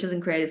help coaches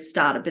and creatives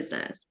start a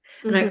business.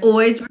 And I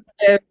always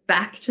refer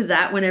back to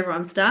that whenever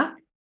I'm stuck,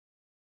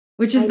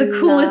 which is the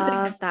coolest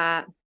thing.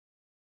 That.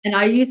 And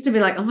I used to be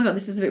like, oh my God,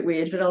 this is a bit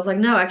weird. But I was like,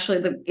 no,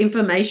 actually the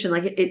information,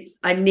 like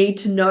I need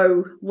to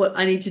know what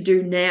I need to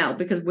do now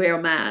because where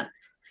I'm at.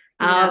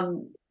 Yeah.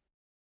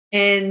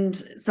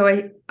 And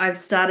so I've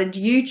started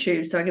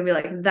YouTube so I can be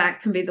like,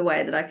 that can be the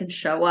way that I can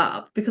show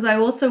up, because I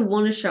also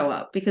want to show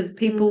up, because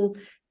people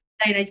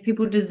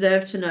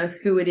deserve to know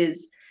who it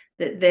is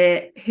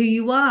that who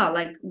you are,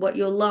 like what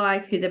you're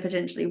like, who they're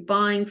potentially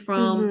buying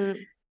from.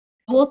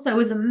 Also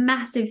is a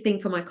massive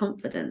thing for my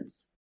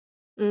confidence.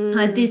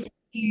 Like, this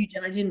huge,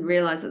 and I didn't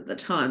realize at the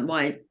time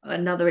why.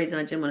 Another reason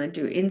I didn't want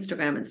to do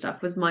Instagram and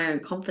stuff was my own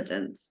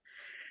confidence.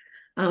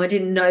 I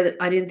didn't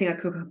think I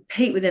could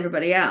compete with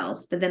everybody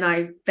else. But then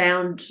I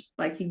found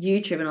like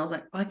YouTube, and I was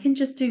like, I can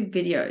just do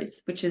videos,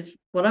 which is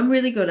what I'm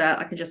really good at.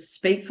 I can just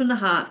speak from the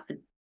heart for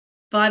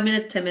 5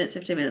 minutes, 10 minutes,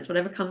 15 minutes,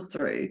 whatever comes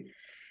through.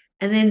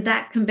 And then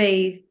that can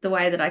be the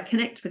way that I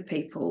connect with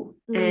people.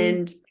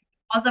 And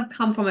because I've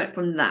come from it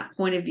from that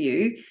point of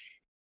view,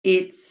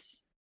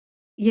 it's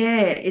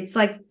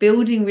like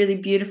building really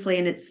beautifully,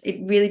 and it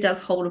really does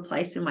hold a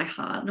place in my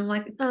heart. And I'm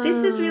like,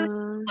 this is really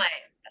nice.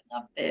 I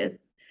love this.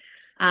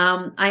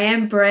 I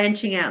am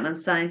branching out and I'm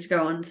starting to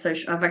go on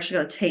social. I've actually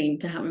got a team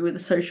to help me with the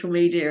social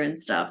media and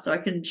stuff, so I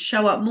can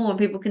show up more and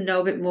people can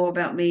know a bit more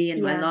about me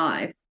and my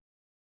life.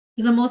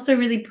 Because I'm also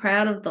really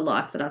proud of the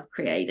life that I've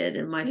created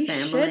and my You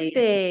should family.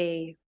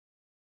 be.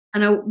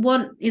 And I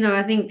want,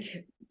 I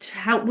think to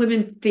help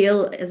women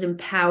feel as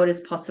empowered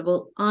as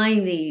possible, I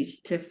need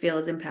to feel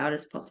as empowered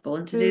as possible.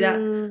 And to do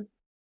that,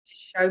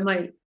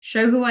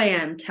 show who I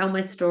am, tell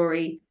my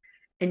story,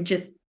 and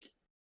just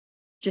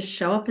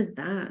show up as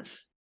that.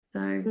 So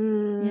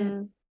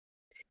yeah.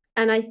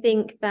 And I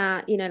think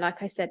that,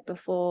 like I said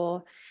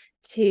before,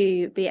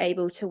 to be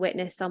able to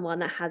witness someone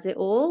that has it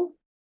all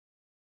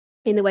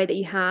in the way that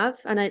you have,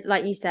 and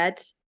like you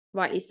said,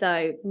 rightly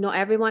so, not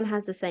everyone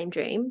has the same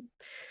dream,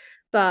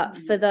 but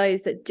for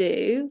those that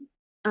do,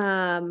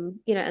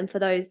 and for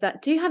those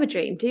that do have a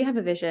dream, do have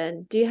a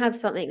vision, do have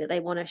something that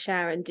they want to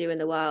share and do in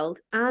the world,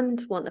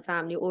 and want the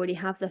family, already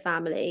have the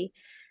family,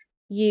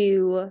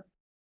 you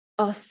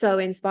are so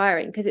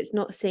inspiring because it's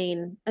not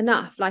seen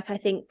enough. Like, I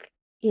think,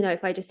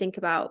 if I just think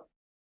about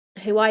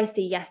who I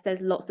see, yes, there's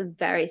lots of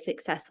very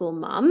successful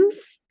mums,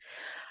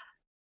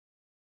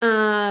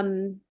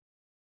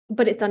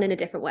 but it's done in a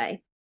different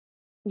way,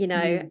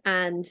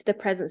 and the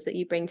presence that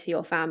you bring to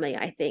your family,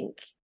 I think,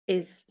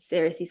 is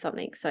seriously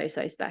something so,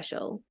 so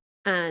special,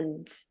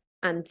 and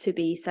to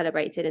be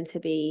celebrated and to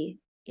be,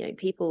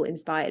 people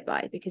inspired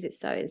by, because it's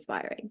so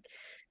inspiring.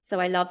 So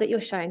I love that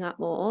you're showing up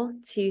more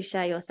to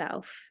share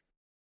yourself.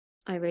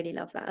 I really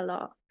love that a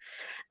lot.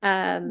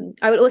 I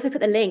will also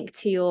put the link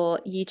to your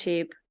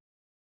YouTube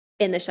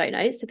in the show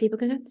notes so people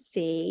can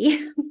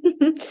see.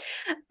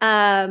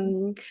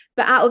 But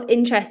out of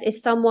interest, if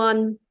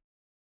someone,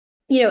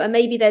 and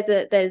maybe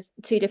there's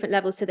two different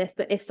levels to this,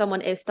 but if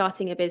someone is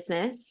starting a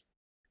business,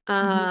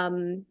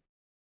 let's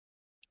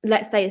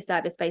say a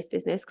service-based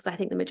business, because I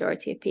think the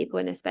majority of people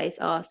in this space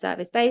are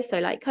service-based, so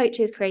like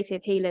coaches,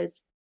 creative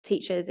healers,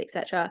 teachers,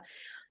 etc.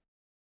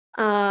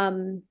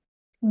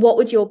 What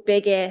would your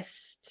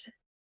biggest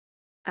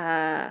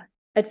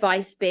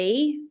advice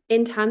be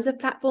in terms of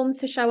platforms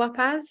to show up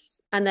as?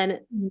 And then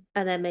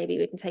maybe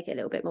we can take it a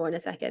little bit more in a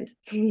second.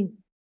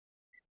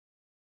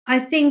 I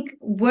think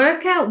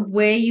work out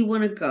where you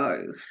want to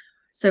go.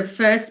 So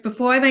first,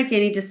 before I make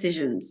any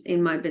decisions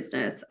in my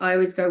business, I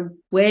always go,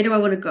 where do I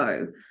want to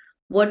go?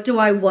 What do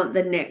I want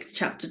the next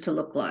chapter to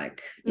look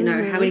like? How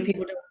many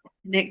people do I want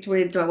to connect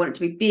with? Do I want it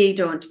to be big?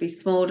 Do I want it to be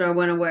small? Do I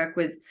want to work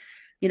with,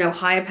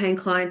 higher paying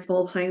clients,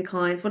 small paying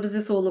clients? What does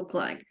this all look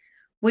like?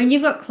 When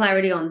you've got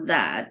clarity on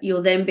that,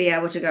 you'll then be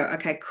able to go,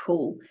 okay,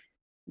 cool.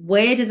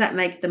 Where does that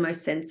make the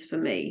most sense for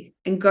me?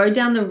 And go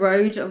down the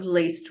road of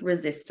least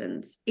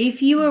resistance.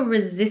 If you are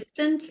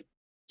resistant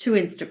to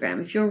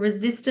Instagram, if you're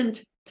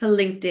resistant to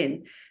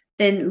LinkedIn,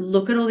 then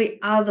look at all the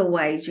other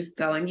ways you can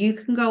go. And you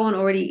can go on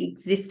already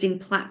existing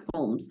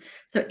platforms.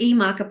 So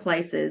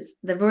e-marketplaces,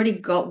 they've already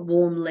got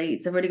warm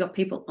leads. They've already got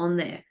people on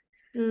there.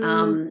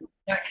 You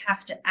don't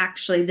have to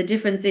actually, the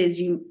difference is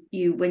you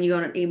when you go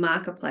on an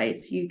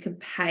e-marketplace, you can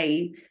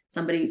pay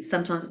somebody,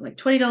 sometimes it's like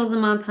 $20 a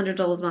month,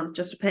 $100 a month,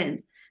 just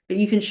depends. But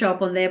you can show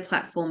up on their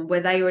platform where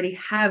they already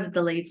have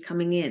the leads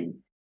coming in.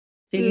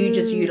 So you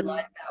just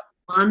utilize that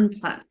one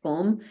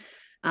platform.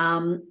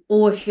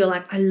 Or if you're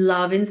like, I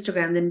love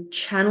Instagram, then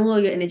channel all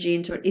your energy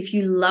into it. If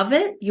you love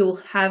it, you'll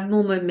have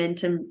more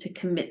momentum to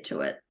commit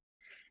to it.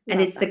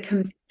 And it's the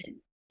commitment.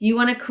 You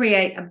want to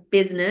create a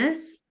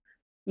business,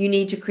 you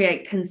need to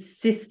create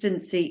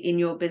consistency in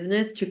your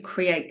business to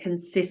create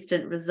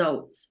consistent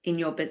results in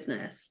your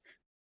business.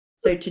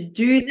 So to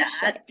do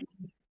that,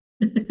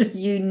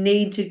 you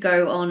need to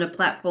go on a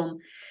platform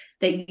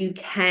that you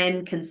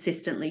can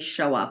consistently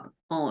show up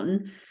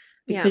on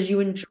because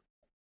you enjoy.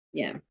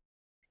 Yeah.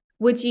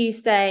 Would you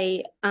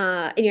say,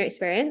 in your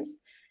experience,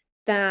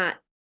 that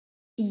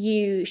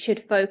you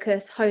should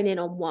hone in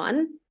on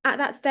one at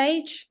that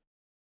stage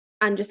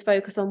and just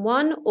focus on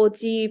one? Or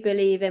do you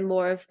believe in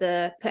more of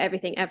the put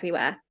everything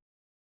everywhere?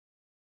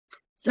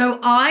 So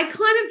I've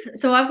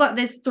got,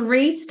 there's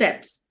 3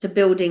 steps to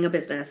building a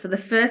business. So the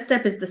first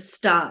step is the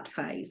start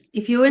phase.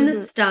 If you're in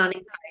the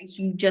starting phase,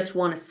 you just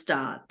want to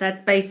start.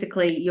 That's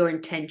basically your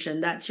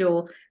intention. That's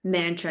your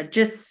mantra.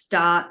 Just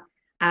start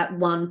at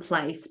one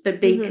place,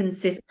 but be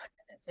consistent.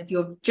 So if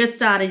you've just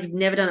started, you've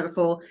never done it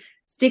before,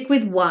 stick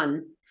with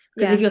one.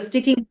 Because if you're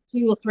sticking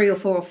 2 or 3 or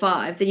 4 or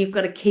 5, then you've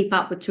got to keep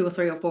up with 2 or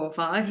 3 or 4 or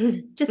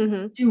 5. Just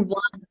do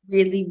one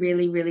really,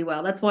 really, really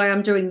well. That's why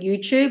I'm doing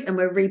YouTube and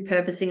we're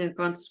repurposing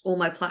across all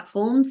my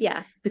platforms.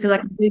 Yeah. Because I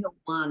can do the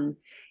one.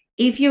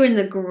 If you're in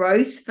the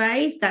growth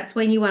phase, that's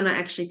when you want to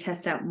actually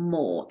test out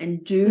more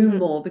and do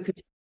more because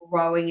you're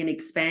growing and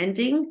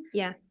expanding.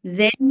 Yeah.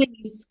 Then when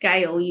you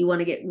scale, you want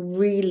to get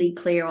really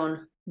clear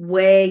on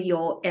where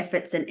your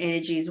efforts and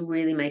energy is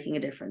really making a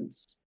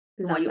difference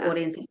and what your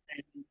audience is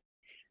saying.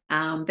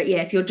 But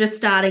yeah, if you're just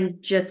starting,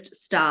 just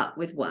start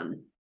with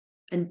one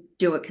and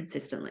do it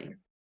consistently.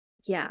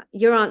 Yeah,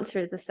 your answer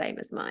is the same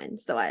as mine.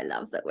 So I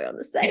love that we're on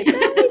the same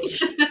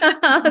page.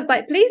 I was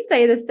like, please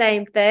say the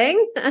same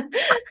thing.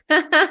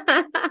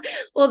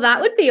 Well,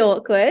 that would be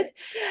awkward.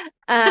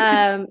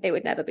 It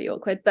would never be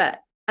awkward, but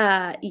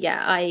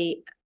Yeah,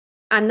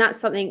 and that's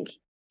something,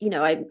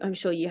 I'm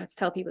sure you have to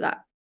tell people that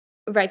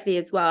regularly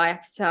as well. I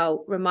have to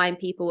remind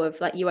people of,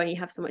 like, you only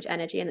have so much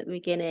energy, and at the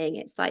beginning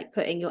it's like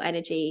putting your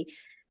energy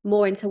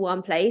more into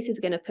one place is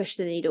going to push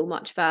the needle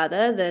much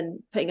further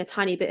than putting a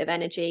tiny bit of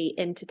energy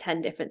into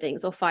 10 different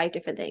things or 5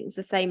 different things.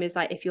 The same as,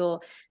 like, if you're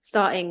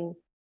starting,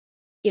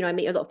 I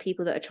meet a lot of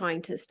people that are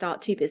trying to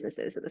start 2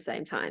 businesses at the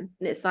same time,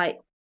 and it's like,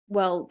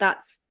 well,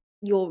 that's,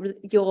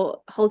 you're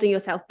holding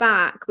yourself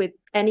back with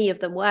any of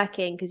them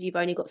working because you've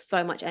only got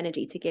so much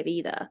energy to give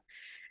either.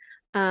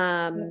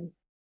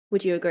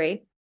 Would you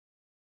agree?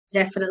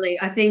 Definitely.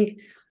 I think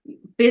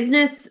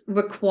business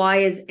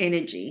requires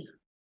energy.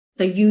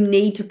 So you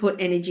need to put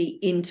energy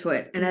into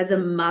it. And as a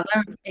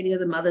mother, if any of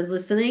the mothers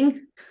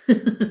listening,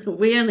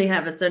 we only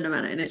have a certain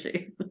amount of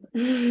energy.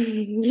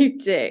 You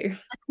do.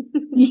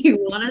 You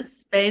want to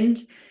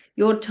spend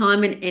your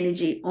time and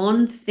energy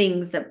on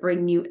things that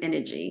bring you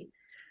energy.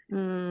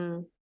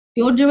 Mm,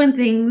 You're doing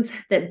things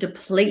that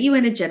deplete you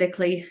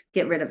energetically,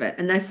 get rid of it.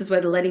 And this is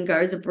where the letting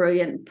go is a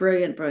brilliant,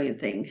 brilliant,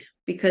 brilliant thing,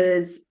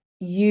 because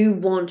you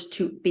want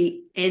to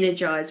be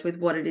energized with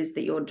what it is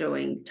that you're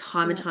doing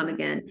time and love time that.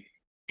 again.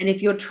 And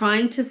if you're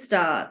trying to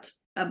start,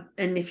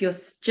 and if you're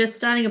just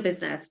starting a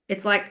business,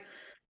 it's like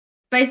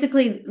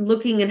basically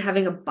looking and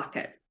having a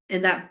bucket.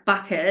 And that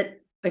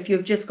bucket, if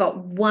you've just got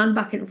one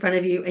bucket in front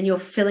of you and you're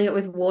filling it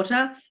with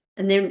water,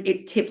 and then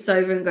it tips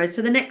over and goes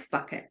to the next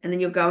bucket, and then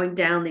you're going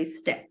down these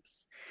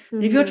steps.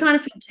 But if you're Mm-hmm. trying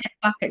to fill 10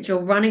 buckets,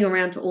 you're running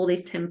around to all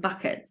these 10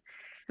 buckets.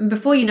 And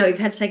before you know, you've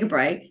had to take a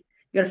break.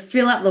 You got to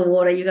fill up the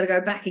water. You got to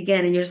go back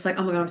again. And you're just like,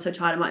 oh my God, I'm so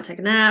tired. I might take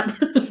a nap.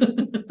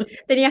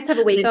 Then you have to have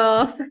a week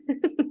off.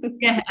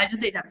 Yeah, I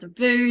just need to have some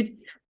food.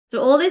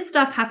 So all this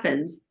stuff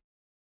happens.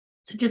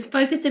 So just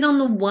focus in on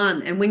the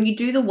one. And when you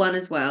do the one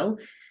as well,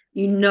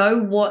 you know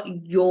what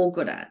you're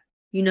good at.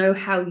 You know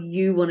how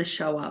you want to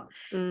show up.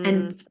 Mm,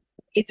 And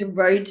in the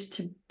road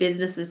to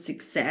business's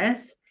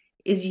success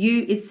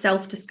is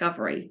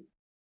self-discovery,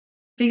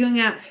 figuring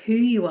out who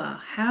you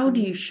are. How do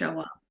you mm. show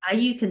up? Are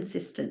you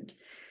consistent?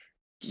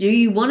 Do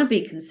you want to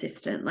be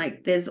consistent?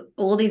 Like, there's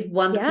all these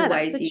wonderful Yeah,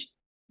 that's ways a you,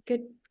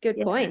 good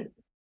yeah. point.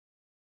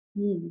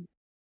 Mm.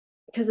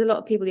 Because a lot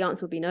of people, the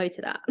answer would be no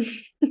to that.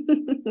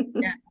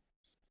 Yeah.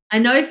 I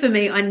know for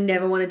me, I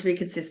never wanted to be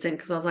consistent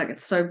because I was like,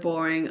 it's so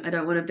boring. I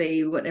don't want to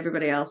be what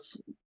everybody else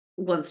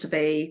wants to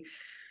be.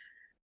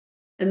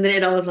 And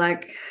then I was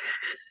like,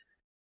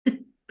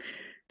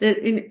 that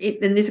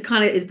and this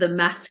kind of is the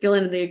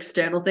masculine and the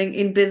external thing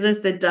in business.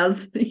 That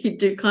does you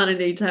do kind of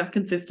need to have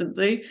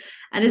consistency,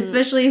 and Mm,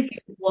 especially if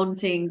you're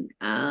wanting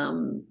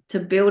to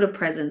build a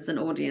presence and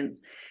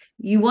audience,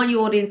 you want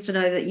your audience to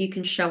know that you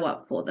can show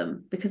up for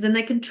them, because then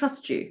they can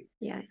trust you.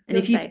 yeah, And feel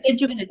if you've safe.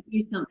 said you're going to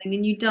do something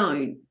and you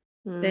don't,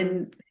 Mm, then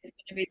there's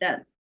going to be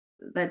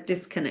that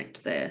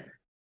disconnect there.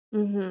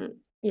 hmm.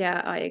 Yeah,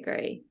 I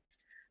agree.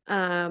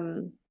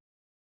 Um,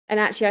 and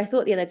actually, I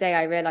thought the other day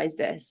I realized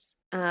this,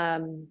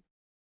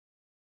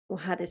 or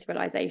had this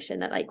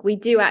realization that, like, we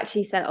do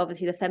actually say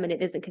obviously the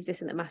feminine isn't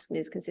consistent, the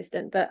masculine is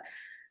consistent, but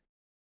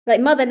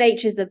like Mother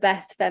Nature's the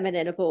best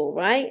feminine of all,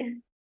 right?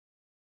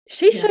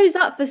 She Yeah. shows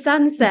up for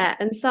sunset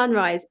and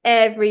sunrise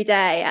every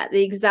day at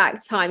the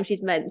exact time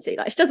she's meant to.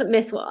 Like, she doesn't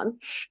miss one.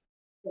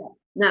 Yeah.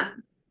 Nah,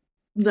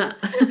 nah.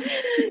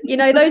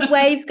 Those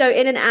waves go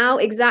in and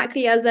out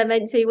exactly as they're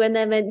meant to when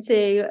they're meant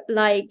to.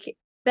 Like,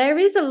 there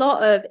is a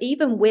lot of,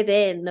 even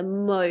within the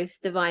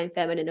most divine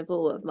feminine of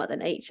all of Mother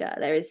Nature,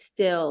 there is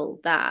still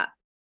that.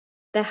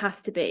 There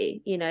has to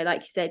be,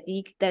 like you said,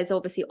 there's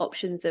obviously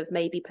options of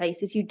maybe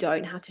places you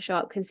don't have to show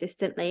up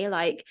consistently.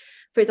 Like,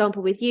 for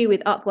example, with you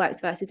with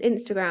Upworks versus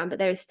Instagram, but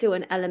there is still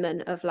an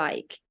element of,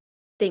 like,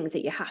 things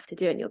that you have to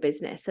do in your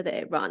business so that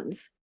it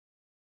runs.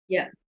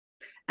 Yeah.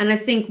 And I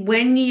think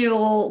when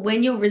you're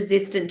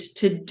resistant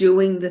to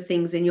doing the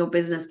things in your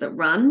business that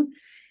run,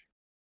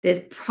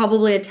 there's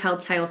probably a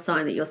telltale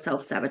sign that you're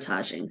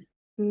self-sabotaging.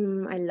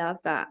 I love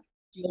that.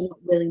 You're not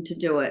willing to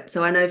do it.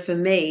 So I know for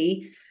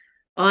me,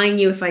 I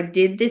knew if I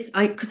did this,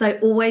 because I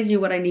always knew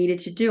what I needed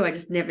to do. I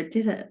just never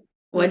did it.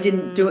 Or I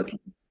didn't do Mm, it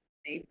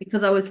consistently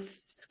because I was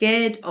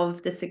scared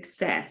of the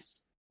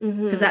success, because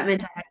mm-hmm. that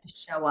meant I had to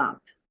show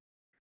up.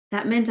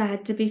 That meant I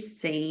had to be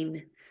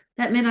seen.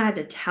 That meant I had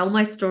to tell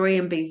my story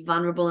and be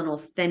vulnerable and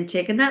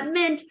authentic. And that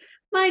meant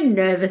my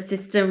nervous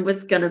system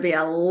was going to be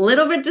a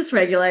little bit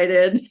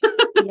dysregulated.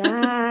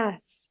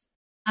 Yes.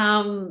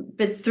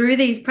 But through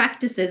these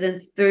practices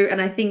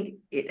and I think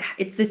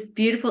it's this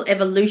beautiful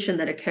evolution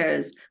that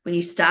occurs when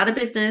you start a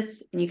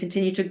business and you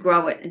continue to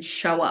grow it and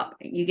show up.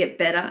 You get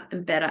better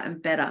and better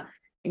and better.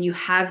 And you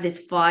have this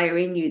fire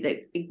in you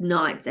that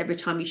ignites every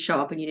time you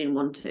show up and you didn't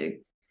want to.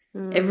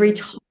 Every Mm,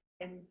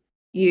 time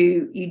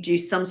you do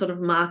some sort of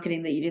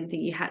marketing that you didn't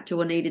think you had to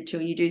or needed to,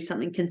 and you do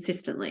something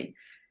consistently,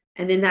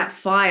 and then that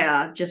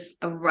fire just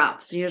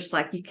erupts and you're just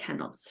like, you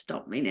cannot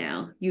stop me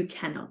now, you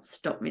cannot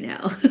stop me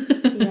now.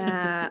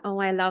 yeah. Oh,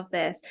 I love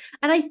this.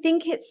 And I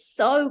think it's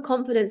so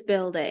confidence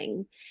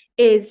building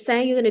is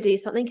saying you're going to do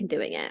something and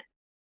doing it.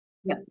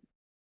 Yeah.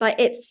 Like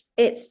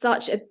it's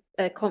such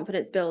a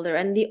confidence builder.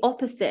 And the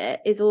opposite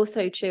is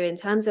also true in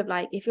terms of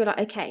like, if you're like,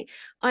 okay,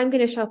 I'm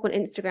going to show up on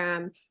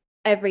Instagram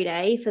every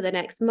day for the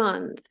next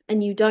month,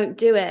 and you don't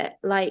do it,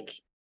 like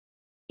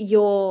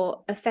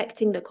you're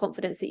affecting the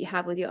confidence that you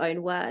have with your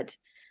own word.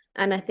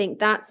 And I think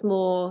that's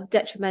more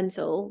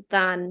detrimental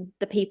than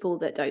the people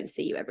that don't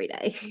see you every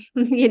day.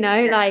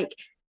 Yes. Like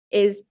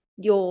is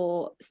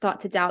your start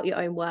to doubt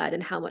your own word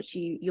and how much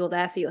you're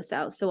there for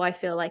yourself. So I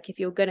feel like if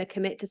you're going to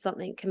committing to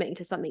something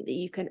that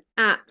you can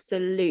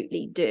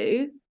absolutely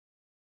do,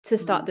 to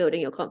start Mm.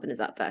 building your confidence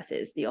up,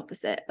 versus the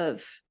opposite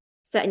of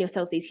setting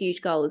yourself these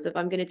huge goals of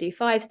I'm going to do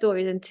 5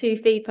 stories and 2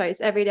 feed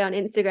posts every day on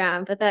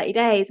Instagram for 30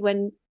 days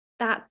when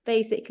that's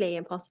basically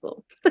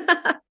impossible.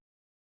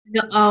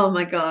 No, oh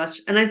my gosh.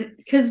 And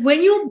because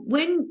when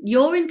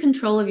you're in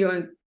control of your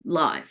own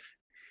life,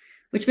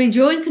 which means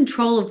you're in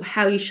control of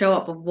how you show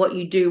up, of what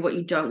you do, what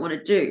you don't want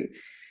to do.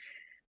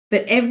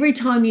 But every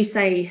time you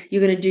say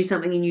you're going to do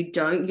something and you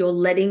don't, you're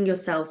letting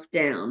yourself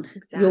down.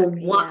 Exactly, You're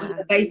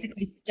yeah.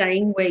 basically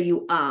staying where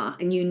you are,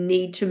 and you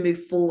need to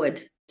move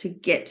forward to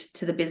get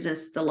to the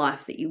business, the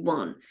life that you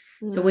want.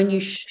 So when you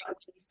Mm,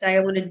 say, I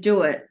want to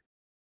do it,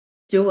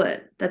 do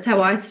it. That's how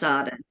yeah. I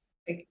started,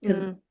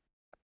 because Mm,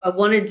 I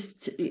wanted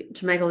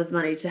to make all this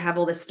money, to have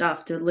all this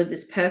stuff, to live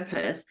this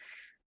purpose.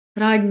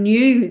 But I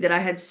knew that I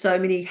had so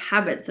many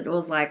habits that it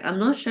was like, I'm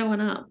not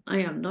showing up. I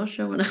am not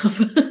showing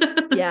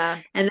up. yeah.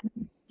 And then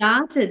I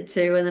started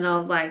to, and then I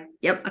was like,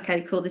 yep,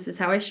 okay, cool. This is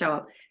how I show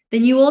up.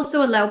 Then you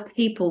also allow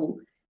people,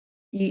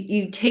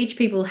 you teach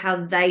people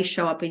how they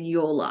show up in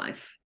your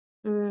life.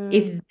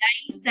 If Mm,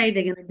 they say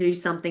they're going to do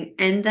something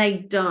and they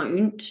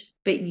don't,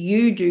 but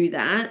you do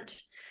that,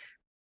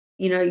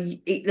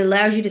 it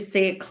allows you to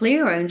see it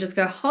clearer and just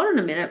go, hold on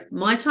a minute,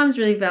 my time's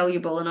really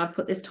valuable and I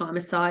put this time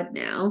aside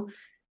now.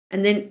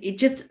 And then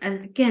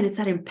and again, it's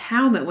that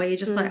empowerment where you're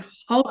just like, mm,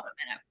 hold on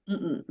a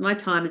minute, my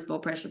time is more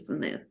precious than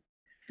this.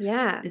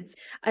 yeah. It's,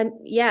 And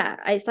yeah,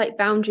 it's like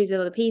boundaries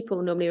with other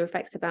people normally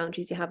reflects the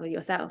boundaries you have with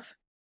yourself.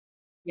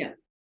 yeah,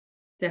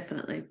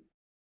 definitely.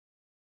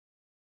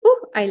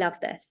 Ooh, I love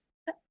this.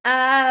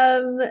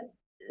 Um,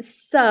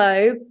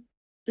 so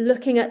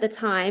looking at the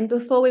time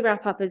before we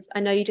wrap up, as I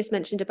know you just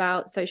mentioned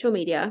about social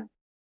media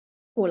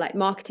or like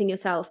marketing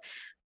yourself,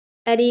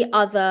 any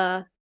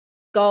other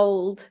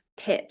gold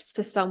tips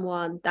for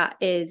someone that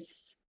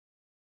is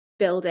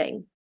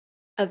building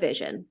a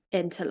vision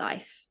into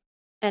life?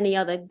 Any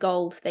other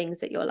gold things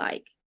that you're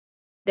like,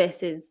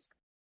 this is,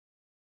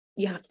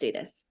 you have to do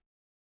this?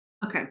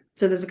 Okay,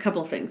 so there's a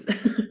couple of things.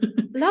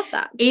 Love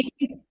that. if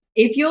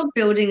if you're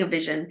building a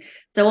vision,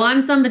 so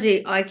I'm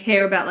somebody, I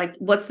care about like,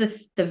 what's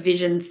the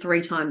vision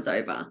 3 times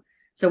over.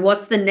 So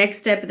what's the next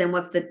step, and then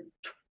what's the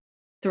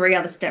 3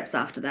 other steps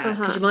after that? Because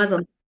you Uh-huh. might as well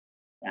do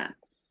that.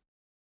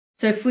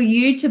 So for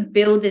you to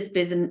build this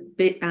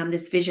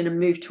this vision and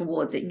move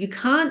towards it, you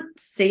can't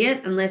see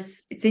it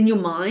unless it's in your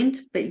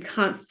mind, but you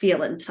can't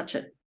feel it and touch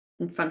it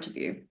in front of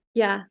you.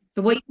 Yeah.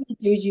 So what you want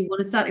to do is you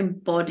want to start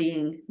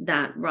embodying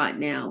that right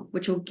now,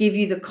 which will give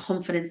you the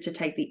confidence to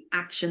take the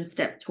action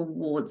step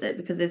towards it.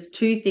 Because there's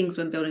 2 things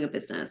when building a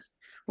business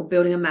or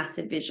building a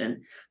massive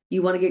vision.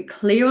 You want to get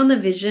clear on the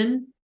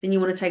vision, then you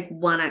want to take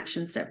one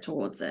action step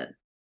towards it.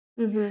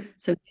 Mm-hmm.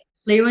 So get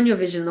clear on your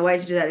vision. The way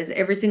to do that is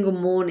every single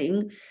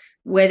morning,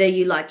 whether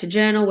you like to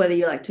journal, whether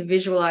you like to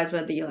visualize,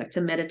 whether you like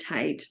to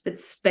meditate, but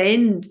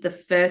spend the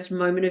first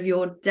moment of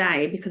your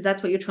day, because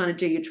that's what you're trying to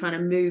do. You're trying to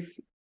move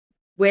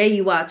where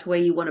you are to where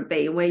you want to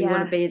be. And where you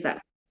want to Yeah. be is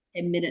that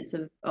 10 minutes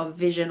of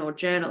vision or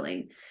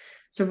journaling.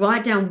 So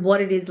write down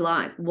what it is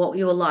like, what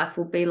your life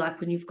will be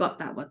like when you've got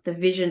that, what the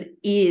vision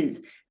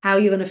is, how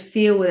you're going to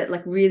feel with it,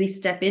 like really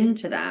step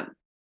into that.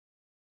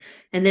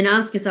 And then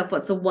ask yourself,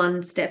 what's the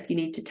one step you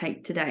need to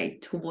take today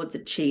towards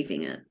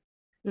achieving it?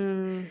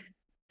 Mm,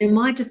 It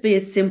might just be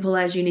as simple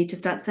as you need to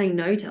start saying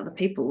no to other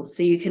people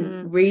so you can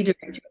mm,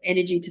 redirect your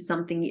energy to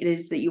something it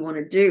is that you want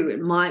to do.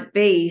 It might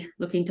be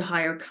looking to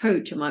hire a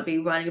coach. It might be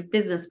writing a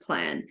business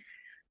plan.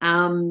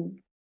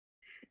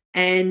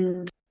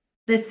 And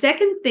the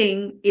second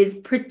thing is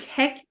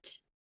protect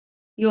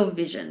your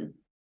vision.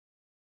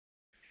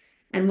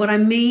 And what I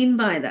mean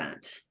by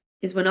that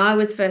is, when I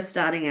was first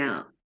starting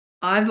out,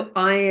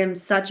 I am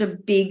such a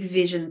big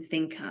vision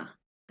thinker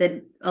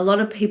that a lot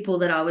of people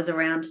that I was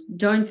around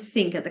don't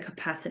think at the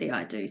capacity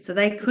I do. So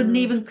they couldn't mm,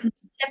 even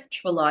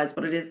conceptualize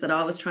what it is that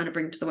I was trying to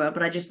bring to the world,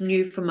 but I just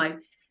knew from my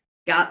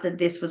gut that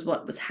this was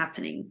what was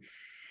happening.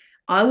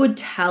 I would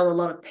tell a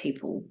lot of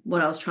people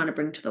what I was trying to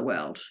bring to the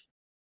world,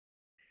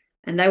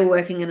 and they were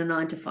working in a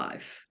 9 to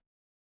 5.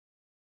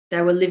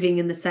 They were living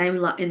in the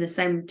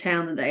same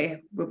town that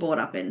they were brought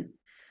up in.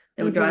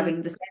 They were mm-hmm.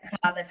 driving the same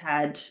car they've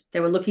had. They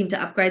were looking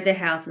to upgrade their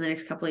house in the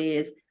next couple of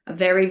years. A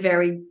very,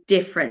 very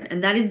different,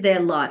 and that is their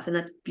life, and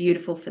that's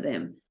beautiful for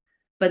them.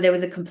 But there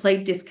was a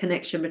complete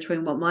disconnection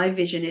between what my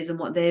vision is and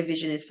what their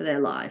vision is for their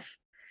life.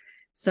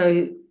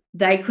 So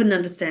they couldn't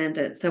understand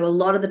it. So a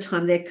lot of the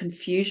time, their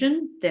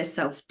confusion, their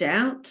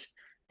self-doubt,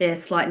 their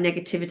slight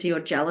negativity or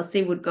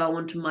jealousy would go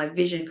onto my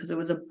vision, because it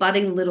was a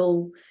budding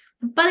little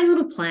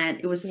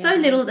plant. It was so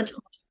Yeah. little at the time.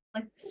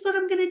 like, this is what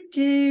I'm going to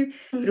do.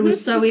 But it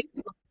was so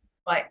influenced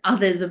by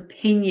others'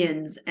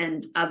 opinions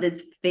and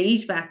others'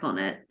 feedback on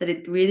it that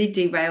it really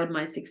derailed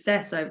my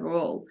success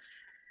overall.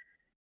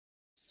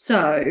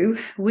 So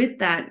with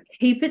that,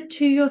 keep it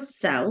to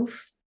yourself,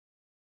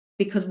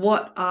 because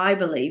what I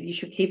believe, you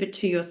should keep it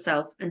to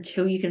yourself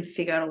until you can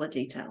figure out all the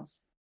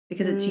details,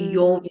 because it's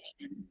your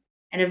vision.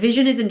 And a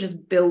vision isn't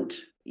just built,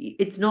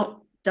 it's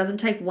not, doesn't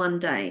take one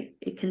day.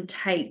 It can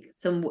take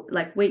some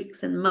like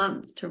weeks and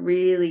months to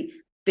really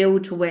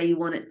build to where you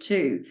want it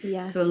to.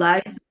 Yeah. So allow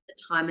yourself the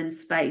time and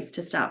space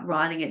to start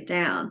writing it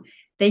down.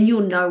 Then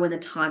you'll know when the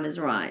time is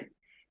right.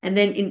 And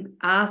then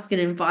ask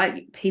and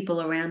invite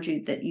people around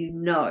you that you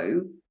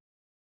know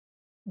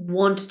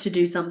want to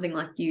do something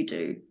like you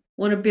do,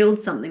 want to build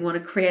something,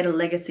 want to create a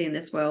legacy in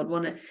this world,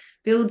 want to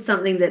build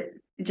something that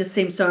just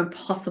seems so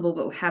impossible,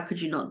 but how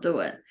could you not do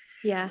it?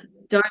 Yeah.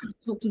 Don't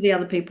talk to the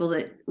other people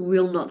that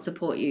will not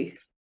support you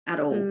at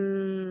all.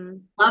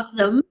 Love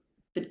them,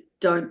 but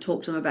don't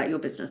talk to them about your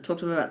business. Talk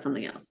to them about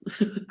something else.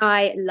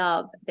 I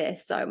love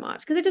this so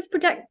much because they're just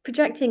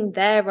projecting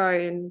their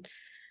own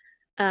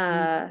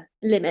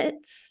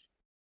limits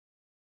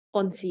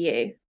onto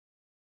you.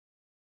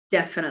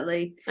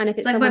 Definitely. And if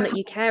it's like someone that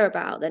you care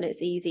about, then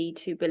it's easy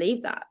to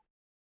believe that.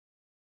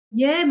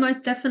 Yeah,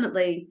 most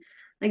definitely.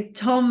 Like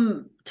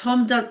Tom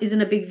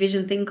isn't a big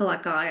vision thinker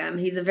like I am.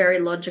 He's a very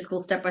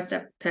logical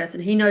step-by-step person.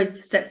 He knows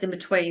the steps in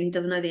between. He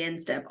doesn't know the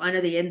end step. I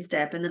know the end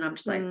step, and then I'm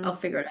just like, I'll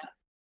figure it out.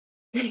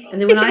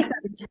 And then when I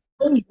started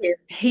telling him,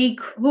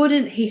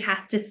 he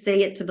has to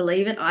see it to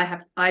believe it.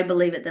 I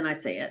believe it, then I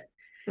see it.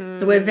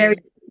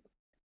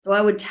 So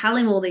I would tell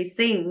him all these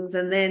things,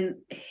 and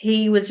then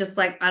he was just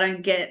like, I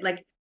don't get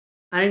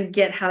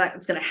how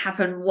that's going to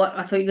happen. What,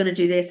 I thought you were going to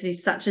do this. And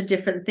he's such a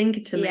different thinker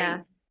to me.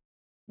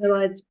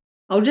 Realized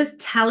I'll just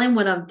tell him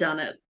when I've done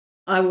it.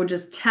 I will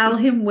just tell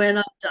him when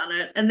I've done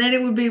it, and then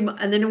it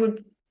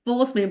would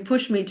force me and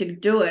push me to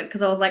do it,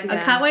 because I was like,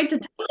 I can't wait to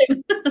tell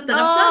him that I've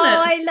done it.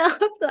 I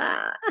love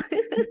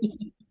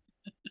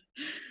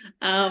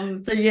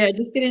that. So yeah,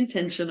 just get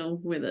intentional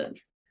with it.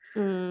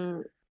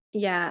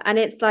 Yeah, and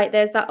it's like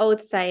there's that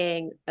old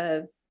saying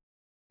of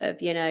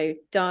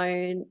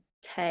don't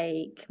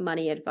take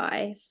money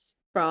advice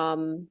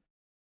from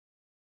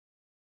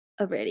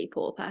a really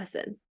poor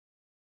person.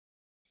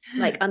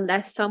 Like,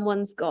 unless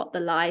someone's got the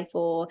life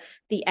or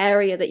the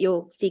area that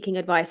you're seeking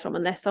advice from,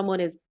 unless someone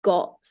has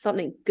got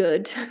something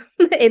good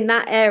in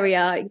that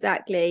area,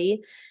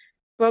 exactly,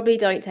 probably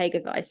don't take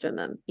advice from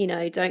them.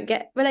 Don't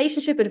get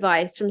relationship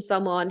advice from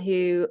someone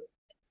who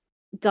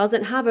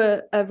doesn't have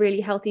a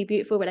really healthy,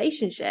 beautiful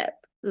relationship.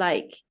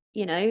 Like,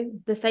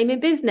 the same in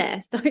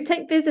business. Don't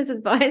take business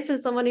advice from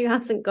someone who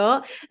hasn't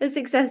got a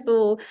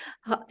successful,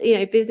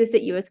 business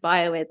that you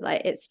aspire with.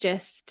 Like, it's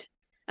just,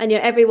 and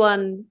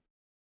everyone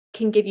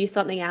can give you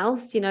something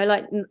else,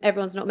 like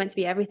everyone's not meant to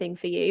be everything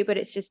for you, but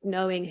it's just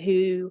knowing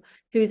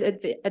whose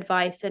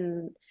advice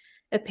and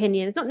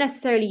opinions, not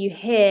necessarily you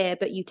hear,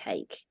 but you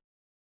take,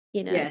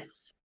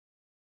 Yes,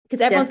 because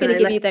everyone's going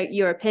to give you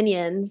your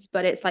opinions,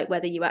 but it's like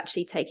whether you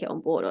actually take it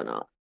on board or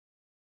not.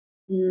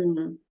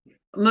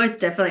 Most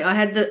definitely. I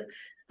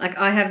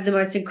have the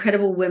most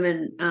incredible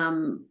women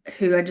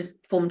who I just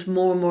formed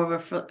more and more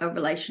of a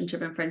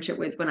relationship and friendship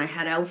with when I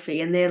had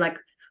Alfie, and they're like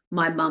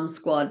my mum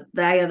squad.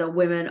 They are the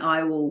women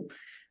I will,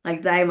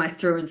 like, they are my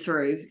through and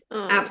through.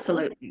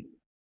 Absolutely.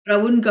 But I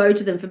wouldn't go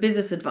to them for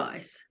business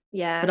advice.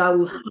 Yeah. But I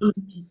will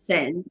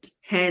 100%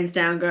 hands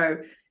down go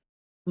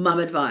mum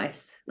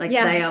advice. Like,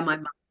 they are my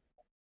mum.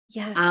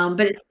 Yeah.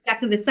 But it's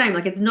exactly the same.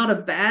 Like, it's not a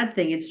bad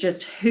thing. It's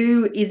just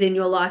who is in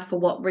your life for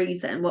what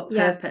reason, what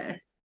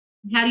purpose.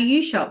 How do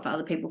you show up for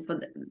other people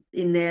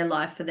in their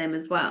life for them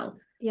as well?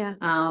 Yeah.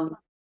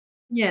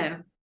 Yeah.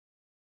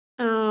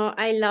 Oh,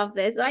 I love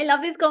this. I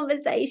love this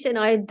conversation.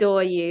 I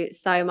adore you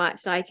so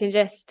much. I can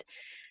just,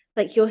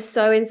 like, you're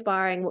so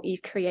inspiring, what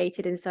you've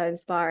created, and so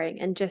inspiring,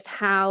 and just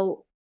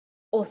how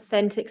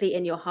authentically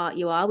in your heart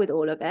you are with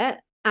all of it,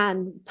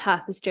 and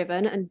purpose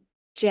driven, and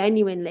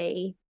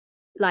genuinely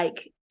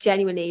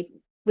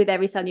with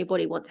every cell in your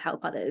body want to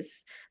help others.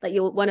 Like,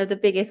 you're one of the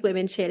biggest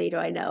women cheerleader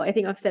I know. I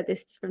think I've said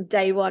this from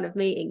day one of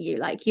meeting you.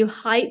 Like, you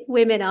hype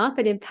women up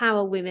and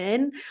empower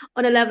women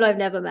on a level I've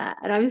never met,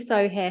 and I'm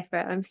so here for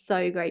it. I'm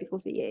so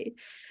grateful for you.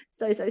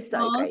 So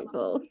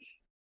grateful.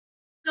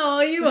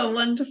 Oh, you are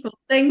wonderful.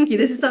 Thank you.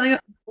 This is something I've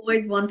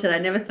always wanted. I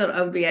never thought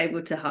I would be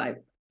able to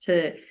hype,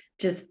 to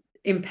just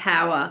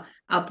empower,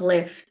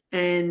 uplift,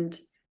 and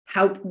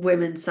help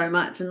women so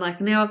much. And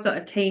like, now I've got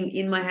a team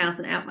in my house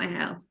and out my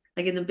house,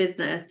 like in the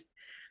business,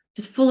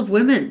 just full of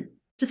women,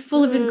 just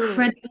full of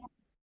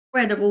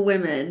incredible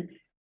women.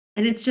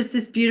 And it's just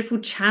this beautiful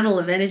channel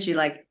of energy.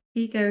 Like,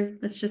 here you go.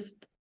 Let's just,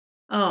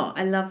 oh,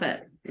 I love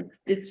it.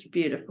 It's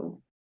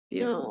beautiful.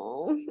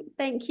 Beautiful. Oh,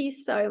 thank you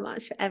so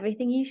much for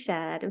everything you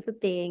shared and for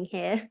being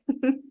here.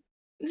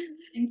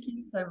 Thank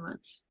you so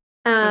much.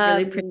 I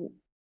really appreciate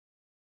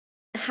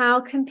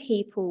how can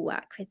people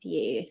work with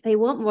you if they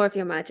want more of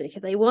your magic,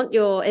 if they want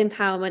your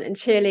empowerment and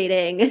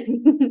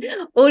cheerleading,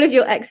 all of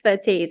your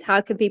expertise?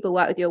 How can people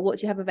work with you? Or what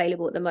do you have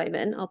available at the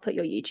moment? I'll put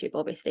your YouTube,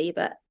 obviously,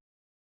 but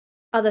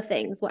other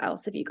things, what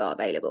else have you got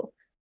available?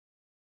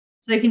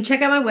 So you can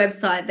check out my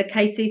website,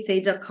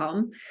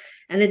 thekcc.com,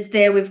 and it's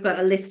there. We've got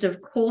a list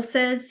of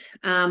courses,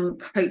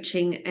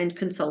 coaching and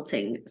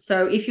consulting.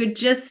 So if you're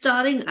just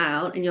starting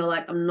out and you're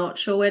like, I'm not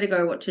sure where to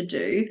go, what to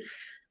do,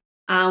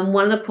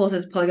 one of the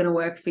courses is probably going to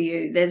work for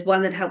you. There's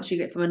one that helps you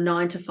get from a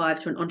 9 to 5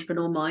 to an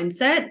entrepreneur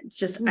mindset. It's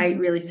just 8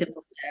 really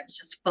simple steps.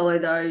 Just follow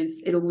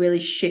those. It'll really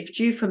shift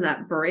you from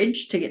that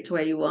bridge to get to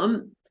where you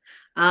want.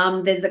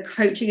 There's the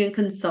coaching and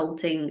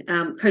consulting,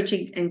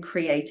 coaching and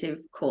creative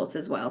course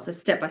as well. So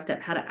step by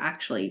step, how to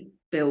actually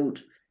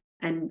build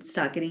and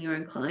start getting your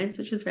own clients,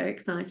 which is very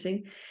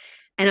exciting.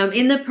 And I'm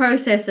in the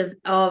process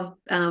of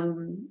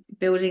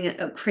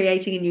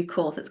creating a new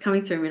course. It's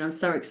coming through me, and I'm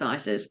so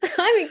excited.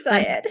 I'm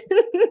excited.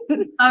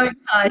 So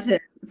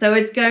excited. So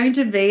it's going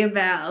to be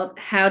about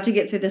how to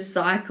get through the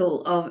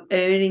cycle of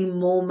earning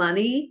more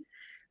money,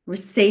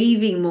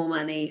 receiving more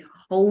money,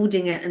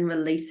 holding it and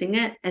releasing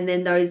it, and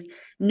then those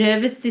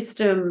nervous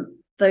system,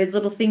 those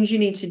little things you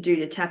need to do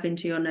to tap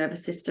into your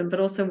nervous system, but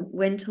also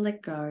when to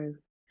let go,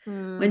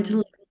 when to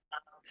let go,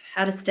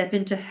 how to step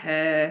into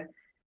her.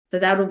 So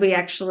that will be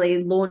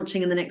actually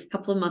launching in the next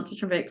couple of months,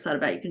 which I'm very excited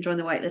about. You can join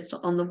the waitlist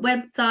on the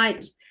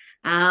website.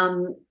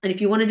 And if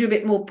you want to do a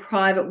bit more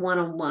private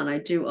one-on-one, I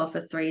do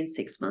offer 3 and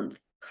 6 month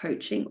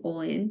coaching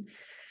all in,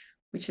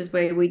 which is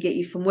where we get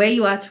you from where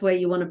you are to where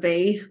you want to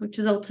be, which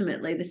is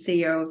ultimately the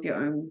CEO of your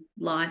own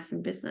life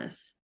and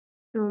business.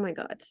 Oh my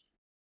God.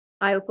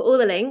 I will put all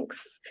the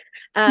links.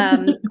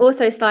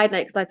 Also, side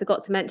note, because I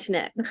forgot to mention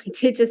it, I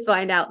did just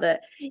find out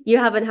that you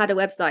haven't had a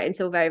website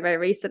until very, very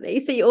recently.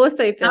 So you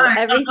also built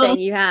everything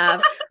you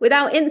have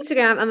without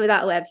Instagram and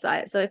without a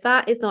website. So if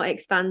that is not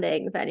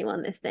expanding for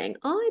anyone listening,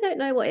 I don't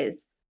know what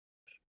is.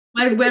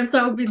 My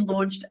website will be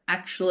launched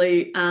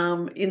actually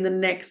in the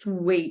next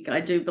week, I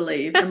do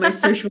believe, and my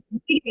social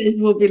medias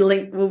will be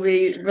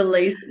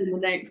released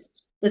in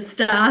the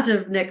start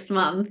of next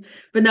month.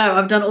 But no,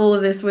 I've done all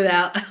of this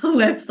without a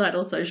website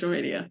or social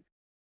media.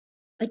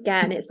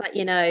 Again, it's like,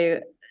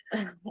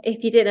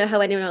 if you didn't know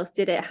how anyone else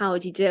did it, how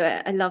would you do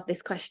it? I love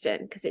this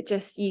question because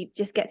you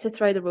just get to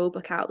throw the rule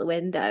book out the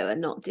window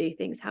and not do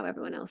things how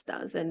everyone else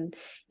does. And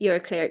you're a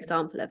clear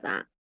example of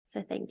that.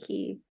 So thank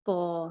you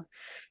for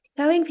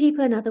showing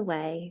people another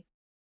way.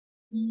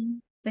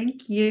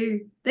 Thank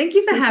you. Thank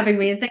you for having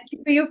me, and thank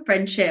you for your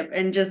friendship,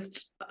 and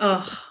just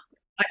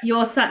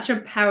you're such a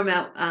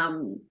paramount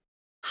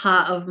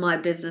part of my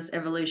business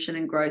evolution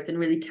and growth, and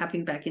really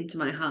tapping back into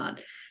my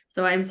heart.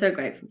 So I am so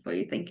grateful for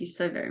you. Thank you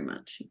so very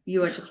much.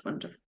 You are just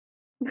wonderful.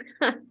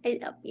 I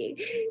love you.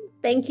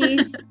 Thank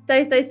you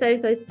so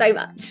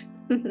much.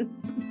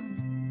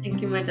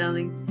 Thank you, my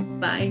darling.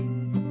 Bye.